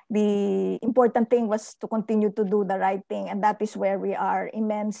 The important thing was to continue to do the right thing, and that is where we are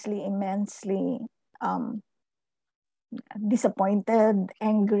immensely disappointed,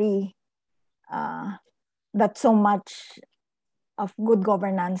 angry, that so much of good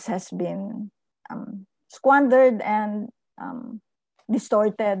governance has been squandered and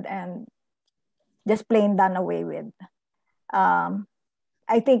distorted and just plain done away with.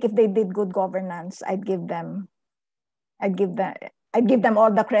 I think if they did good governance, I'd give them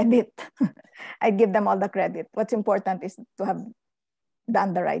all the credit. I'd give them all the credit. What's important is to have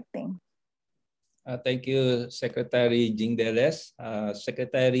done the right thing. Thank you, Secretary Jingdeles.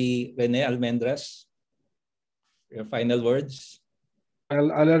 Secretary Rene Almendras, your final words.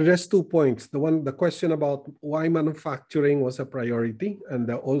 I'll address 2 points. The question about why manufacturing was a priority and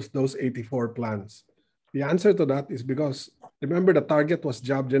those 84 plans. The answer to that is because, remember, the target was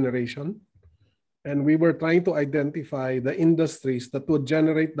job generation. And we were trying to identify the industries that would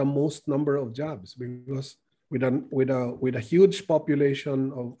generate the most number of jobs, because with a huge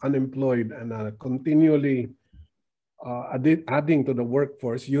population of unemployed and continually adding to the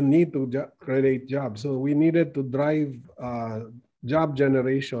workforce, you need to create jobs. So we needed to drive job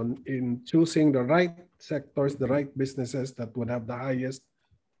generation in choosing the right sectors, the right businesses that would have the highest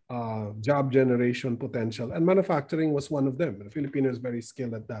job generation potential. And manufacturing was one of them. The Filipino is very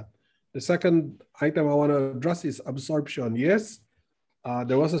skilled at that. The second item I want to address is absorption. Yes,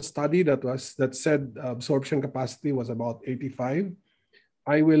 there was a study that said absorption capacity was about 85.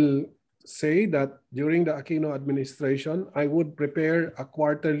 I will say that during the Aquino administration, I would prepare a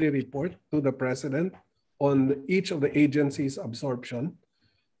quarterly report to the president on each of the agencies' absorption.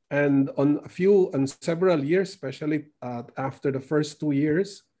 And on several years, especially after the first 2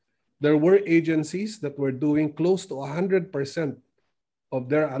 years, there were agencies that were doing close to 100% of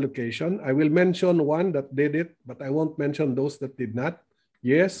their allocation. I will mention one that did it, but I won't mention those that did not.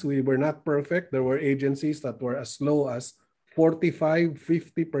 Yes, we were not perfect. There were agencies that were as low as 45,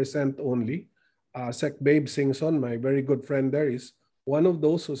 50% only. Sec Babe Singson, my very good friend there, is one of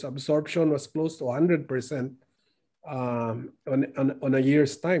those whose absorption was close to 100% on a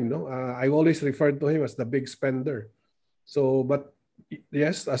year's time. No, I always referred to him as the big spender. So, but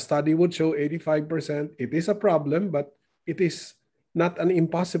yes, a study would show 85%. It is a problem, but it is not an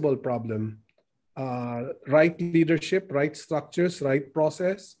impossible problem. Right leadership, right structures, right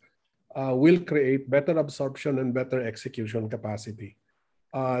process will create better absorption and better execution capacity.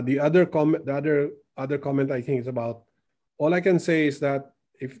 The other comment I think is about, all I can say is that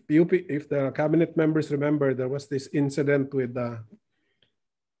if the cabinet members remember, there was this incident with the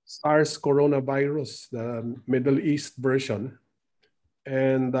SARS coronavirus, the Middle East version.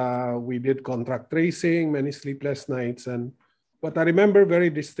 And we did contact tracing, many sleepless nights. And what I remember very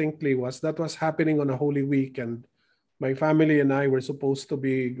distinctly was that was happening on a Holy Week, and my family and I were supposed to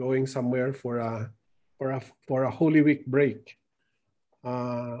be going somewhere for a Holy Week break.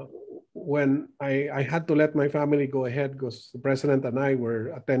 When I had to let my family go ahead because the president and I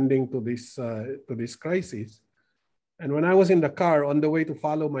were attending to this crisis. And when I was in the car on the way to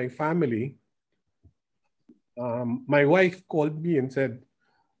follow my family, my wife called me and said,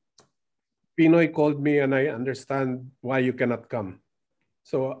 "PNoy called me and I understand why you cannot come."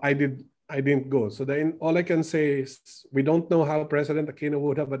 So I didn't go. So then all I can say is we don't know how President Aquino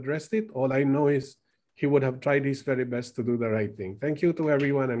would have addressed it. All I know is he would have tried his very best to do the right thing. Thank you to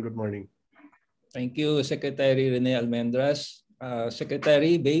everyone and good morning. Thank you, Secretary Rene Almendras.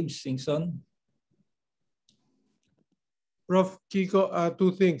 Secretary Babe Singson. Prof. Kiko,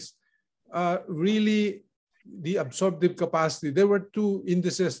 2 things. Really, the absorptive capacity, there were 2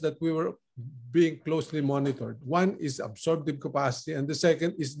 indices that we were being closely monitored. One is absorptive capacity, and the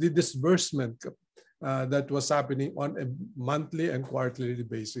second is the disbursement that was happening on a monthly and quarterly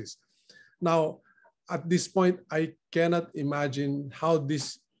basis. Now, at this point, I cannot imagine how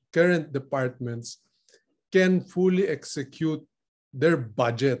these current departments can fully execute their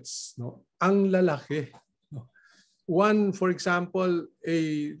budgets. No? Ang lalaki. No? One, for example, a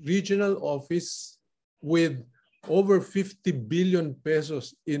regional office with over 50 billion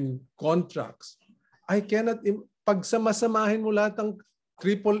pesos in contracts. I cannot, pag samasamahin mo lahat ng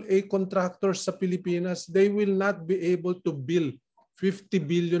AAA contractors sa Pilipinas, they will not be able to bill 50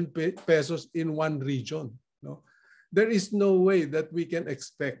 billion pesos in one region. No? There is no way that we can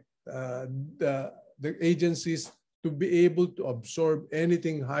expect the agencies to be able to absorb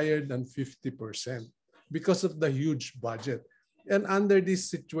anything higher than 50% because of the huge budget. And under this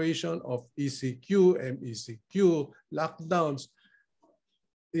situation of ECQ, MECQ, lockdowns,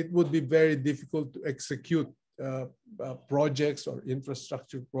 it would be very difficult to execute projects or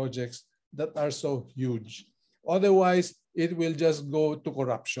infrastructure projects that are so huge. Otherwise, it will just go to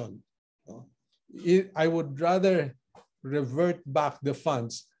corruption. I would rather revert back the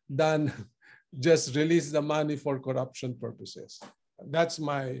funds than just release the money for corruption purposes. That's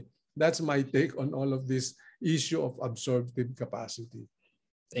my take on all of this issue of absorptive capacity.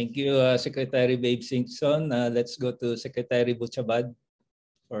 Thank you, Secretary Babe Simpson. Let's go to Secretary Butchabad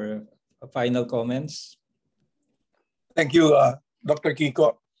for final comments. Thank you, Dr.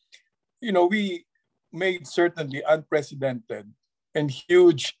 Kiko. You know, we made certainly unprecedented and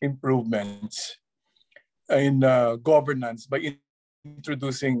huge improvements in governance by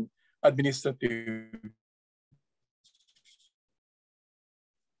introducing administrative,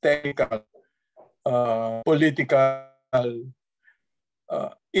 technical, political,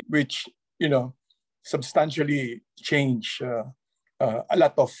 which, you know, substantially change a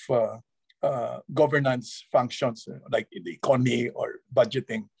lot of governance functions like in the economy or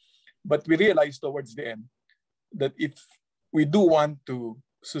budgeting. But we realized towards the end that if we do want to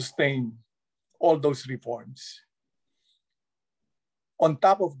sustain all those reforms, on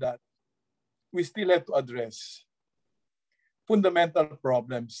top of that, we still have to address fundamental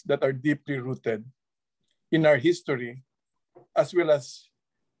problems that are deeply rooted in our history, as well as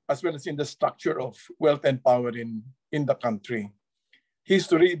in the structure of wealth and power in the country.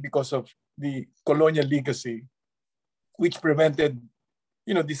 History because of the colonial legacy, which prevented,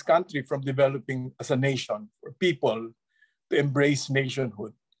 you know, this country from developing as a nation for people to embrace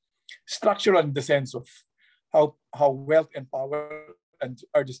nationhood. Structural in the sense of how wealth and power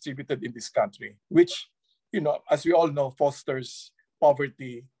are distributed in this country, which, you know, as we all know, fosters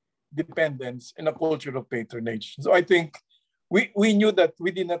poverty, dependence, and a culture of patronage. So I think we knew that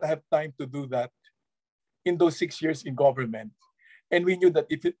we did not have time to do that in those 6 years in government. And we knew that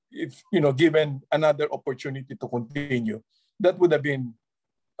if you know, given another opportunity to continue, that would have been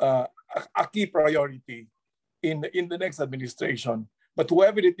a key priority in the next administration. But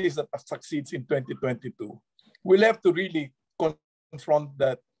whoever it is that succeeds in 2022, we'll have to really confront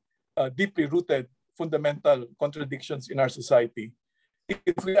that deeply rooted fundamental contradictions in our society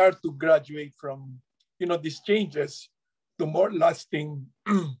if we are to graduate from, you know, these changes to more lasting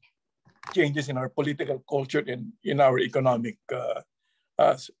changes in our political culture and in our economic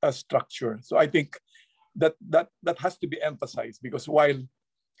structure. So I think that has to be emphasized, because while,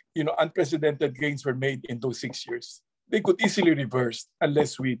 you know, unprecedented gains were made in those 6 years, they could easily reverse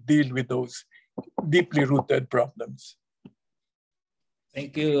unless we deal with those deeply rooted problems.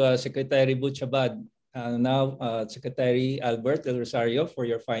 Thank you, Secretary Butchabad. Now, Secretary Albert Del Rosario, for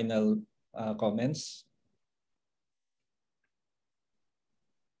your final comments.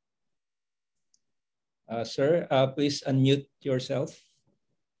 Sir, please unmute yourself.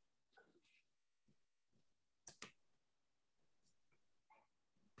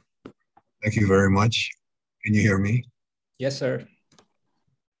 Thank you very much. Can you hear me? Yes, sir.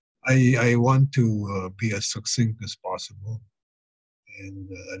 I want to be as succinct as possible, and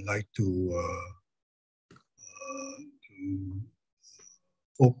I'd like to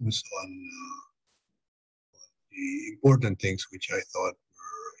focus on the important things which I thought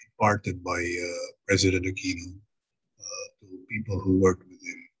were imparted by President Aquino to people who worked with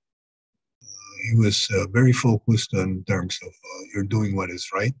him. He was very focused in terms of you're doing what is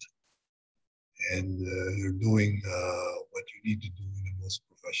right, and you're doing what you need to do in the most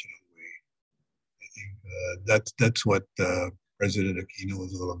professional way. I think that's what President Aquino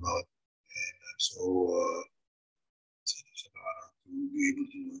was all about, and so it's an honor to be able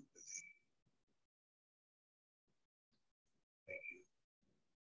to work with him. Thank you.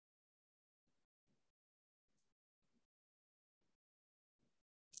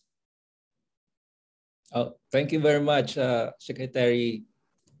 Oh, thank you very much, Secretary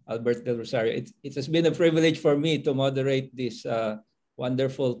Albert Del Rosario. It has been a privilege for me to moderate this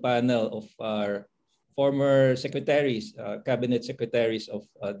wonderful panel of our former secretaries, cabinet secretaries of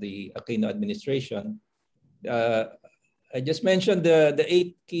the Aquino administration. I just mentioned the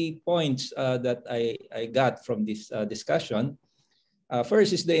 8 key points that I got from this discussion.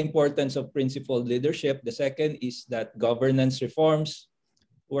 First is the importance of principled leadership. The second is that governance reforms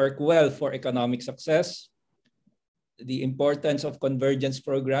work well for economic success. The importance of convergence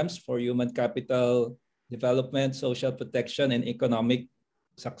programs for human capital development, social protection, and economic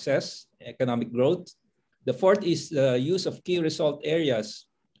success, economic growth. The fourth is the use of key result areas,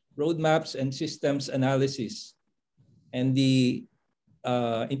 roadmaps, and systems analysis, and the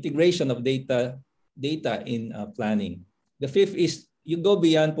integration of data in planning. The fifth is you go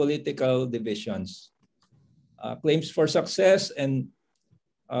beyond political divisions. Claims for success and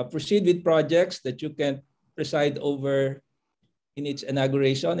proceed with projects that you can preside over in its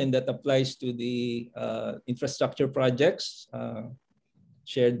inauguration, and that applies to the infrastructure projects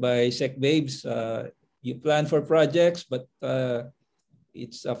shared by Sec Babes. You plan for projects, but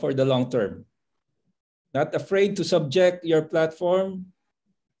it's for the long term. Not afraid to subject your platform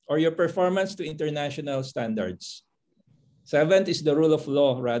or your performance to international standards. Seventh is the rule of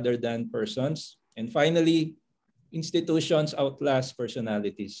law rather than persons. And finally, institutions outlast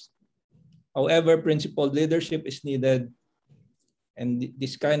personalities. However, principled leadership is needed, and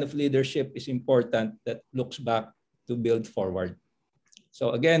this kind of leadership is important that looks back to build forward.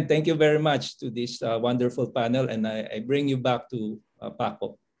 So again, thank you very much to this wonderful panel, and I bring you back to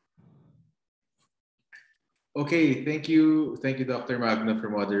Paco. Okay, thank you, Dr. Magno, for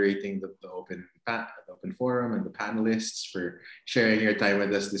moderating the open forum, and the panelists for sharing your time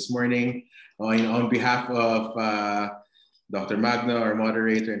with us this morning. On behalf of Dr. Magno, our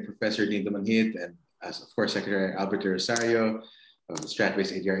moderator, and Professor Dean Manhit, and as of course Secretary Alberto Rosario of the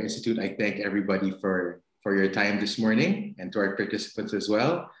Strat-based ADRi Institute, I thank everybody for your time this morning, and to our participants as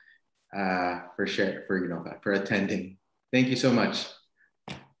well for attending. Thank you so much.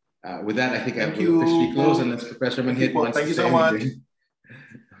 With that, I think I will officially close, unless Professor Manhit wants to say anything.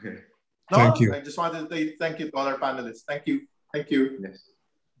 Okay. No, Thank you. I just wanted to say thank you to all our panelists. Thank you. Thank you. Yes.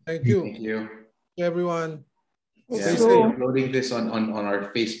 Thank you. Thank you. Everyone. Yeah, So- we're uploading this on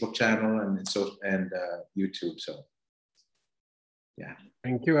our Facebook channel and YouTube. So yeah.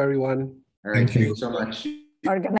 Thank you, everyone. All right. Thank Thank you. you so much. Organize